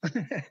thoughts.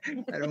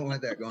 I don't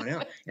want that going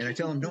out. And I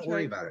tell them, don't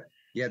worry about it.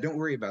 Yeah, don't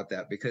worry about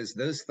that, because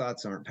those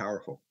thoughts aren't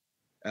powerful.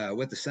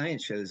 What the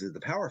science shows is the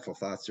powerful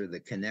thoughts are the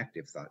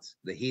connective thoughts,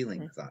 the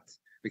healing thoughts,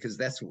 because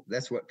that's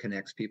what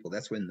connects people.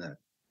 That's when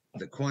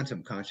the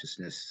quantum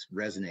consciousness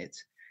resonates.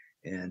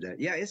 And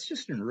yeah, it's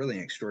just a really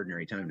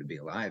extraordinary time to be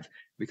alive,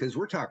 because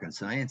we're talking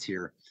science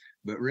here,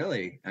 but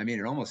really, I mean,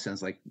 it almost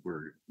sounds like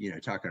we're,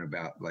 talking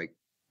about like,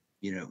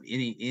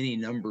 any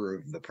number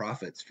of the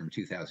prophets from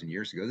 2,000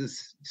 years ago. This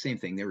is the same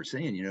thing they were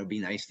saying, be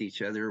nice to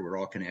each other. We're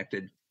all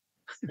connected.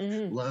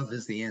 Love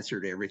is the answer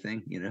to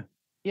everything,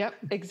 Yep,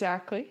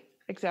 exactly.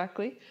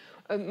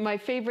 My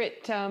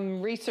favorite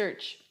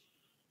research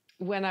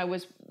when I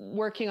was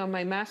working on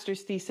my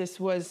master's thesis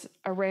was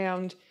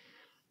around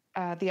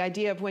the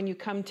idea of when you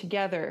come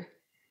together,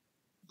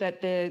 that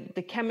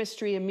the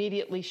chemistry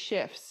immediately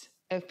shifts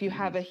if you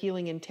have a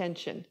healing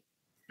intention.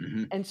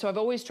 And so I've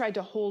always tried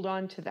to hold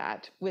on to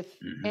that with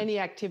any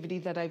activity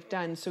that I've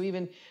done. So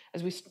even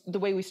as the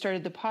way we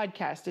started the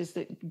podcast is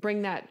that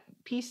bring that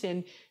piece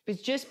in,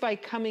 because just by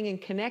coming and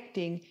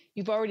connecting,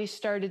 you've already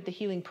started the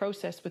healing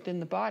process within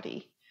the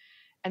body.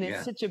 And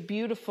it's such a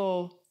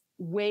beautiful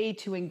way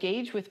to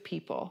engage with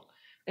people.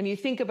 And you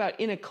think about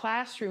in a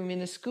classroom,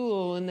 in a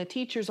school, and the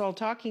teachers all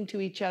talking to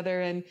each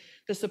other and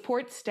the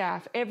support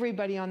staff,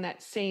 everybody on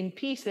that same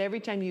piece, that every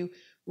time you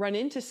run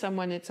into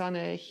someone, it's on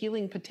a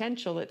healing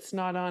potential. It's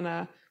not on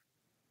a,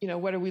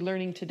 what are we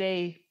learning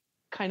today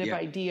kind of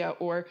idea,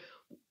 or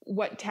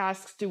what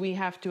tasks do we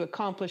have to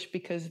accomplish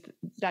because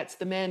that's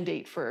the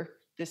mandate for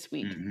this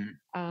week.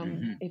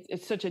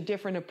 It's such a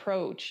different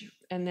approach,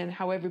 and then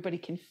how everybody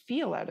can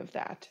feel out of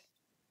that.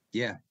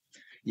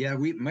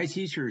 My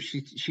teacher,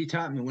 she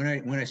taught me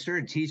when I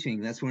started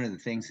teaching. That's one of the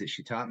things that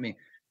she taught me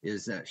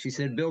is that she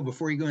said, Bill,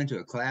 before you go into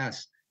a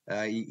class,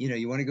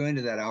 you want to go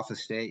into that alpha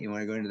state. You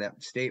want to go into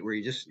that state where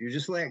you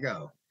just let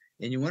go,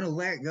 and you want to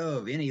let go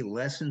of any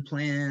lesson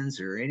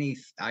plans or any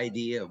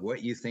idea of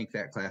what you think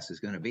that class is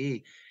going to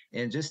be,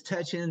 and just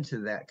touch into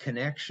that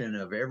connection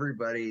of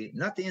everybody,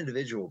 not the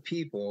individual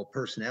people,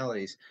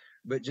 personalities,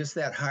 but just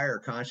that higher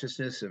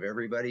consciousness of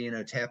everybody.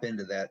 Tap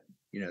into that,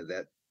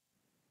 that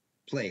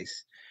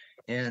place.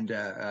 And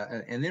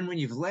then when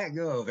you've let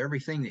go of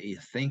everything that you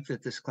think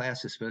that this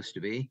class is supposed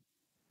to be,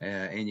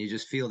 and you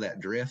just feel that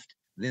drift,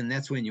 then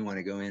that's when you want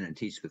to go in and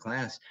teach the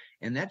class.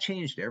 And that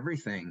changed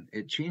everything.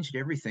 It changed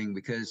everything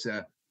because,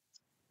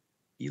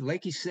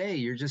 like you say,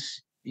 you're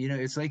just,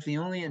 it's like the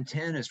only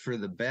intent is for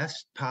the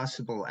best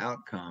possible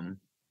outcome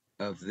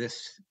of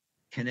this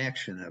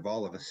connection of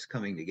all of us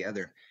coming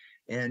together.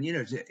 And,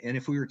 and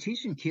if we were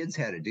teaching kids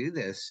how to do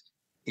this,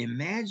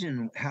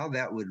 imagine how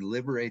that would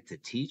liberate the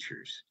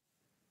teachers.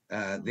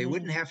 They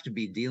wouldn't have to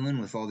be dealing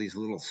with all these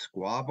little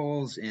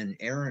squabbles and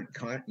errant,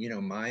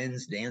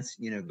 minds dance,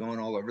 going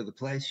all over the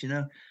place.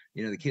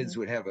 The kids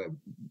would have a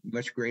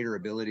much greater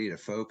ability to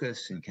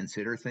focus and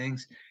consider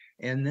things,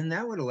 and then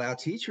that would allow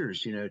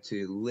teachers,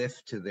 to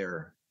lift to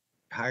their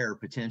higher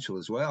potential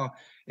as well.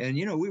 And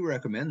we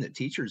recommend that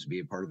teachers be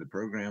a part of the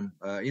program.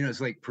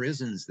 It's like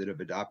prisons that have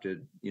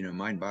adopted,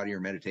 mind, body,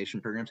 or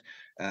meditation programs.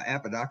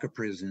 Apodaca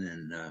prison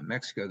in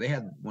Mexico, they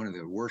had one of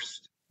the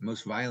worst,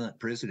 most violent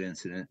prison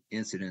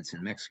incidents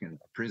in Mexican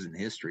prison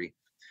history.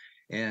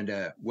 And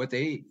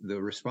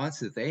the response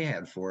that they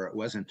had for it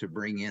wasn't to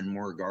bring in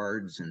more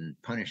guards and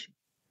punish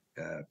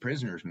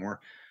prisoners more.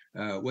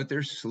 What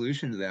their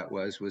solution to that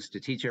was to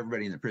teach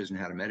everybody in the prison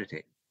how to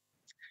meditate.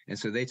 And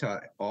so they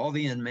taught all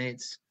the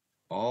inmates,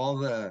 all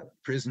the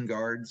prison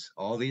guards,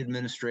 all the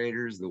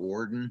administrators, the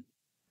warden,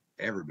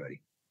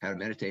 everybody how to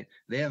meditate.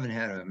 They haven't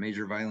had a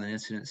major violent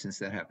incident since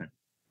that happened,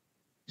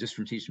 just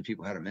from teaching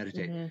people how to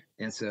meditate.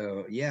 And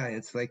so,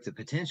 it's like the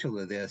potential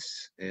of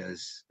this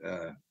is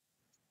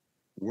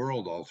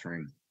world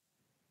altering.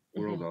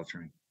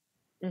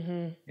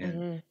 And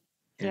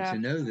to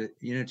know that,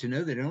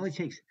 it only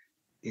takes,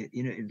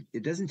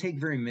 it doesn't take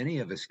very many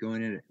of us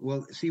going in.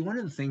 Well, see, one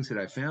of the things that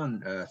I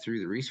found through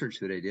the research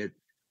that I did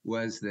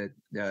was that,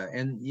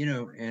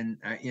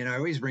 I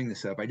always bring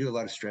this up. I do a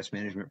lot of stress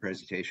management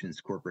presentations,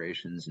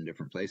 corporations, and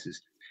different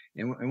places.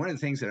 And one of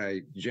the things that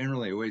I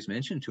generally always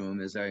mention to them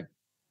is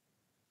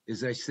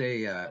I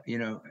say,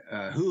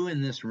 who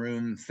in this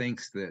room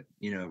thinks that,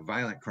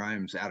 violent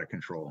crime's out of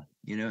control?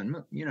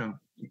 The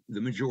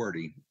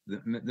majority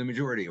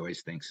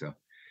always thinks so.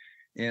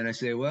 And I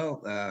say,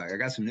 well, I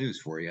got some news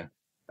for you.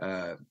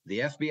 The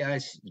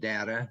FBI's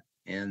data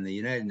and the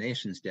United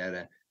Nations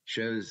data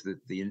shows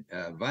that the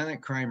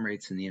violent crime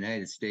rates in the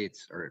United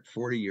States are at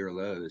 40-year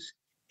lows,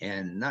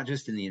 and not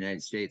just in the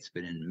United States,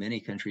 but in many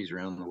countries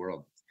around the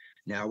world.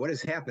 Now, what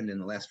has happened in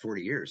the last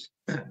 40 years?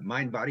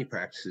 Mind-body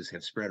practices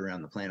have spread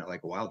around the planet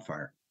like a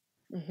wildfire.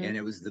 And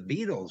it was the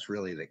Beatles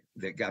really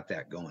that got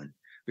that going.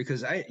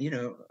 Because I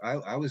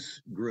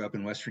grew up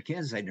in Western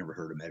Kansas. I'd never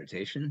heard of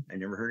meditation. I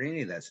never heard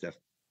any of that stuff.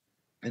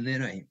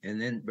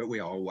 But we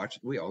all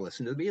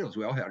listened to the Beatles.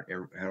 We all had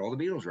all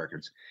the Beatles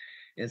records.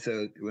 And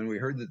so when we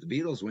heard that the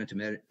Beatles went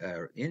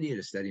to India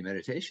to study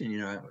meditation,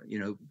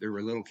 there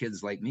were little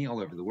kids like me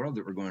all over the world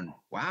that were going,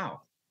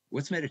 wow,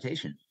 what's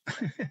meditation?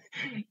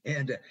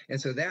 And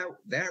so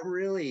that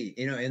really,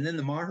 and then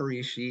the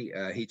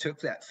Maharishi, he took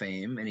that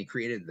fame and he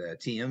created the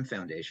TM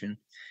Foundation.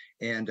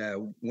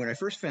 And when I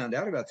first found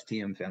out about the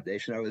TM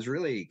Foundation, I was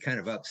really kind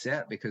of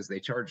upset because they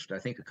charged, I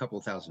think, a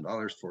couple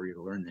 $1,000s for you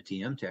to learn the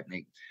TM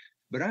technique.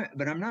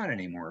 But I'm not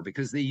anymore,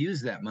 because they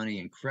use that money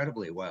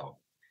incredibly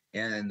well,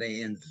 and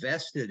they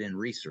invested in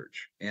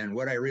research. And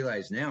what I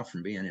realize now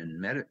from being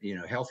in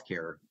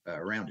healthcare,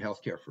 around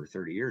healthcare for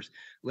 30 years,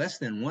 less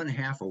than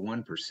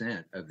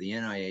 0.5% of the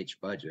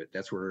NIH budget,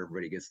 that's where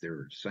everybody gets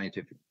their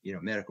scientific,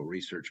 medical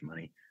research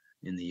money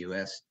in the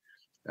U.S.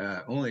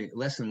 Only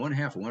less than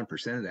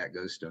 0.5% of that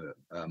goes to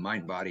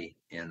mind, body,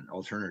 and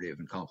alternative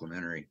and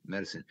complementary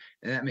medicine,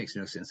 and that makes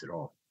no sense at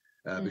all.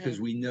 Because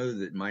we know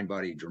that mind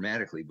body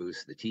dramatically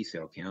boosts the T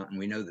cell count, and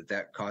we know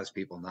that caused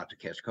people not to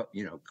catch,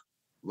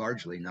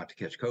 largely not to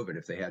catch COVID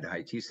if they had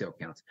high T cell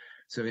counts.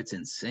 So it's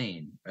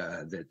insane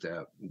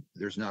that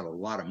there's not a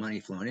lot of money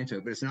flowing into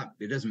it, but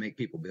it doesn't make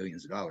people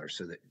billions of dollars.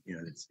 So that,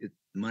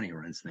 money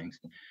runs things.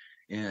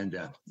 And,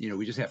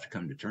 we just have to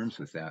come to terms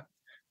with that.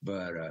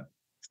 But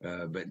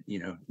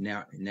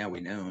now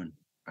we know, and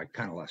I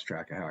kind of lost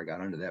track of how I got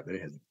onto that, but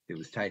it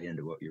was tied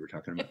into what you were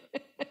talking about.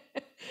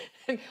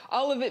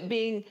 All of it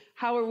being,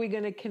 how are we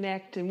going to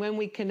connect? And when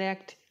we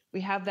connect,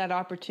 we have that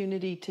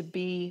opportunity to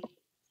be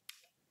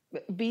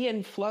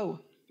in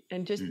flow,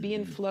 and just be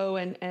in flow,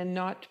 and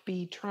not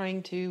be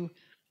trying to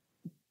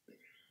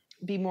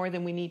be more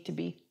than we need to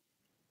be,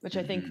 which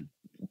I think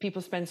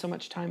people spend so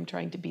much time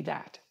trying to be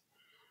that.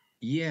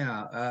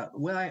 Yeah.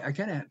 Well, I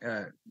kind of,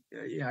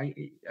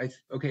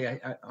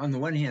 on the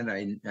one hand,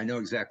 I know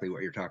exactly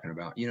what you're talking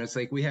about. It's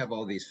like we have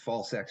all these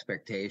false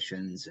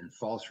expectations and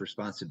false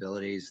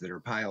responsibilities that are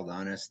piled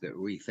on us that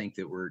we think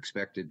that we're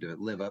expected to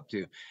live up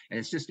to. And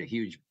it's just a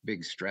huge,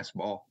 big stress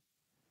ball,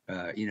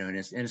 and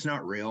it's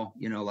not real.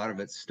 A lot of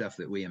it's stuff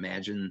that we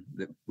imagine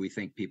that we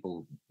think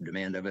people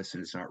demand of us,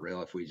 and it's not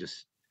real. If we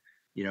just,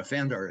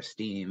 found our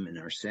esteem and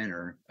our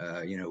center,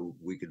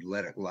 we could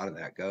let a lot of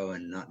that go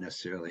and not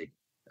necessarily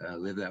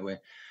live that way.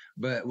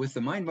 But with the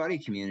mind body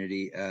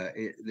community,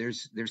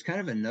 there's kind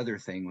of another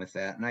thing with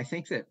that. And I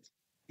think that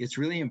it's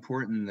really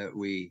important that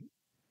we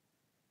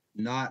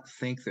not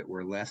think that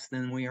we're less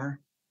than we are.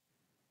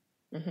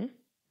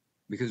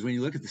 Because when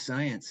you look at the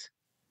science,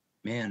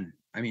 man,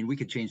 I mean, we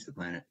could change the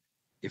planet.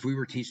 If we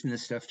were teaching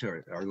this stuff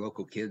to our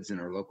local kids in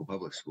our local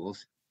public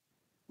schools,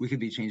 we could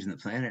be changing the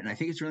planet. And I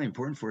think it's really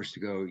important for us to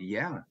go,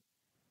 yeah,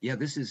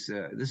 this is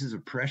a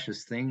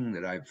precious thing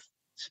that I've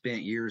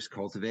spent years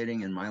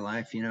cultivating in my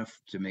life,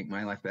 to make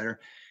my life better.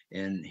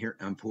 And here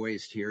I'm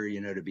poised here,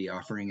 to be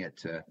offering it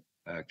to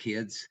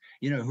kids,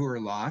 who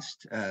are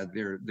lost.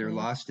 They're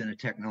lost in a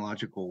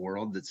technological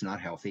world that's not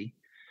healthy.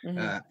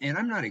 And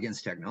I'm not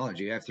against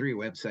technology. I have 3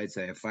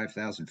 websites. I have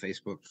 5,000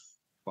 Facebook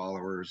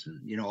followers,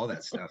 and all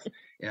that stuff.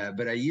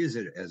 But I use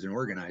it as an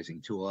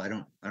organizing tool. I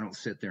don't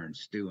sit there and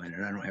stew in it.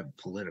 I don't have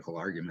political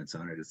arguments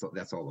on it.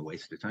 That's all a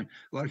waste of time.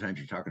 A lot of times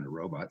you're talking to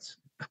robots.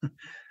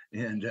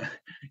 And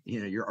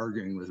you're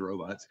arguing with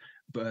robots,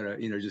 but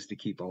just to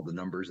keep all the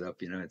numbers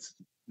up, it's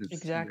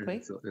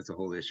exactly, it's a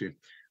whole issue.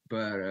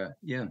 But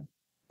yeah.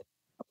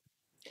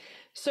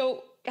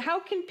 So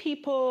how can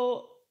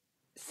people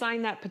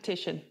sign that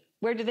petition?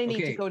 Where do they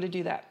need to go to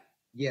do that?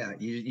 Yeah,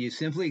 you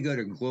simply go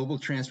to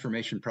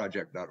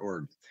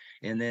globaltransformationproject.org,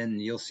 and then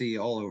you'll see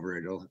all over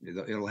it. It'll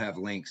have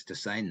links to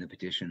sign the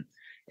petition.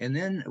 And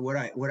then what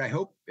I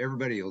hope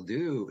everybody will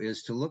do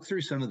is to look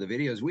through some of the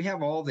videos. We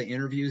have all the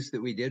interviews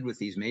that we did with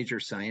these major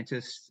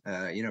scientists,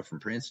 from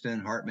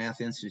Princeton,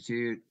 HeartMath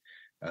Institute,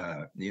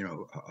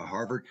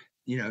 Harvard,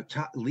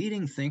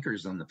 leading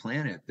thinkers on the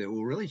planet that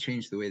will really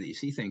change the way that you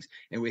see things.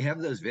 And we have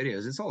those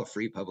videos. It's all a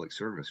free public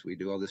service. We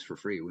do all this for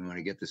free. We want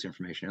to get this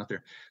information out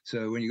there.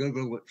 So when you go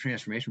to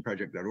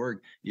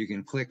transformationproject.org, you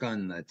can click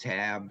on the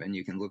tab and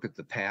you can look at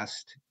the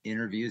past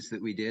interviews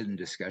that we did and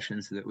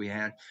discussions that we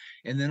had.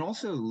 And then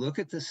also look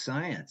at the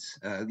science,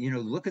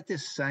 look at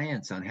this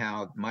science on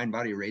how mind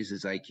body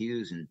raises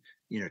IQs and,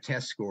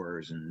 test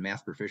scores and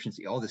math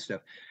proficiency, all this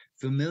stuff.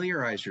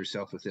 Familiarize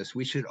yourself with this.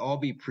 We should all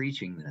be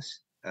preaching this.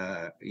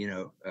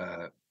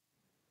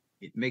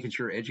 Making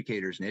sure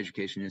educators and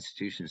education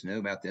institutions know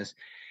about this,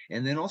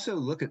 and then also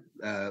look at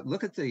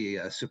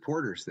the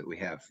supporters that we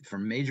have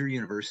from major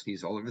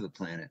universities all over the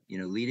planet.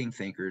 Leading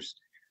thinkers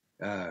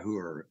who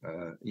are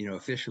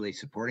officially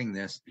supporting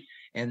this,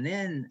 and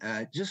then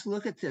just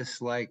look at this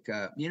like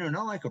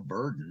not like a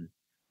burden,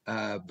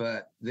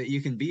 but that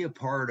you can be a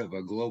part of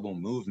a global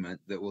movement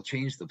that will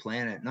change the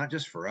planet, not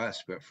just for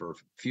us, but for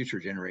future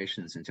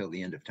generations until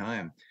the end of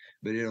time.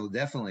 But it'll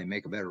definitely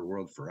make a better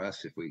world for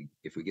us if we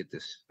get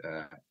this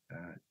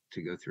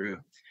to go through.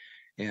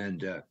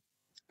 And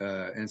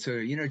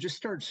so, just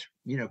starts,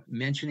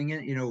 mentioning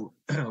it.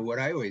 What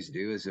I always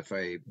do is if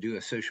I do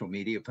a social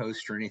media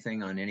post or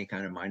anything on any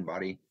kind of mind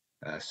body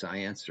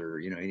science or,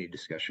 any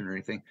discussion or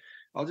anything,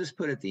 I'll just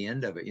put at the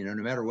end of it, no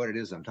matter what it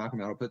is I'm talking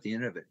about, I'll put the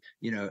end of it,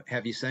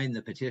 have you signed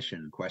the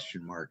petition, ?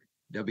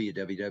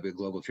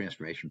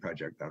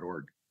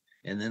 www.globaltransformationproject.org.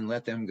 And then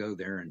let them go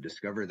there and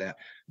discover that.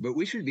 But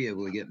we should be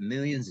able to get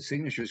millions of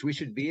signatures. We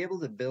should be able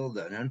to build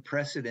an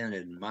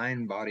unprecedented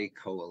mind-body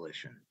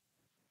coalition.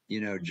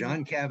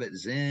 John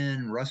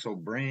Kabat-Zinn, Russell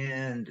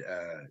Brand,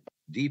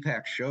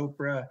 Deepak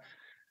Chopra,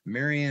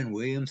 Marianne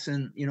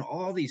Williamson,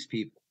 all these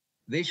people,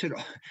 they should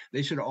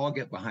all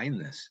get behind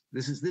this.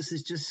 This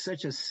is just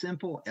such a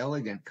simple,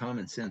 elegant,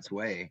 common sense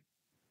way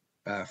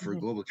for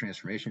global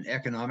transformation,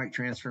 economic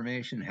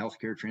transformation,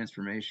 healthcare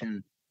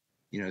transformation,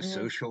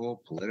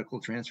 social, political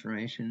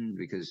transformation.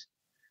 Because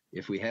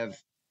if we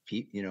have,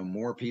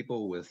 more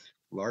people with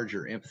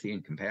larger empathy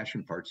and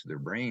compassion parts of their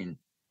brain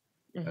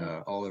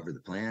all over the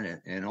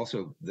planet, and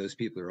also those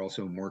people are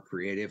also more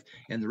creative.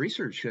 And the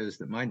research shows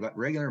that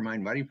regular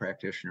mind-body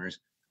practitioners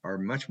are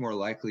much more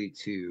likely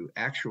to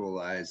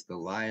actualize the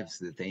lives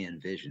that they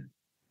envision.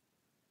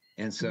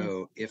 And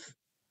so if,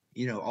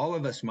 all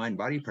of us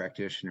mind-body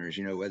practitioners,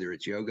 whether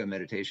it's yoga,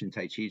 meditation,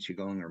 Tai Chi,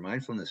 Qigong, or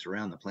mindfulness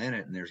around the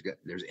planet, and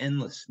there's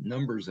endless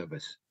numbers of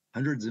us,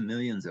 hundreds of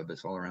millions of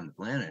us all around the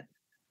planet,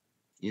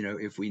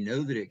 if we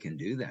know that it can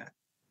do that,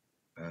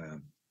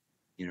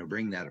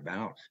 bring that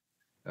about,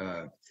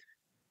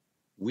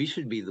 we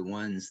should be the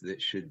ones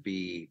that should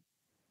be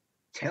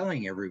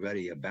telling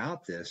everybody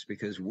about this,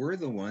 because we're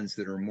the ones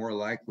that are more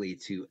likely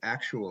to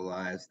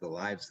actualize the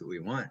lives that we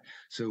want.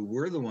 So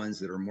we're the ones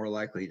that are more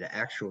likely to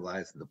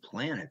actualize the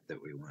planet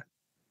that we want.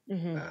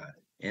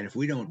 And if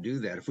we don't do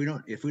that, if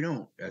we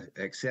don't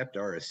accept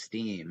our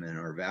esteem and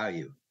our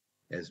value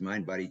as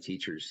mind-body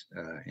teachers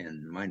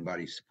and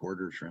mind-body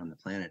supporters around the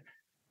planet,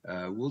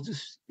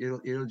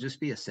 it'll just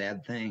be a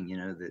sad thing,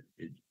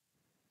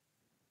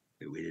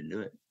 that we didn't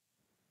do it.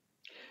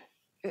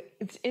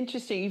 It's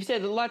interesting. You've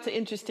said lots of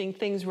interesting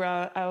things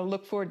where I'll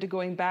look forward to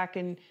going back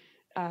and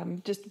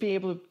just be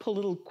able to pull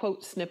little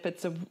quote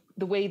snippets of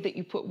the way that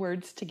you put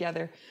words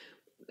together.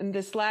 And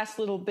this last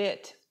little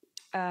bit,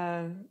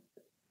 now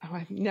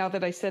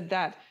that I said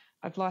that,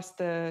 I've lost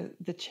the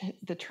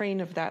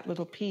train of that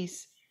little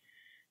piece.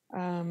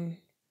 Can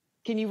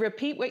you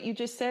repeat what you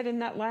just said in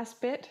that last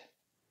bit?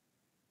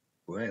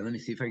 Boy, let me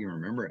see if I can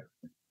remember it.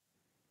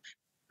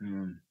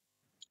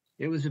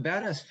 It was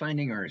about us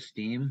finding our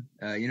esteem,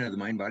 the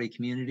mind-body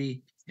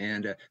community,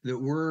 and that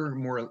we're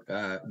more,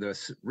 the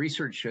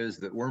research shows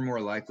that we're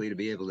more likely to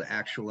be able to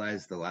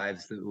actualize the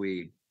lives that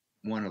we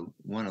want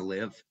to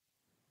live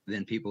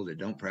than people that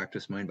don't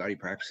practice mind-body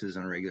practices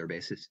on a regular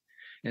basis.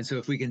 And so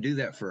if we can do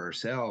that for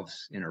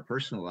ourselves in our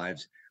personal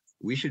lives,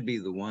 we should be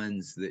the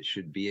ones that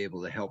should be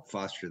able to help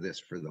foster this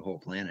for the whole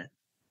planet.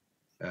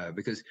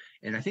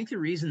 And I think the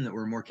reason that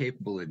we're more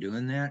capable of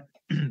doing that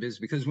is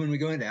because when we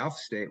go into alpha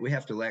state, we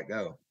have to let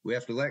go. We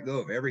have to let go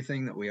of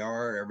everything that we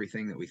are,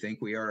 everything that we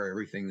think we are,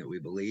 everything that we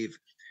believe.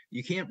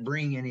 You can't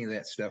bring any of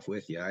that stuff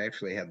with you. I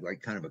actually had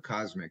like kind of a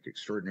cosmic,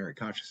 extraordinary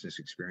consciousness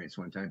experience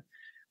one time,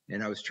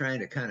 and I was trying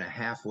to kind of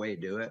halfway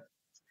do it.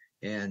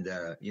 And,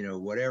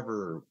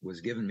 whatever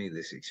was giving me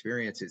this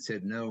experience, it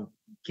said, no,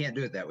 can't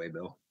do it that way,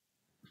 Bill.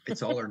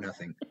 It's all or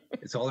nothing.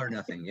 It's all or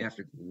nothing. You have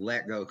to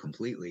let go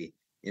completely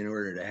in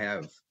order to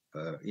have,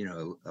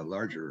 a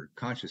larger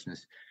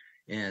consciousness.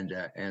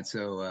 And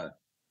so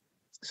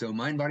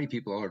mind-body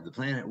people all over the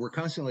planet, we're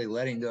constantly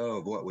letting go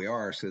of what we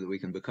are so that we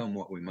can become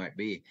what we might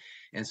be.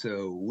 And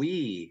so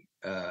we,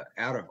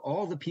 out of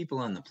all the people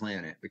on the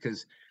planet,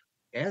 because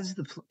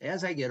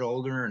as I get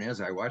older and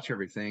as I watch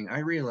everything, I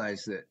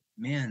realize that,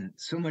 man,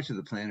 so much of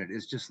the planet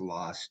is just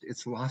lost.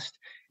 It's lost.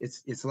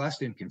 It's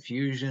lost in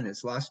confusion.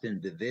 It's lost in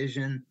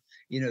division.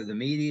 The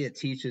media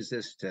teaches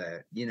us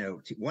to,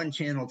 one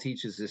channel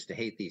teaches us to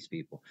hate these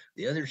people.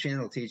 The other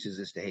channel teaches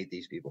us to hate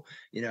these people,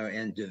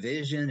 and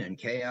division and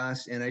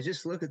chaos. And I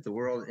just look at the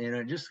world,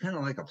 just kind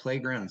of like a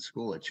playground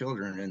school of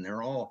children, and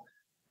they're all,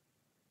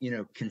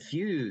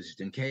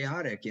 confused and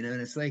chaotic, and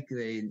it's like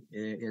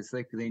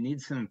they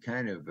need some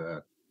kind of,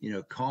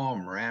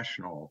 calm,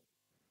 rational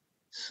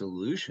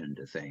solution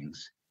to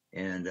things.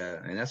 And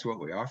that's what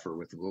we offer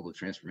with the Global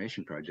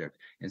Transformation Project.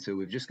 And so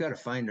we've just got to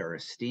find our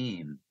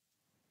esteem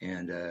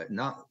and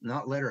not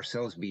let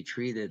ourselves be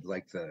treated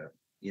like the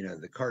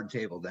card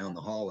table down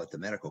the hall at the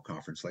medical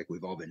conference, like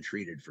we've all been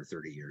treated for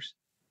 30 years.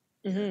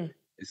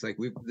 It's like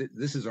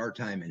this is our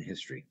time in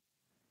history.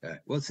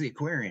 Well, it's the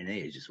Aquarian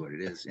age is what it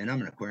is. And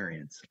I'm an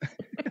Aquarian.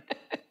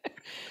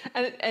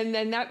 And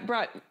then that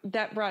brought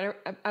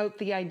out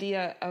the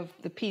idea of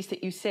the piece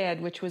that you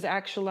said, which was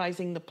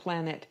actualizing the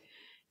planet.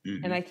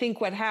 And I think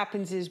what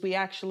happens is we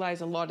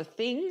actualize a lot of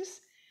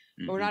things,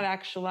 but we're not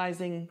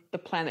actualizing the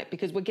planet,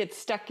 because what gets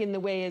stuck in the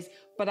way is,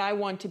 but I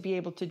want to be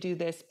able to do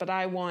this, but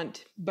I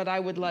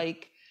would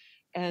like,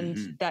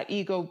 and that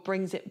ego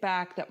brings it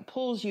back, that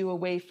pulls you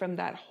away from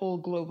that whole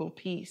global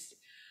piece.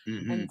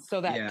 And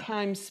so that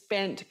time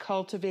spent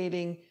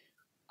cultivating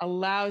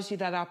allows you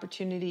that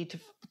opportunity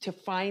to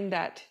find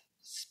that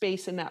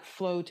space and that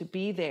flow to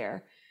be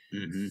there,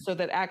 so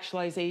that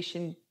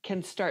actualization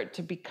can start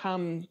to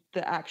become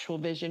the actual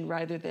vision,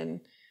 rather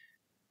than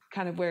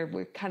kind of where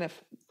we're kind of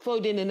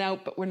float in and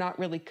out, but we're not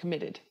really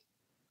committed.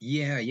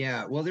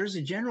 Yeah. Well, there's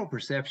a general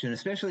perception,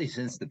 especially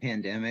since the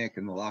pandemic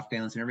and the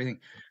lockdowns and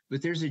everything.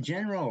 But there's a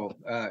general.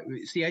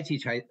 See, I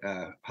teach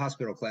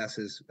hospital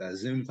classes,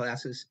 Zoom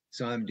classes,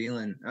 so I'm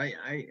dealing.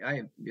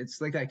 It's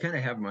like I kind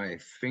of have my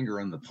finger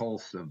on the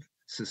pulse of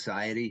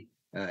society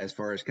as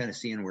far as kind of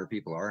seeing where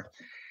people are.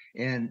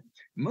 And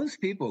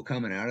most people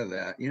coming out of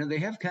that, they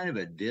have kind of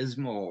a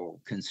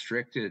dismal,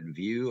 constricted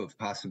view of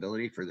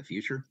possibility for the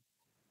future.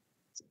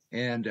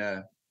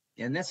 And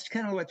that's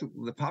kind of what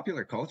the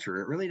popular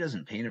culture, it really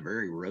doesn't paint a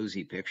very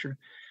rosy picture.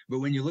 But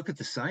when you look at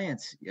the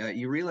science,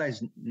 you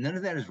realize none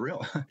of that is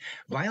real.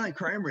 Violent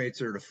crime rates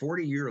are at a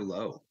 40-year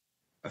low,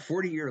 a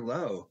 40-year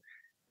low.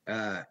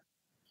 And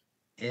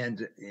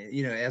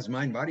as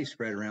mind body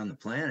spread around the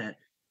planet,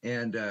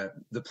 and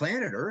the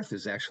planet Earth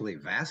is actually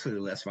vastly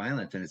less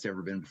violent than it's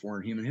ever been before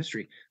in human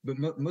history.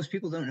 But most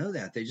people don't know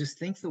that. They just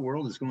think the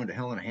world is going to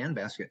hell in a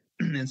handbasket.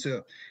 And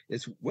so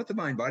it's what the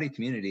mind body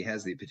community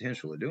has the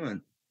potential of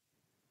doing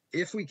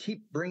if we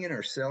keep bringing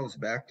ourselves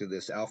back to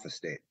this alpha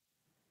state,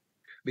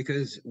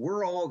 because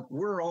we're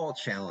all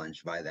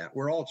challenged by that.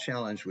 We're all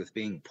challenged with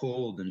being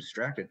pulled and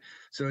distracted.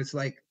 So it's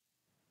like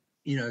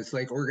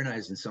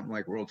organizing something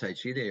like World Tai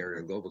Chi Day or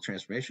a Global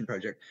Transformation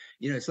Project.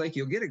 It's like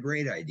you'll get a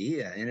great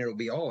idea and it'll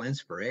be all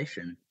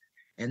inspiration.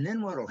 And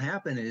then what'll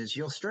happen is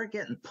you'll start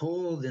getting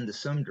pulled into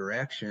some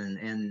direction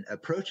and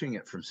approaching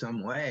it from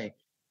some way.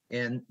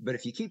 But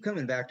if you keep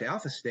coming back to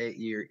alpha state,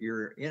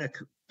 you're in a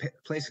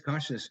place of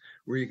consciousness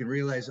where you can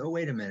realize, oh,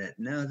 wait a minute,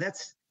 no,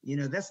 that's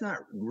not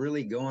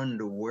really going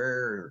to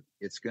where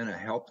it's going to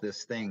help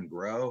this thing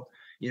grow.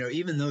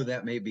 Even though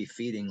that may be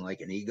feeding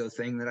like an ego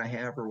thing that I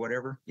have or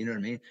whatever, you know what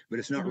I mean? But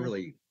it's not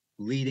really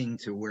leading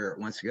to where it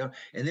wants to go.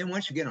 And then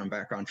once you get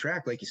back on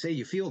track, like you say,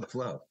 you feel the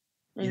flow.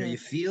 You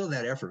feel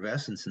that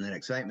effervescence and that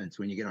excitement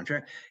when you get on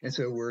track. And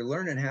so we're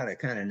learning how to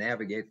kind of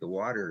navigate the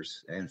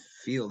waters and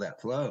feel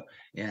that flow.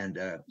 And,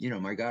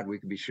 my God, we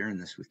could be sharing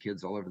this with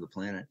kids all over the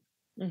planet.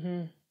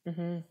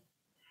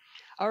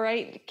 All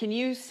right. Can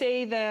you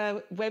say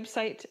the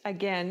website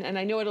again? And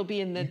I know it'll be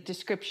in the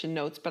description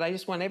notes, but I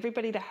just want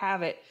everybody to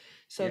have it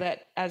so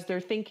that as they're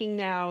thinking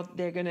now,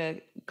 they're going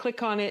to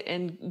click on it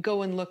and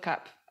go and look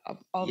up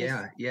all this.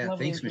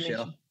 Thanks,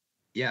 Michelle.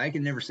 Yeah, I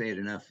can never say it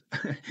enough.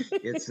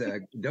 It's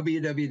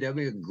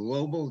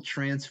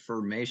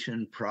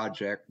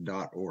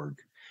www.globaltransformationproject.org.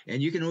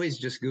 And you can always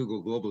just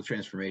Google Global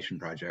Transformation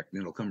Project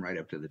and it'll come right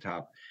up to the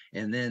top.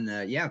 And then,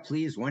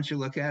 please, once you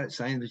look at it,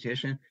 sign the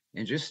petition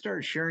and just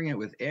start sharing it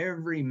with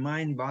every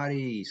mind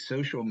body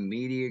social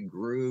media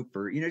group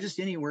or, just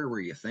anywhere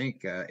where you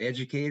think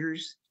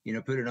educators,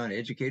 put it on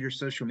educators'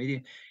 social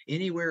media,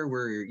 anywhere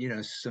where,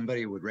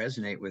 somebody would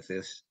resonate with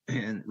this.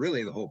 And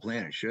really the whole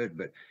planet should,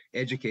 but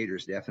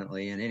educators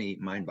definitely, and any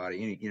mind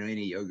body,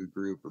 any yoga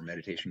group or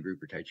meditation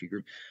group or Tai Chi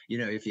group,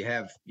 if you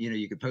have,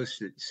 you could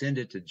post it, send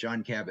it to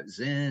John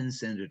Kabat-Zinn,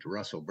 send it to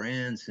Russell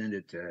Brand, send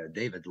it to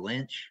David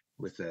Lynch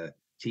with the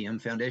TM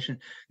Foundation.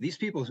 These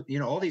people,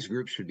 all these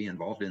groups should be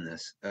involved in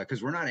this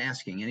because we're not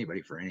asking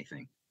anybody for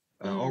anything.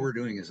 All we're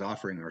doing is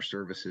offering our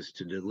services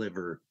to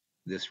deliver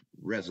this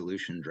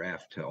resolution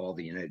draft to all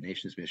the United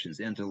Nations missions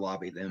and to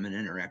lobby them and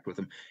interact with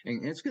them.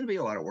 And it's going to be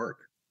a lot of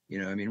work.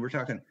 We're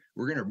going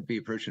to be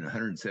approaching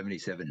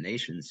 177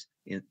 nations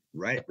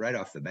right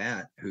off the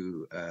bat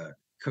who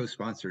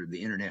co-sponsored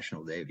the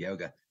International Day of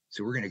Yoga.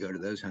 So we're going to go to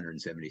those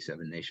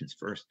 177 nations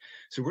first.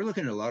 So we're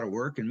looking at a lot of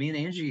work. And me and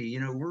Angie,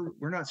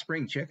 we're not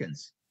spring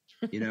chickens.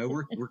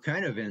 We're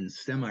kind of in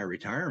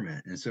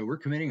semi-retirement. And so we're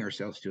committing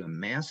ourselves to a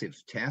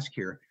massive task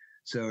here.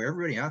 So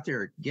everybody out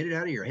there, get it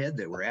out of your head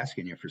that we're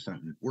asking you for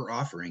something. We're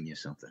offering you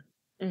something.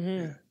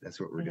 Yeah, that's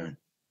what we're doing.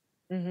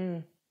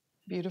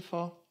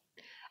 Beautiful.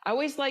 I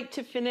always like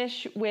to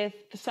finish with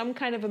some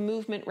kind of a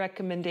movement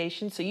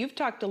recommendation. So you've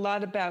talked a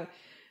lot about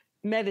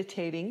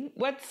meditating.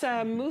 What's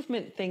a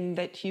movement thing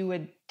that you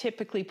would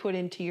typically put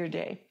into your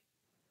day?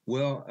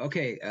 Well,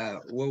 okay.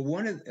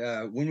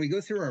 When we go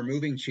through our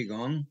moving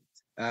Qigong,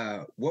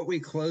 what we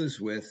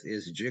close with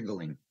is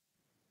jiggling.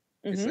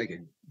 It's like a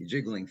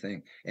jiggling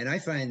thing. And I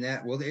find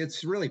that,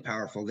 it's really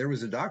powerful. There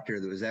was a doctor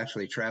that was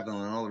actually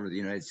traveling all over the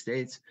United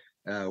States,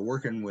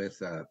 working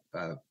with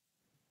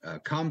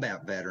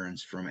combat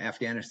veterans from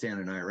Afghanistan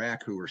and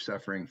Iraq who were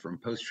suffering from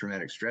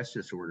post-traumatic stress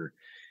disorder.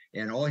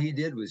 And all he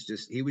did was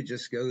he would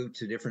just go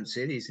to different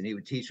cities and he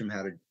would teach them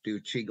how to do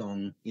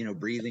Qigong,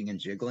 breathing and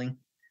jiggling.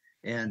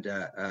 And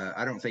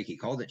I don't think he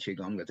called it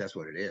Qigong, but that's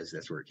what it is.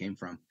 That's where it came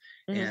from.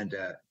 And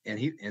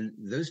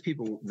those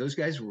people, those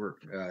guys were,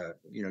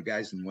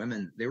 guys and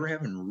women, they were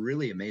having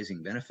really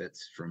amazing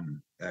benefits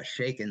from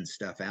shaking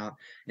stuff out.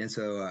 And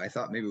so I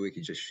thought maybe we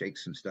could just shake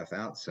some stuff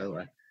out.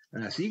 So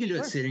you can do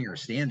it sitting or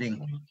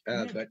standing,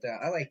 but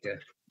I like to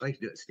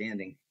do it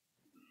standing.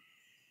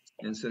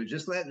 And so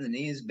just letting the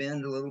knees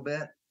bend a little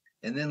bit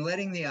and then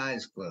letting the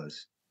eyes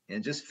close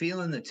and just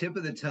feeling the tip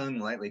of the tongue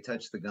lightly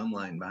touch the gum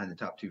line behind the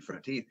top two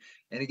front teeth.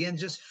 And again,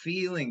 just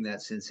feeling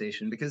that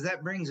sensation because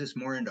that brings us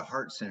more into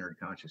heart-centered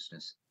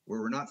consciousness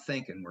where we're not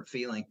thinking, we're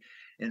feeling.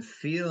 and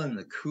feeling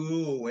the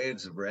cool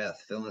waves of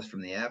breath filling us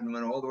from the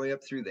abdomen all the way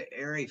up through the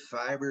airy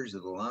fibers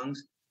of the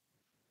lungs.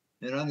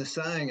 And on the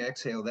sighing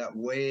exhale, that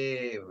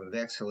wave of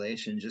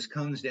exhalation just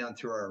comes down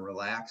through our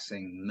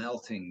relaxing,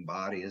 melting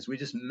body as we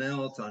just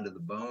melt onto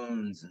the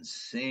bones and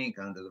sink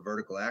onto the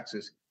vertical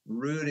axis,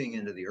 rooting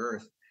into the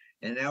earth.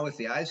 And now with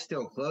the eyes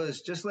still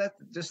closed, just let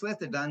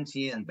the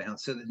dantian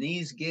bounce. So the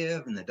knees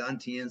give and the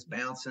dantian's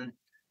bouncing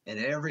and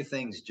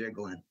everything's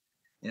jiggling.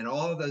 And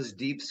all of those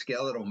deep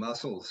skeletal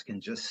muscles can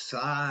just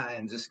sigh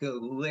and just go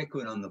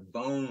liquid on the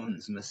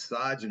bones,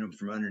 massaging them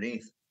from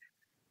underneath.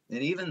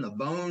 And even the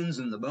bones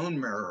and the bone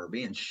marrow are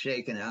being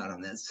shaken out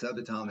on that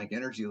subatomic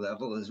energy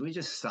level as we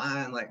just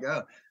sigh and let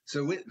go.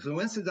 So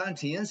once the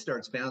dantian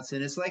starts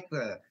bouncing, it's like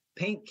the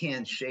paint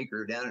can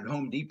shaker down at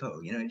Home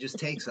Depot. You know, it just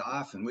takes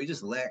off and we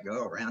just let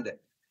go around it.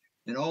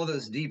 And all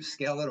those deep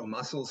skeletal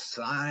muscles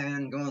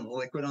sighing, going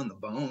liquid on the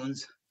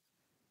bones.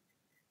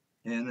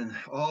 And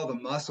all the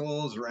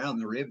muscles around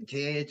the rib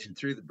cage and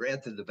through the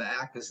breadth of the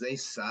back as they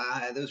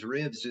sigh, those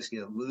ribs just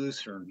get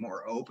looser and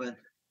more open.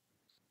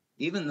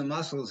 Even the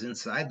muscles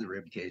inside the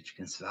rib cage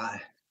can sigh.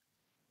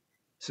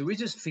 So we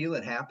just feel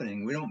it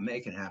happening. We don't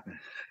make it happen.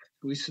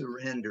 We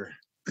surrender.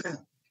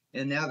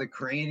 And now the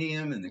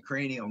cranium and the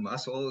cranial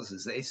muscles,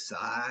 as they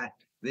sigh,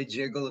 they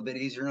jiggle a bit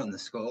easier on the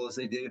skull as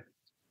they do.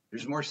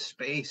 There's more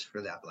space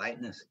for that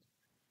lightness.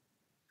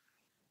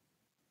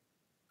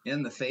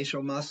 And the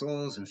facial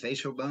muscles and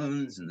facial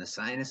bones and the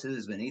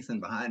sinuses beneath and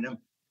behind them,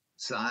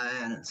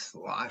 sighing and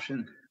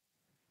sloshing.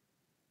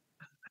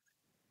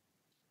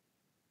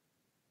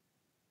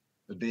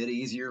 A bit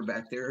easier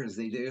back there as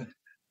they do.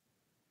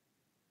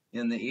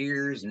 In the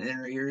ears and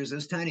inner ears,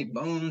 those tiny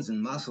bones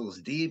and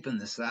muscles deep in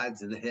the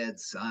sides of the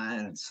head,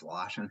 sighing and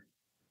sloshing.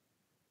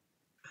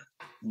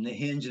 And the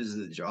hinges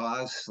of the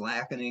jaws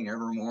slackening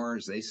ever more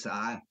as they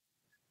sigh.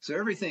 So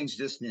everything's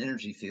just an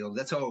energy field.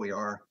 That's all we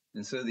are.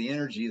 And so the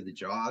energy of the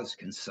jaws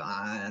can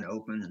sigh and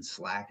open and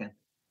slacken,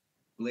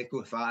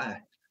 liquefy.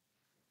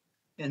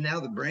 And now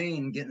the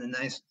brain getting a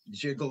nice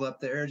jiggle up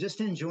there,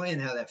 just enjoying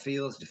how that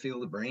feels to feel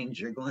the brain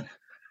jiggling.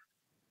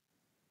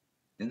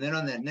 And then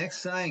on that next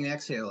sighing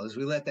exhale, as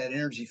we let that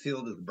energy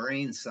field of the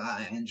brain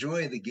sigh,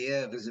 enjoy the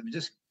give as it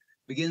just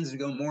begins to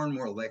go more and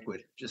more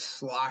liquid, just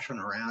sloshing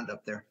around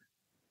up there.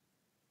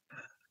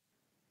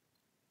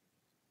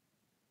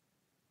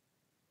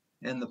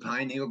 And the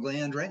pineal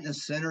gland right in the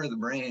center of the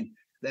brain,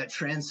 that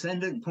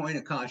transcendent point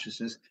of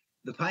consciousness.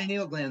 The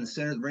pineal gland in the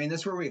center of the brain,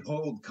 that's where we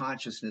hold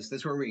consciousness.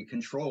 That's where we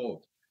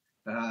control.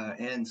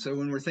 And so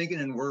when we're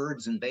thinking in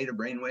words and beta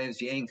brainwaves,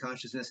 yang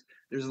consciousness,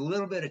 there's a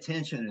little bit of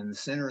tension in the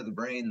center of the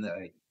brain,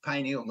 the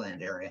pineal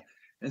gland area.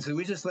 And so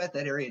we just let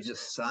that area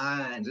just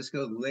sigh and just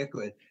go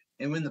liquid.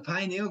 And when the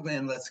pineal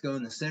gland lets go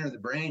in the center of the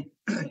brain,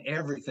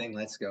 everything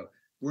lets go.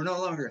 We're no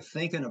longer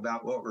thinking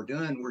about what we're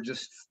doing.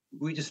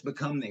 We just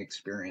become the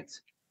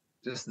experience.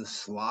 Just the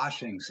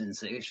sloshing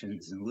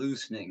sensations and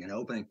loosening and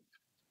opening.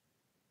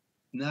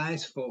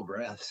 Nice full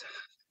breaths.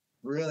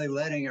 Really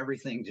letting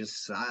everything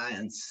just sigh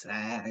and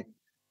sag.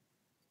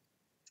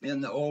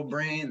 In the old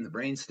brain, the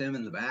brainstem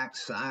in the back,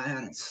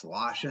 sighing and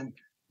sloshing,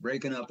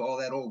 breaking up all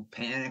that old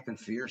panic and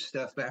fear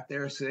stuff back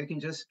there so they can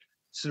just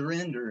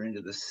surrender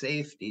into the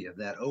safety of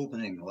that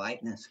opening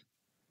lightness.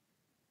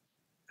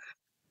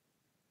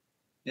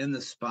 In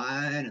the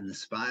spine and the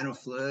spinal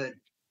fluid,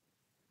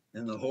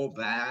 and the whole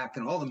back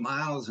and all the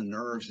miles of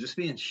nerves just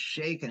being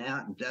shaken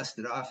out and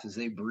dusted off as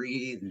they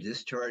breathe and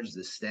discharge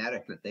the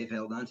static that they've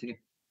held onto.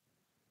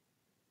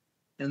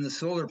 And the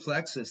solar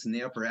plexus in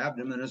the upper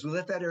abdomen, as we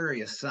let that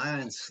area sigh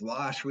and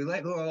slosh, we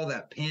let go of all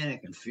that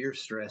panic and fear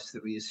stress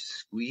that we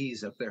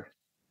squeeze up there.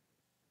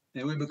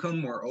 And we become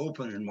more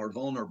open and more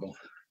vulnerable.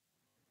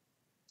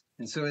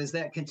 And so as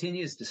that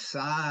continues to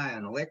sigh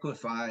and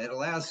liquefy, it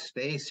allows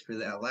space for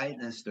that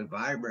lightness to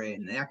vibrate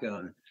and echo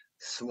and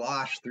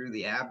slosh through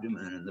the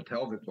abdomen and the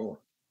pelvic bowl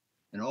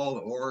and all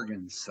the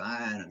organs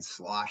sighing and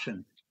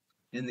sloshing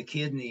in the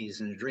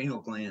kidneys and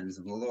adrenal glands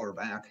and the lower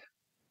back.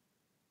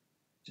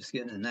 Just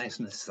getting a nice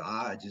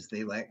massage as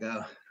they let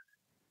go.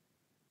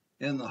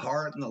 And the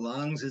heart and the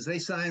lungs, as they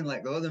sigh and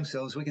let go of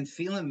themselves, we can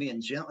feel them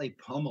being gently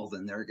pummeled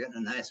and they're getting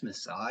a nice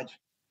massage.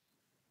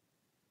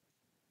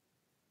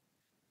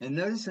 And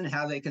noticing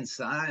how they can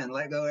sigh and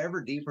let go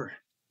ever deeper.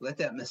 Let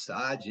that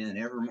massage in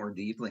ever more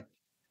deeply.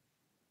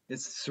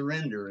 It's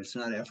surrender, it's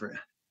not effort.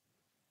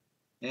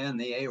 And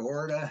the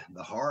aorta,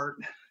 the heart,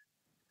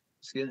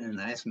 just getting a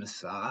nice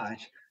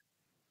massage.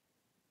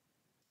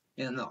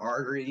 And the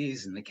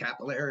arteries and the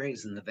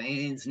capillaries and the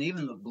veins and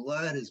even the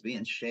blood is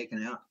being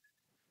shaken out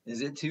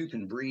as it too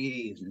can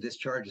breathe and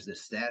discharges the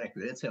static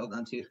that it's held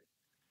onto.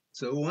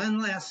 So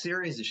one last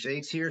series of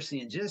shakes here,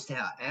 seeing just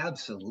how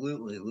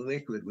absolutely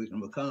liquid we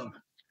can become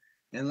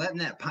and letting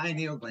that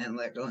pineal gland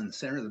let go in the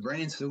center of the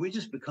brain. So we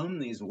just become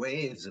these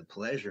waves of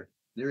pleasure.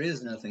 There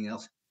is nothing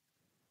else.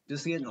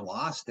 Just getting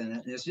lost in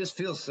it. And it just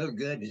feels so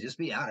good to just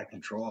be out of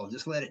control.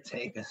 Just let it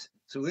take us.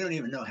 So we don't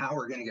even know how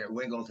we're going to get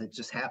wiggled. It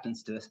just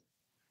happens to us.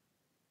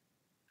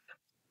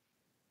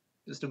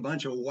 Just a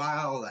bunch of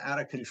wild, out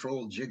of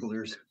control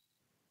jigglers.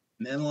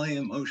 mentally,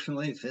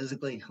 emotionally,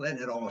 physically,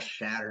 letting it all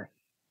shatter,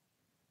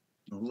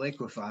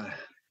 liquefy,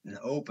 and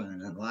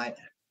open and light.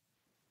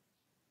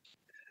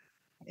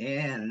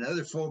 And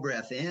another full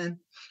breath in.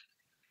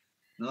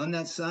 And on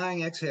that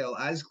sighing exhale,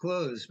 eyes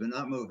closed, but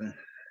not moving,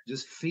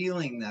 just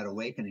feeling that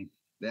awakening,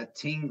 that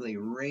tingly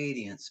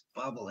radiance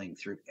bubbling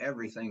through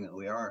everything that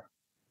we are.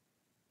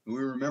 We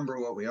remember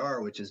what we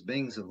are, which is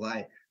beings of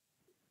light,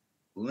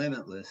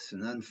 limitless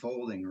and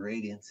unfolding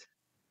radiance.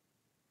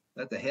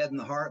 Let the head and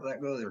the heart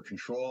let go of their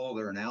control,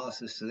 their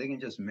analysis, so they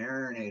can just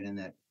marinate in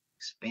that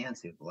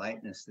expansive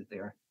lightness that they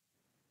are.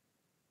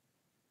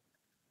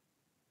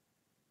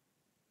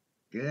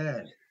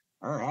 Good.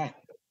 All right.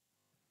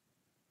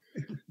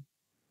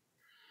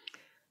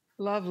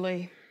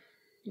 Lovely.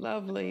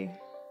 Lovely.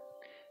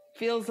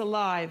 Feels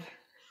alive.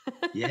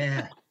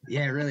 Yeah.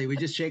 Yeah, really. We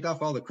just shake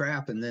off all the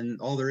crap, and then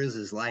all there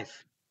is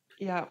life.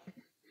 Yeah.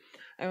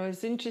 It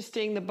was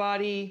interesting. The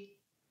body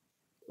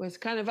was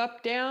kind of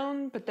up,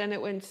 down, but then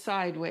it went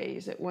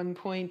sideways at one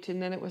point.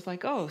 And then it was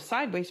like, oh,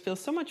 sideways feels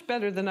so much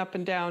better than up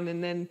and down.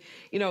 And then,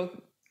 you know,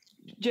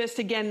 just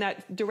again,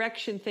 that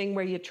direction thing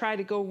where you try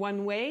to go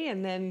one way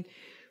and then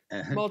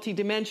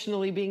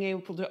multidimensionally being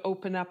able to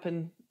open up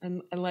and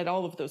let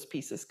all of those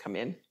pieces come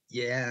in.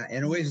 Yeah.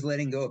 And always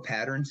letting go of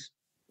patterns.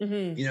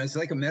 Mm-hmm. You know, it's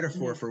like a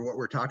metaphor for what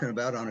we're talking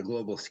about on a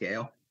global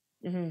scale.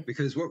 Mm-hmm.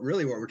 Because what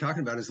we're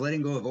talking about is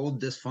letting go of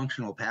old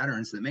dysfunctional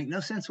patterns that make no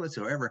sense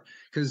whatsoever.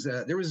 Because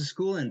there was a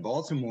school in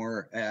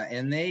Baltimore,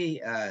 and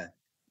they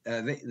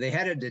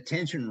had a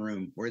detention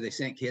room where they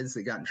sent kids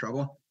that got in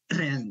trouble.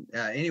 And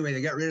anyway,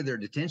 they got rid of their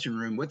detention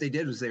room. What they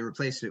did was they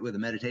replaced it with a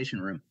meditation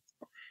room,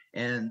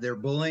 and their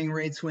bullying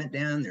rates went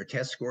down, their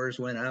test scores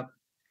went up,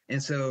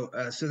 and so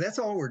that's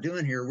all we're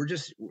doing here. We're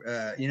just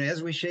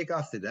as we shake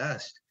off the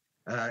dust,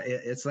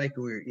 it's like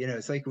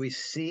we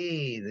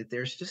see that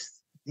there's just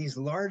these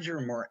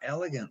larger, more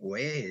elegant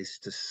ways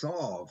to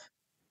solve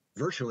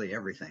virtually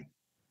everything.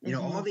 You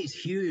know, all these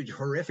huge,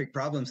 horrific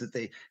problems that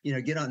they,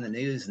 get on the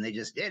news and they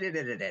just, icky,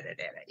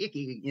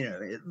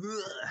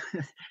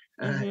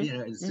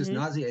 it's just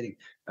nauseating.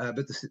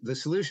 But the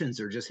solutions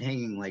are just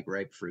hanging like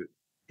ripe fruit.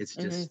 It's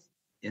just,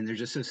 and they're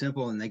just so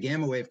simple. And the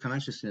gamma wave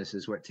consciousness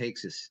is what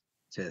takes us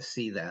to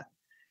see that.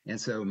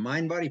 And so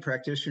mind-body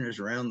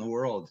practitioners around the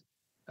world,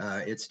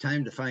 it's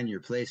time to find your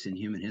place in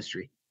human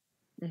history.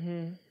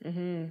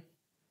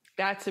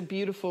 That's a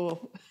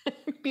beautiful,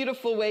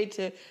 beautiful way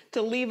to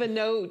leave a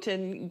note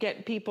and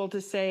get people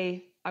to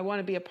say, I want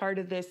to be a part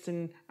of this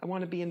and I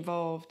want to be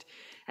involved.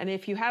 And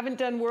if you haven't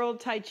done World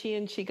Tai Chi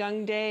and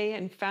Qigong Day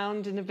and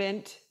found an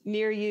event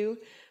near you,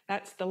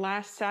 that's the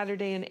last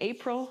Saturday in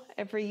April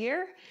every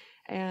year.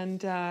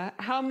 And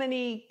how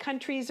many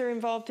countries are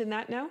involved in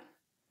that now?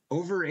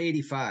 Over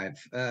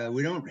 85.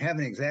 We don't have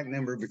an exact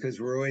number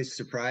because we're always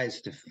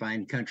surprised to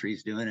find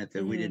countries doing it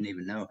that we didn't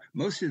even know.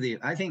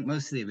 I think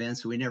most of the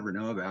events we never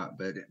know about,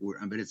 but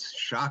it's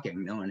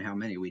shocking knowing how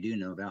many we do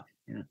know about.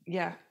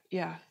 Yeah,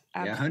 absolutely.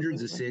 Yeah,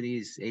 hundreds of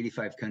cities,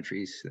 85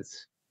 countries.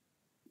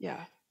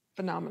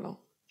 Phenomenal.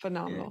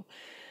 Yeah.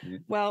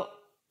 Well,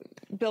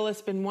 Bill,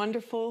 it's been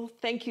wonderful.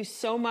 Thank you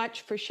so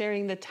much for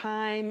sharing the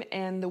time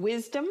and the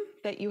wisdom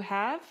that you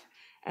have.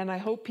 And I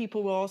hope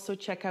people will also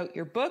check out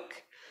your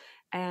book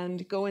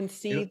and go and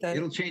see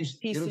it'll change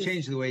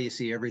the way you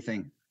see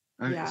everything.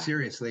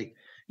 Seriously,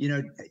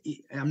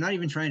 I'm not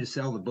even trying to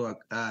sell the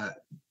book.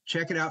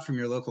 Check it out from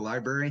your local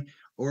library,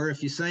 or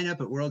if you sign up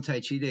at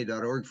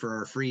worldtaichiday.org for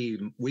our free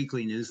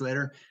weekly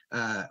newsletter,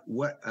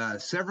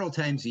 several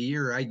times a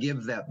year I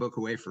give that book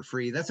away for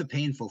free. That's a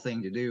painful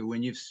thing to do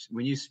when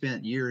you've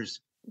spent years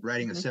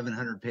writing a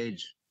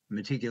 700-page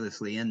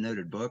meticulously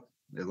end-noted book,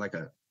 like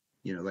a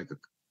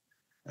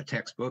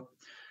textbook.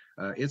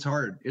 It's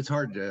hard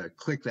to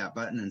click that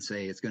button and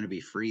say it's going to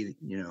be free,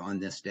 on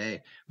this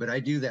day. But I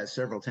do that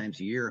several times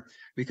a year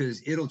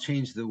because it'll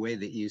change the way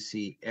that you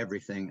see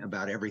everything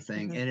about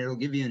everything. And it'll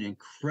give you an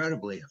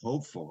incredibly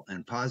hopeful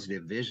and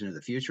positive vision of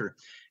the future.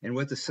 And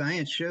what the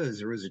science shows,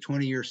 there was a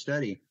 20-year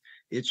study.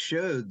 It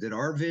showed that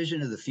our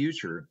vision of the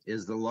future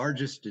is the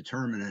largest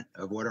determinant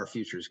of what our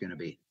future is going to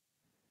be.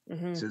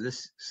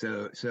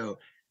 So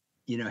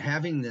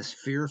having this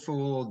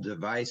fearful,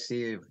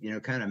 divisive,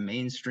 kind of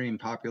mainstream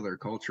popular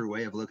culture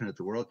way of looking at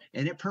the world,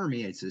 and it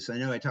permeates this. I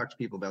know I talk to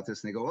people about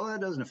this and they go, well,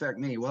 that doesn't affect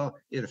me. Well,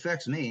 it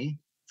affects me.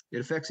 It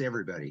affects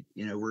everybody.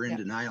 We're in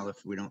denial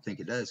if we don't think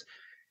it does.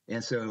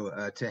 And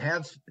so to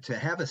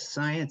have a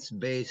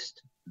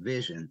science-based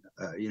vision,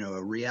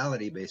 a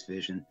reality-based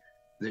vision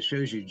that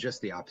shows you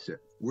just the opposite.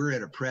 We're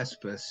at a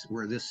precipice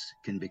where this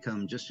can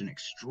become just an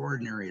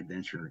extraordinary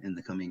adventure in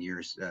the coming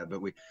years.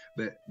 But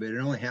it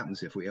only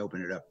happens if we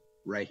open it up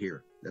right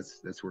here.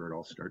 That's where it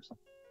all starts.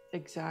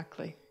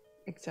 Exactly.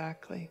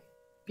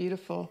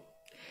 Beautiful.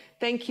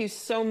 Thank you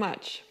so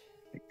much.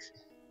 Thanks.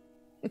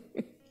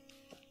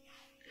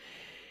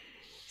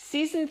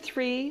 Season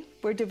 3,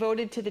 we're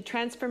devoted to the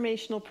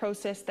transformational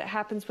process that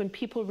happens when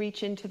people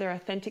reach into their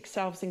authentic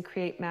selves and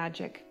create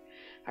magic.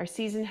 Our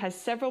season has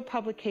several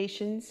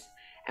publications,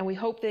 and we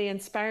hope they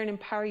inspire and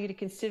empower you to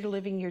consider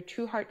living your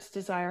true heart's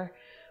desire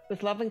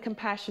with love and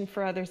compassion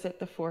for others at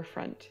the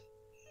forefront.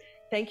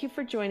 Thank you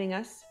for joining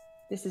us.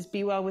 This is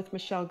Be Well with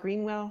Michelle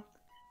Greenwell,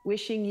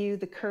 wishing you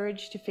the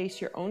courage to face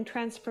your own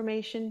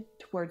transformation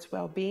towards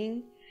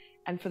well-being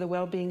and for the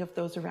well-being of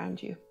those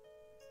around you.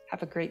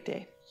 Have a great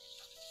day.